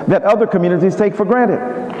resources that other communities take for granted.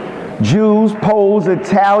 Jews, Poles,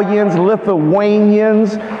 Italians,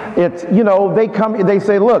 Lithuanians. It's, you know, they come, they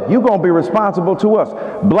say, look, you're going to be responsible to us.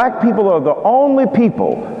 Black people are the only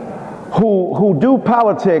people who do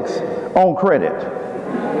politics on credit.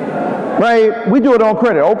 Right? We do it on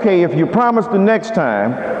credit. Okay, if you promise the next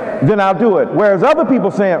time, then I'll do it. Whereas other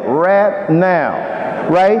people saying, right now.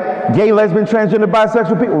 Right? Gay, lesbian, transgender,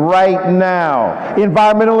 bisexual people, right now.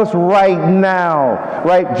 Environmentalists, right now.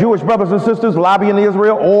 Right? Jewish brothers and sisters lobbying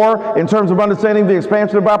Israel, or in terms of understanding the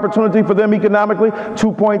expansion of opportunity for them economically,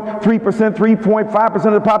 2.3%, 3.5%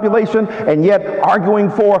 of the population, and yet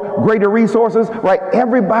arguing for greater resources, right?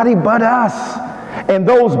 Everybody but us. And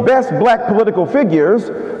those best black political figures,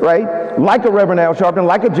 right, like a Reverend Al Sharpton,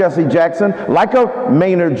 like a Jesse Jackson, like a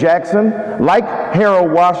Maynard Jackson, like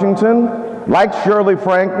Harold Washington, like Shirley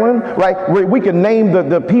Franklin, right? We can name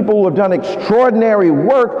the people who have done extraordinary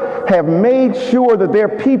work, have made sure that their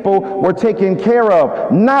people were taken care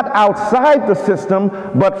of, not outside the system,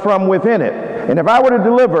 but from within it. And if I were to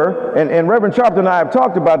deliver, and Reverend Sharpton and I have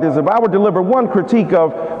talked about this, if I were to deliver one critique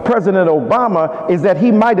of President Obama, is that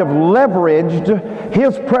he might have leveraged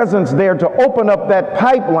his presence there to open up that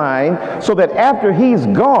pipeline so that after he's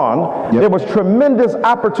gone, there was tremendous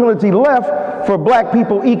opportunity left for black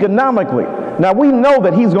people economically. Now, we know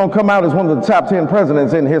that he's going to come out as one of the top 10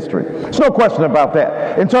 presidents in history. There's no question about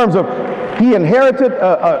that. In terms of, he inherited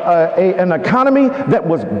an economy that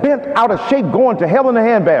was bent out of shape, going to hell in a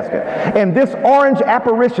handbasket. And this orange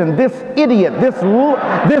apparition, this idiot, this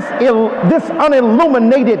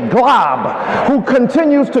unilluminated glob who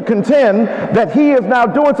continues to contend that he is now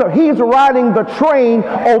doing so, he's riding the train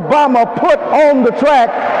Obama put on the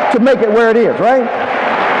track to make it where it is, right?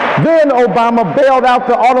 Then Obama bailed out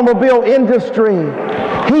the automobile industry.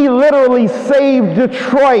 He literally saved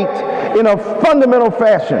Detroit in a fundamental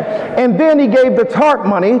fashion. And then he gave the TARP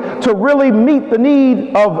money to really meet the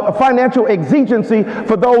need of financial exigency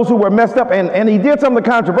for those who were messed up. And he did something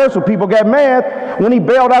controversial. People got mad when he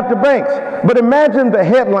bailed out the banks. But imagine the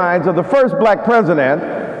headlines of the first black president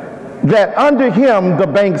that under him the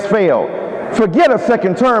banks failed. Forget a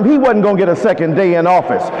second term. He wasn't going to get a second day in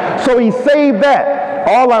office. So he saved that.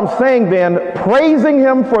 All I'm saying then, praising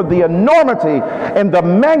him for the enormity and the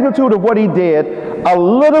magnitude of what he did, a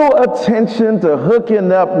little attention to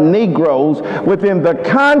hooking up Negroes within the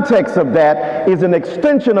context of that is an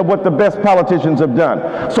extension of what the best politicians have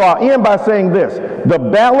done. So I'll end by saying this. The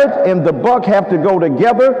ballot and the buck have to go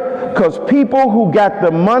together because people who got the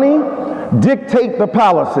money dictate the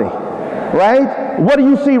policy. Right? What do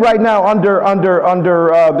you see right now under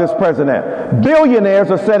this president? Billionaires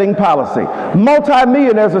are setting policy.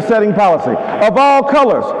 Multi-millionaires are setting policy of all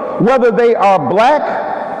colors, whether they are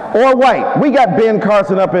black or white. We got Ben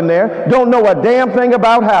Carson up in there, don't know a damn thing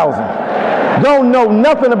about housing. Don't know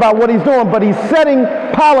nothing about what he's doing, but he's setting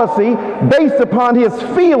policy based upon his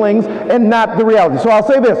feelings and not the reality. So I'll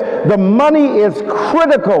say this, the money is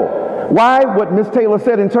critical. Why? What Ms. Taylor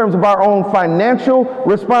said in terms of our own financial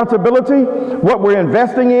responsibility, what we're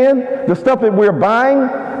investing in, the stuff that we're buying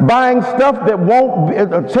stuff that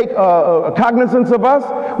won't take cognizance of us.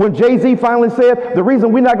 When Jay-Z finally said, the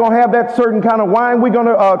reason we're not going to have that certain kind of wine we're going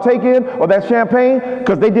to take in, or that champagne,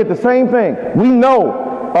 because they did the same thing. We know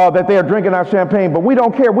that they are drinking our champagne, but we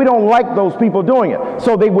don't care. We don't like those people doing it.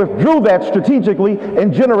 So they withdrew that strategically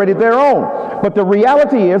and generated their own. But the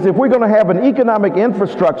reality is, if we're going to have an economic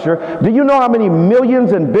infrastructure, do you know how many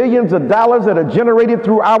millions and billions of dollars that are generated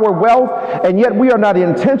through our wealth? And yet we are not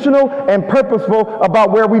intentional and purposeful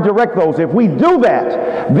about where we direct those. If we do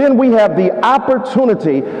that, then we have the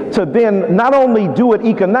opportunity to then not only do it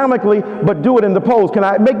economically, but do it in the polls. Can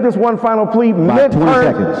I make this one final plea?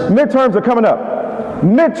 Midterms are coming up.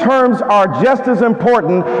 Midterms are just as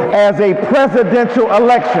important as a presidential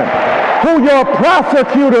election. Who your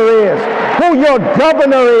prosecutor is, who your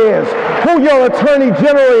governor is, who your attorney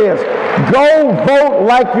general is. Go vote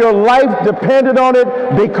like your life depended on it,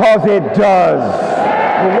 because it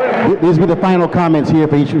does. These will be the final comments here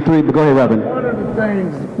for each of three, but go ahead, Reverend. One of the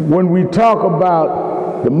things, when we talk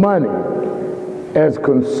about the money as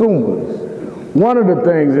consumers, one of the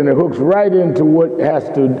things, and it hooks right into what has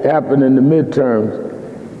to happen in the midterms,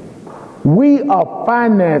 we are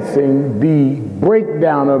financing the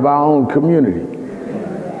breakdown of our own community.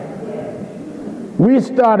 We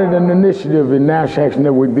started an initiative in National Action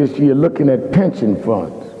Network this year looking at pension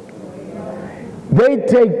funds. They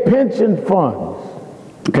take pension funds.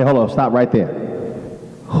 Okay, hold on, stop right there.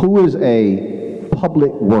 Who is a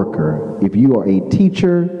public worker? If you are a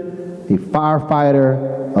teacher, a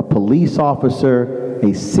firefighter, a police officer,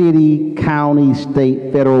 a city, county,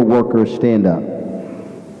 state, federal worker, stand up.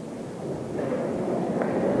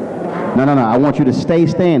 No. I want you to stay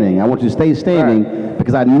standing. I want you to stay standing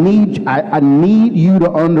because I need you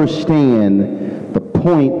to understand the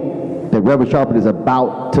point that Reverend Sharpton is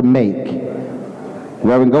about to make.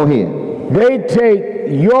 Reverend, go ahead. They take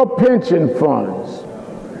your pension funds,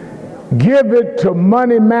 give it to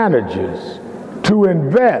money managers to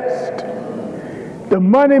invest. The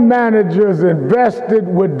money managers invested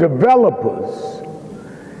with developers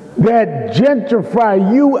that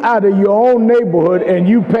gentrify you out of your own neighborhood and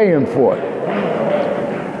you paying for it.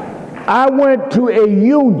 I went to a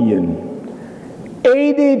union.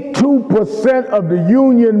 82% of the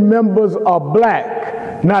union members are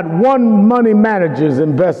black. Not one money manager's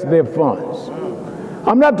invest their funds.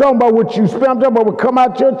 I'm not talking about what you spend. I'm talking about what come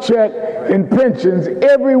out your check in pensions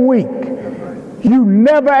every week. You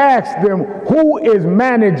never ask them who is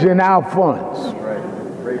managing our funds.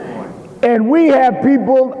 And we have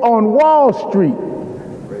people on Wall Street.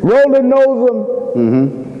 Roland knows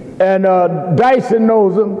them, and Dyson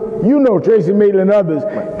knows them. You know Tracy Maitland and others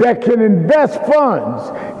that can invest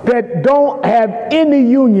funds that don't have any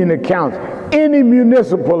union accounts, any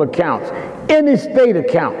municipal accounts, any state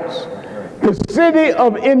accounts. The city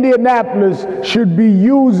of Indianapolis should be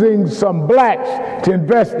using some blacks to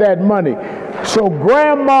invest that money. So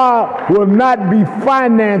grandma will not be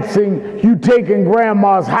financing you taking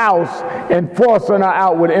grandma's house and forcing her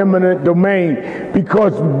out with eminent domain,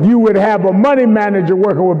 because you would have a money manager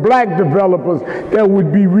working with black developers that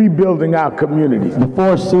would be rebuilding our communities.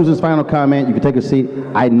 Before Susan's final comment, you can take a seat.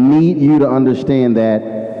 I need you to understand that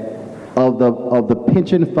of the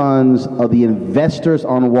pension funds of the investors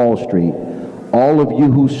on Wall Street, all of you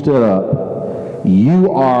who stood up,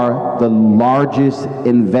 you are the largest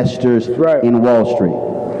investors in Wall Street.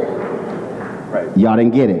 Y'all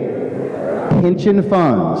didn't get it. Pension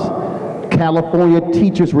funds, California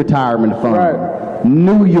Teachers Retirement Fund,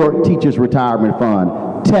 New York Teachers Retirement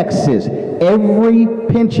Fund, Texas, every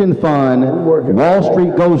pension fund, Wall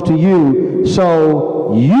Street goes to you.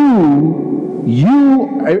 So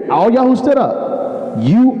all y'all who stood up,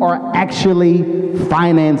 you are actually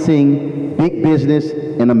financing big business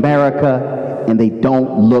in America, and they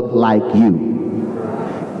don't look like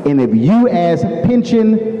you. And if you as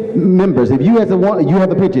pension members, if you as the one, you have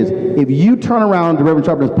the pensions, if you turn around to Reverend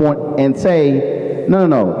Sharpton's point and say, no,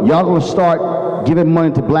 y'all gonna start giving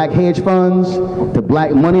money to black hedge funds, to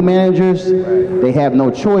black money managers, they have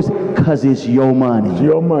no choice because it's your money. It's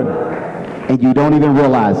your money. And you don't even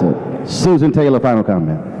realize it. Susan Taylor, final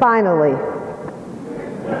comment. Finally.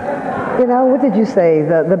 You know, what did you say?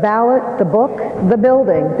 The ballot, the book, the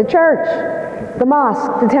building, the church, the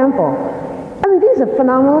mosque, the temple. I mean, these are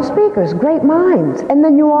phenomenal speakers, great minds. And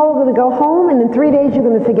then you all are going to go home, and in 3 days you're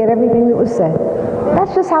going to forget everything that was said.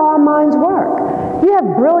 That's just how our minds work. You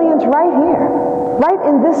have brilliance right here, right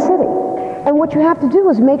in this city. And what you have to do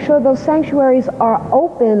is make sure those sanctuaries are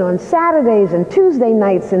open on Saturdays and Tuesday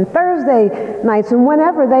nights and Thursday nights and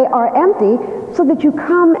whenever they are empty, so that you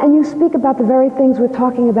come and you speak about the very things we're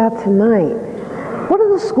talking about tonight. What are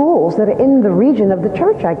the schools that are in the region of the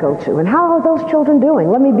church I go to, and how are those children doing?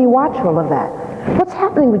 Let me be watchful of that. What's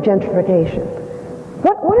happening with gentrification?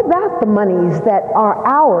 What about the monies that are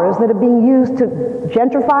ours that are being used to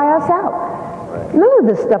gentrify us out? None of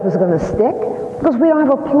this stuff is going to stick because we don't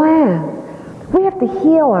have a plan. We have to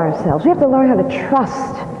heal ourselves. We have to learn how to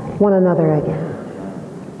trust one another again.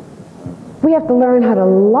 We have to learn how to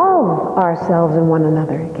love ourselves and one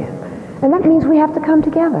another again. And that means we have to come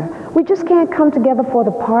together. We just can't come together for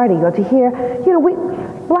the party or to hear, you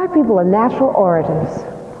know, black people are natural orators.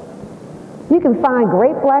 You can find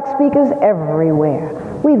great black speakers everywhere.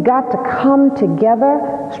 We've got to come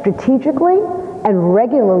together strategically and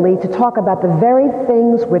regularly to talk about the very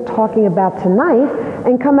things we're talking about tonight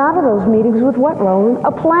and come out of those meetings with what, Roland?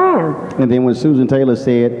 A plan. And then when Susan Taylor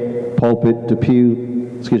said pulpit to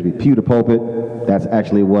pew, pew to pulpit, that's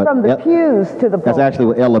actually what... From the pews to the pulpit. That's actually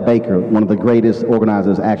what Ella Baker, one of the greatest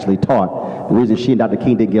organizers, actually taught. The reason she and Dr.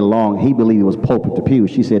 King didn't get along, he believed it was pulpit to pew.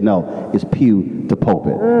 She said, no, it's pew to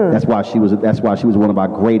pulpit. That's why she was one of our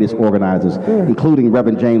greatest organizers, including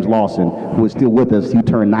Reverend James Lawson, who is still with us. He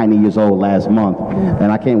turned 90 years old last month.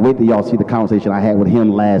 And I can't wait till y'all see the conversation I had with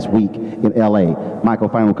him last week in LA. Michael,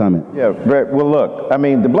 final comment. Yeah, well, look, I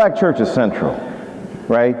mean, the black church is central,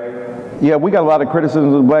 right? Yeah, we got a lot of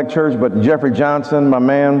criticisms of the black church, but Jeffrey Johnson, my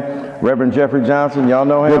man, Reverend Jeffrey Johnson, y'all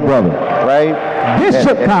know him? Good brother. Right?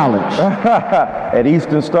 Bishop College. At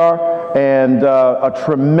Eastern Star. And a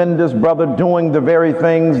tremendous brother doing the very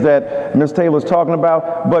things that Ms. Taylor's talking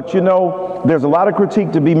about. But, you know, there's a lot of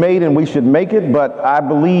critique to be made, and we should make it. But I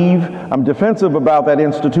believe I'm defensive about that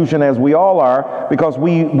institution, as we all are, because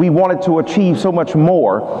we wanted to achieve so much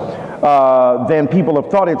more. than people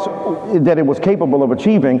have thought that it was capable of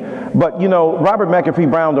achieving. But you know, Robert McAfee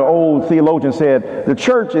Brown, the old theologian, said the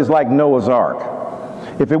church is like Noah's Ark.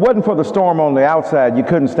 If it wasn't for the storm on the outside, you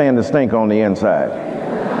couldn't stand the stink on the inside.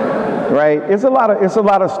 Right? It's a lot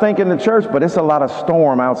of stink in the church, but it's a lot of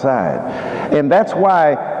storm outside. And that's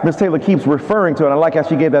why Ms. Taylor keeps referring to it. I like how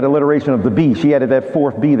she gave that alliteration of the B. She added that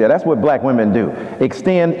fourth B there. That's what black women do.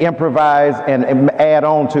 Extend, improvise, and add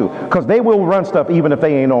on to. Because they will run stuff even if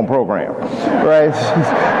they ain't on program. Right?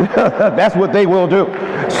 That's what they will do.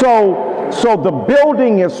 So the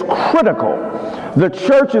building is critical. The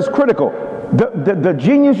church is critical. The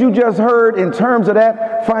genius you just heard in terms of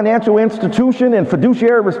that financial institution and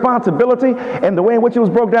fiduciary responsibility and the way in which it was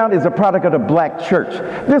broke down is a product of the black church.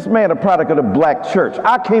 This man a product of the black church.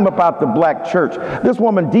 I came about the black church. This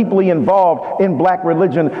woman deeply involved in black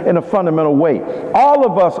religion in a fundamental way. All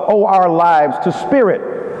of us owe our lives to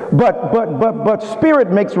spirit. But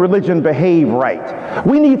spirit makes religion behave right.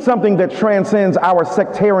 We need something that transcends our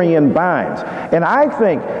sectarian binds. And I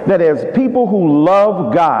think that as people who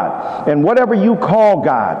love God, and whatever you call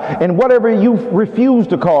God, and whatever you refuse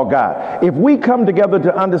to call God, if we come together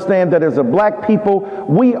to understand that as a black people,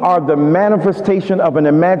 we are the manifestation of an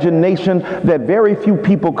imagination that very few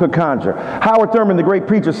people could conjure. Howard Thurman, the great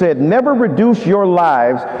preacher, said, never reduce your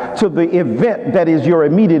lives to the event that is your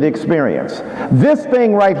immediate experience. This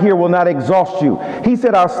thing right here will not exhaust you. He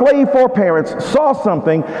said our slave foreparents saw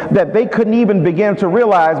something that they couldn't even begin to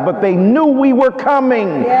realize, but they knew we were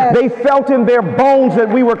coming. Yes. They felt in their bones that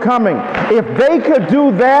we were coming. If they could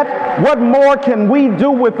do that, what more can we do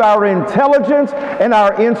with our intelligence and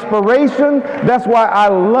our inspiration? That's why I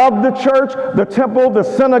love the church, the temple, the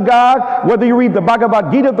synagogue, whether you read the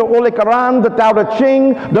Bhagavad Gita, the Holy Quran, the Tao Te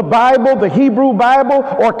Ching, the Bible, the Hebrew Bible,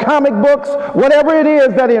 or comic books, whatever it is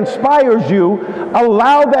that inspires you,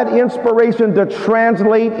 allow that inspiration to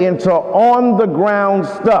translate into on-the-ground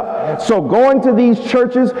stuff. So going to these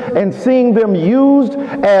churches and seeing them used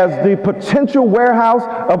as the potential warehouse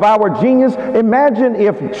of our genius, imagine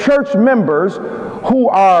if church members who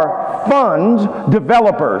are fund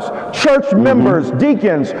developers, church members,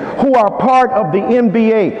 deacons who are part of the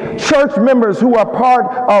NBA, church members who are part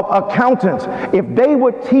of accountants, if they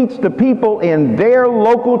would teach the people in their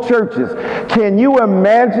local churches, can you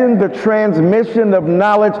imagine the transmission of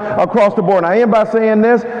knowledge across the board? And I end by saying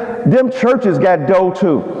this, them churches got dough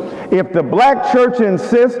too. If the black church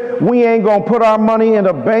insists we ain't going to put our money in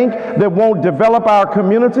a bank that won't develop our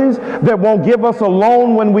communities, that won't give us a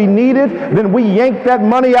loan when we need it, then we yank that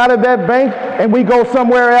money out of that bank and we go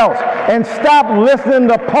somewhere else. And stop listening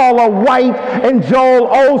to Paula White and Joel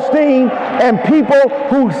Osteen and people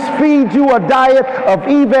who feed you a diet of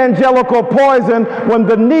evangelical poison when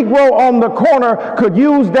the Negro on the corner could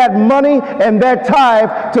use that money and that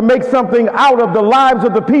tithe to make something out of the lives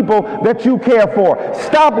of the people that you care for.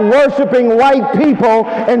 Stop worshiping white people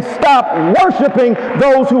and stop worshiping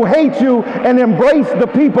those who hate you and embrace the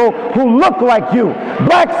people who look like you.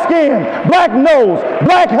 Black skin, black nose,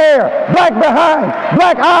 black hair, black behind,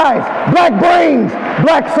 black eyes, black brains,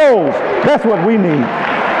 black souls. That's what we need.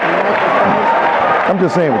 I'm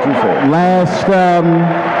just saying what you said.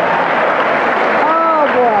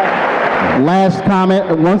 Last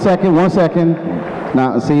comment. One second.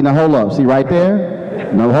 Now, see, now hold up. See right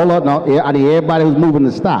there? No, hold up. No, I need everybody who's moving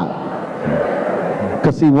to stop.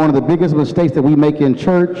 Because see, one of the biggest mistakes that we make in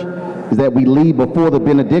church is that we leave before the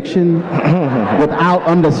benediction without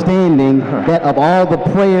understanding that of all the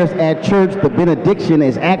prayers at church, the benediction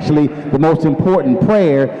is actually the most important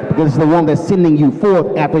prayer because it's the one that's sending you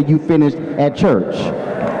forth after you finished at church.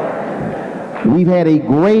 We've had a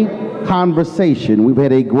great conversation. We've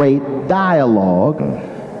had a great dialogue.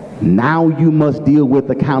 Now you must deal with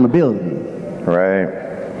accountability. Right.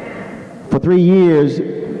 For 3 years,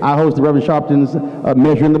 I hosted Reverend Sharpton's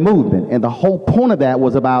Measuring the Movement, and the whole point of that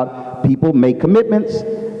was about people make commitments.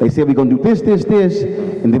 They said we're going to do this,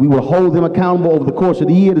 and then we would hold them accountable over the course of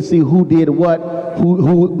the year to see who did what,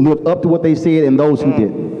 who lived up to what they said, and those who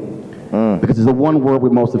didn't. Because it's the one word we're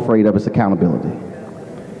most afraid of, it's accountability.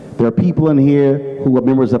 There are people in here who are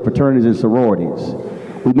members of fraternities and sororities.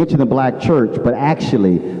 We mentioned the black church, but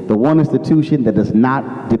actually the one institution that does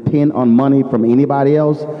not depend on money from anybody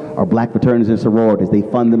else are black fraternities and sororities. They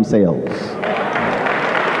fund themselves.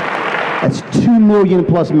 That's 2 million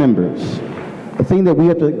plus members. The thing that we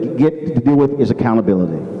have to get to deal with is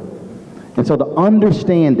accountability. And so to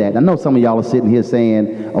understand that, I know some of y'all are sitting here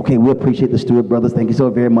saying, okay, we appreciate the Stewart brothers. Thank you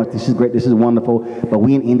so very much. This is great. This is wonderful. But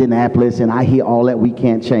we in Indianapolis, and I hear all that. We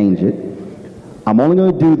can't change it. I'm only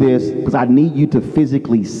going to do this because I need you to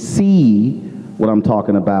physically see what I'm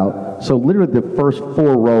talking about. So literally the first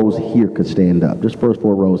 4 rows here could stand up. Just first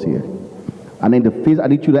 4 rows here. I need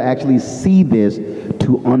you to actually see this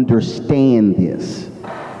to understand this.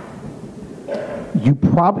 You've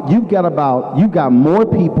got more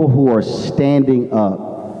people who are standing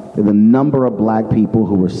up than the number of black people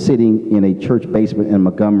who were sitting in a church basement in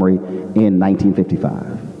Montgomery in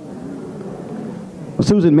 1955. When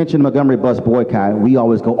Susan mentioned Montgomery bus boycott, we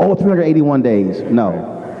always go, oh, 381 days.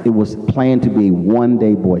 No, it was planned to be a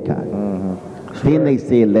 1-day boycott. Then they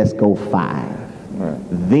said, let's go 5.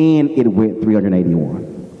 Then it went 381.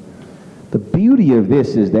 The beauty of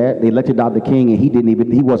this is that they elected Dr. King and he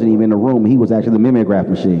wasn't even in the room. He was actually the mimeograph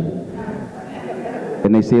machine.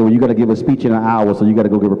 And they said, well, you got to give a speech in an hour, so you got to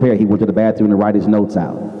go get prepared. He went to the bathroom to write his notes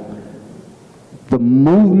out. The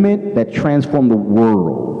movement that transformed the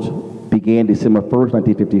world began December 1st,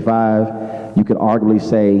 1955. You could arguably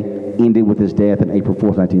say ended with his death on April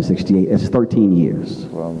 4th, 1968. It's 13 years.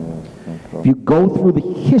 If you go through the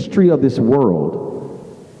history of this world,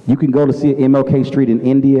 you can go to see MLK Street in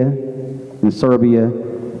India, in Serbia,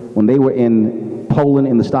 when they were in Poland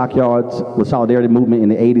in the stockyards with Solidarity movement in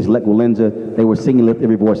the 80s, Lech Walesa, they were singing Lift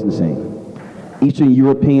Every Voice and Sing. Eastern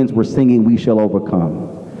Europeans were singing We Shall Overcome.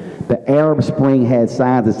 The Arab Spring had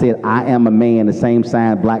signs that said, I am a man, the same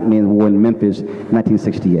sign black men wore in Memphis in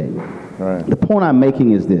 1968. Right. The point I'm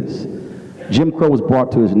making is this. Jim Crow was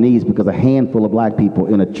brought to his knees because a handful of black people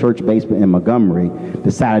in a church basement in Montgomery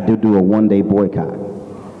decided to do a 1-day boycott.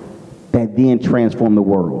 That then transformed the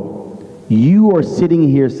world. You are sitting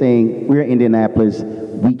here saying, we're in Indianapolis,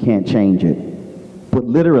 we can't change it. But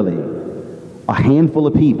literally, a handful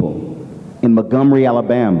of people in Montgomery,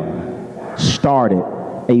 Alabama, started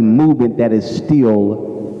a movement that is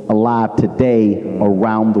still alive today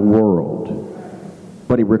around the world.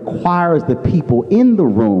 But it requires the people in the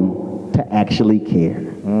room to actually care.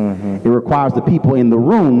 It requires the people in the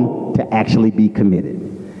room to actually be committed.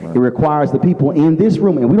 It requires the people in this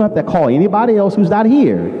room, and we don't have to call anybody else who's not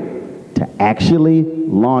here, to actually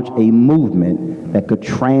launch a movement that could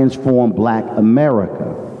transform black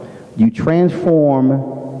America. You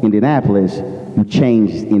transform Indianapolis, you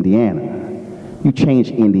change Indiana. You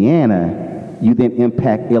change Indiana, you then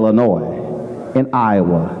impact Illinois and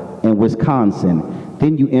Iowa and Wisconsin.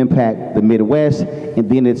 Then you impact the Midwest, and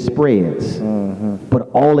then it spreads. But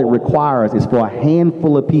all it requires is for a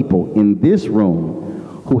handful of people in this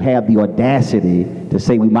room who have the audacity to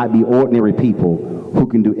say we might be ordinary people who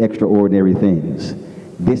can do extraordinary things.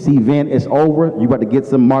 This event is over. You're about to get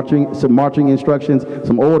some marching instructions,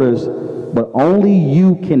 some orders, but only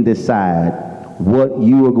you can decide what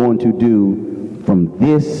you are going to do from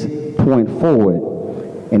this point forward.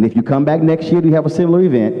 And if you come back next year to have a similar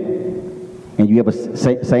event, and you have a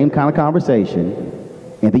same kind of conversation,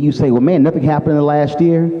 and then you say, well, man, nothing happened in the last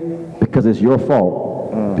year, because it's your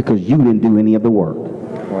fault, because you didn't do any of the work.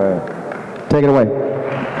 Right. Take it away.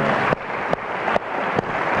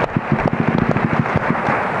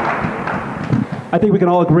 I think we can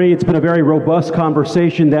all agree it's been a very robust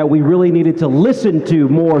conversation that we really needed to listen to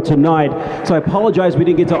more tonight. So I apologize we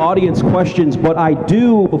didn't get to audience questions, but I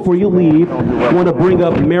do, before you leave, want to bring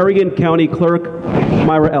up Marion County Clerk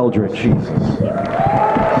Myra Eldridge.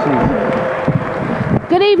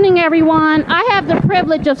 Good evening, everyone. I have the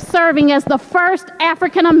privilege of serving as the first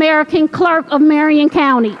African American clerk of Marion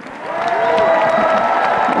County.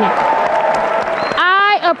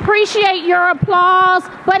 I appreciate your applause,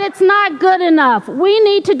 but it's not good enough. We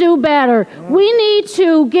need to do better. We need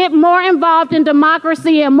to get more involved in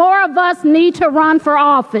democracy, and more of us need to run for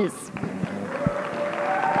office.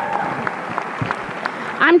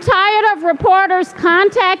 I'm tired of reporters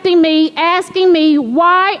contacting me, asking me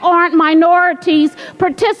why aren't minorities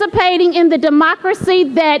participating in the democracy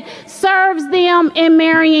that serves them in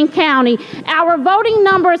Marion County. Our voting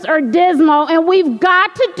numbers are dismal, and we've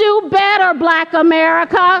got to do better, Black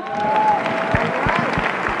America.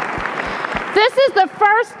 This is the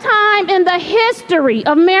first time in the history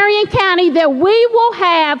of Marion County that we will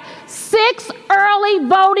have 6 early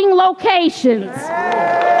voting locations.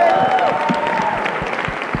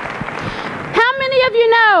 How many of you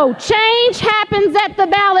know change happens at the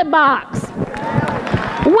ballot box?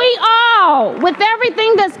 We all, with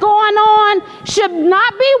everything that's going on, should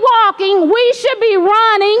not be walking. We should be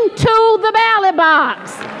running to the ballot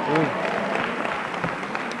box.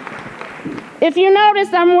 If you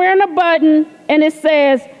notice, I'm wearing a button and it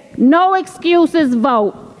says, "No excuses,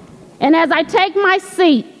 vote." And as I take my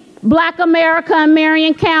seat, Black America in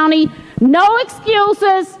Marion County, no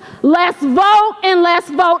excuses. Let's vote, and let's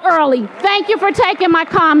vote early. Thank you for taking my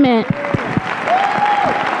comment.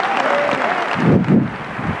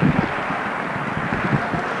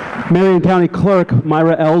 Marion County Clerk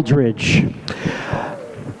Myra Eldridge.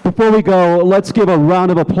 Before we go, let's give a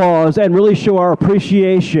round of applause and really show our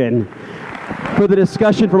appreciation for the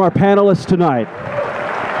discussion from our panelists tonight.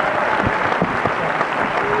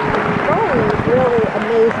 Really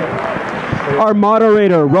amazing. Our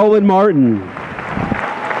moderator, Roland Martin.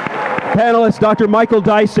 Panelists, Dr. Michael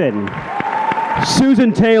Dyson,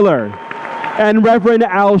 Susan Taylor, and Reverend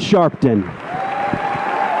Al Sharpton.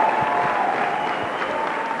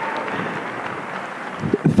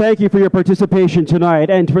 Thank you for your participation tonight.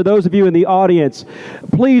 And for those of you in the audience,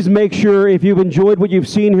 please make sure if you've enjoyed what you've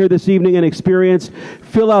seen here this evening and experienced,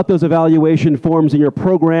 fill out those evaluation forms in your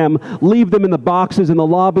program. Leave them in the boxes in the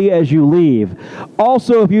lobby as you leave.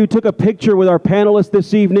 Also, if you took a picture with our panelists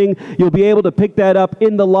this evening, you'll be able to pick that up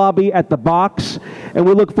in the lobby at the box. And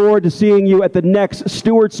we look forward to seeing you at the next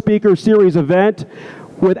Stewart Speaker Series event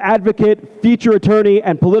with advocate, future attorney,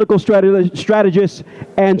 and political strategist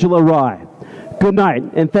Angela Rye. Good night,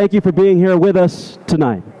 and thank you for being here with us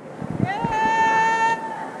tonight.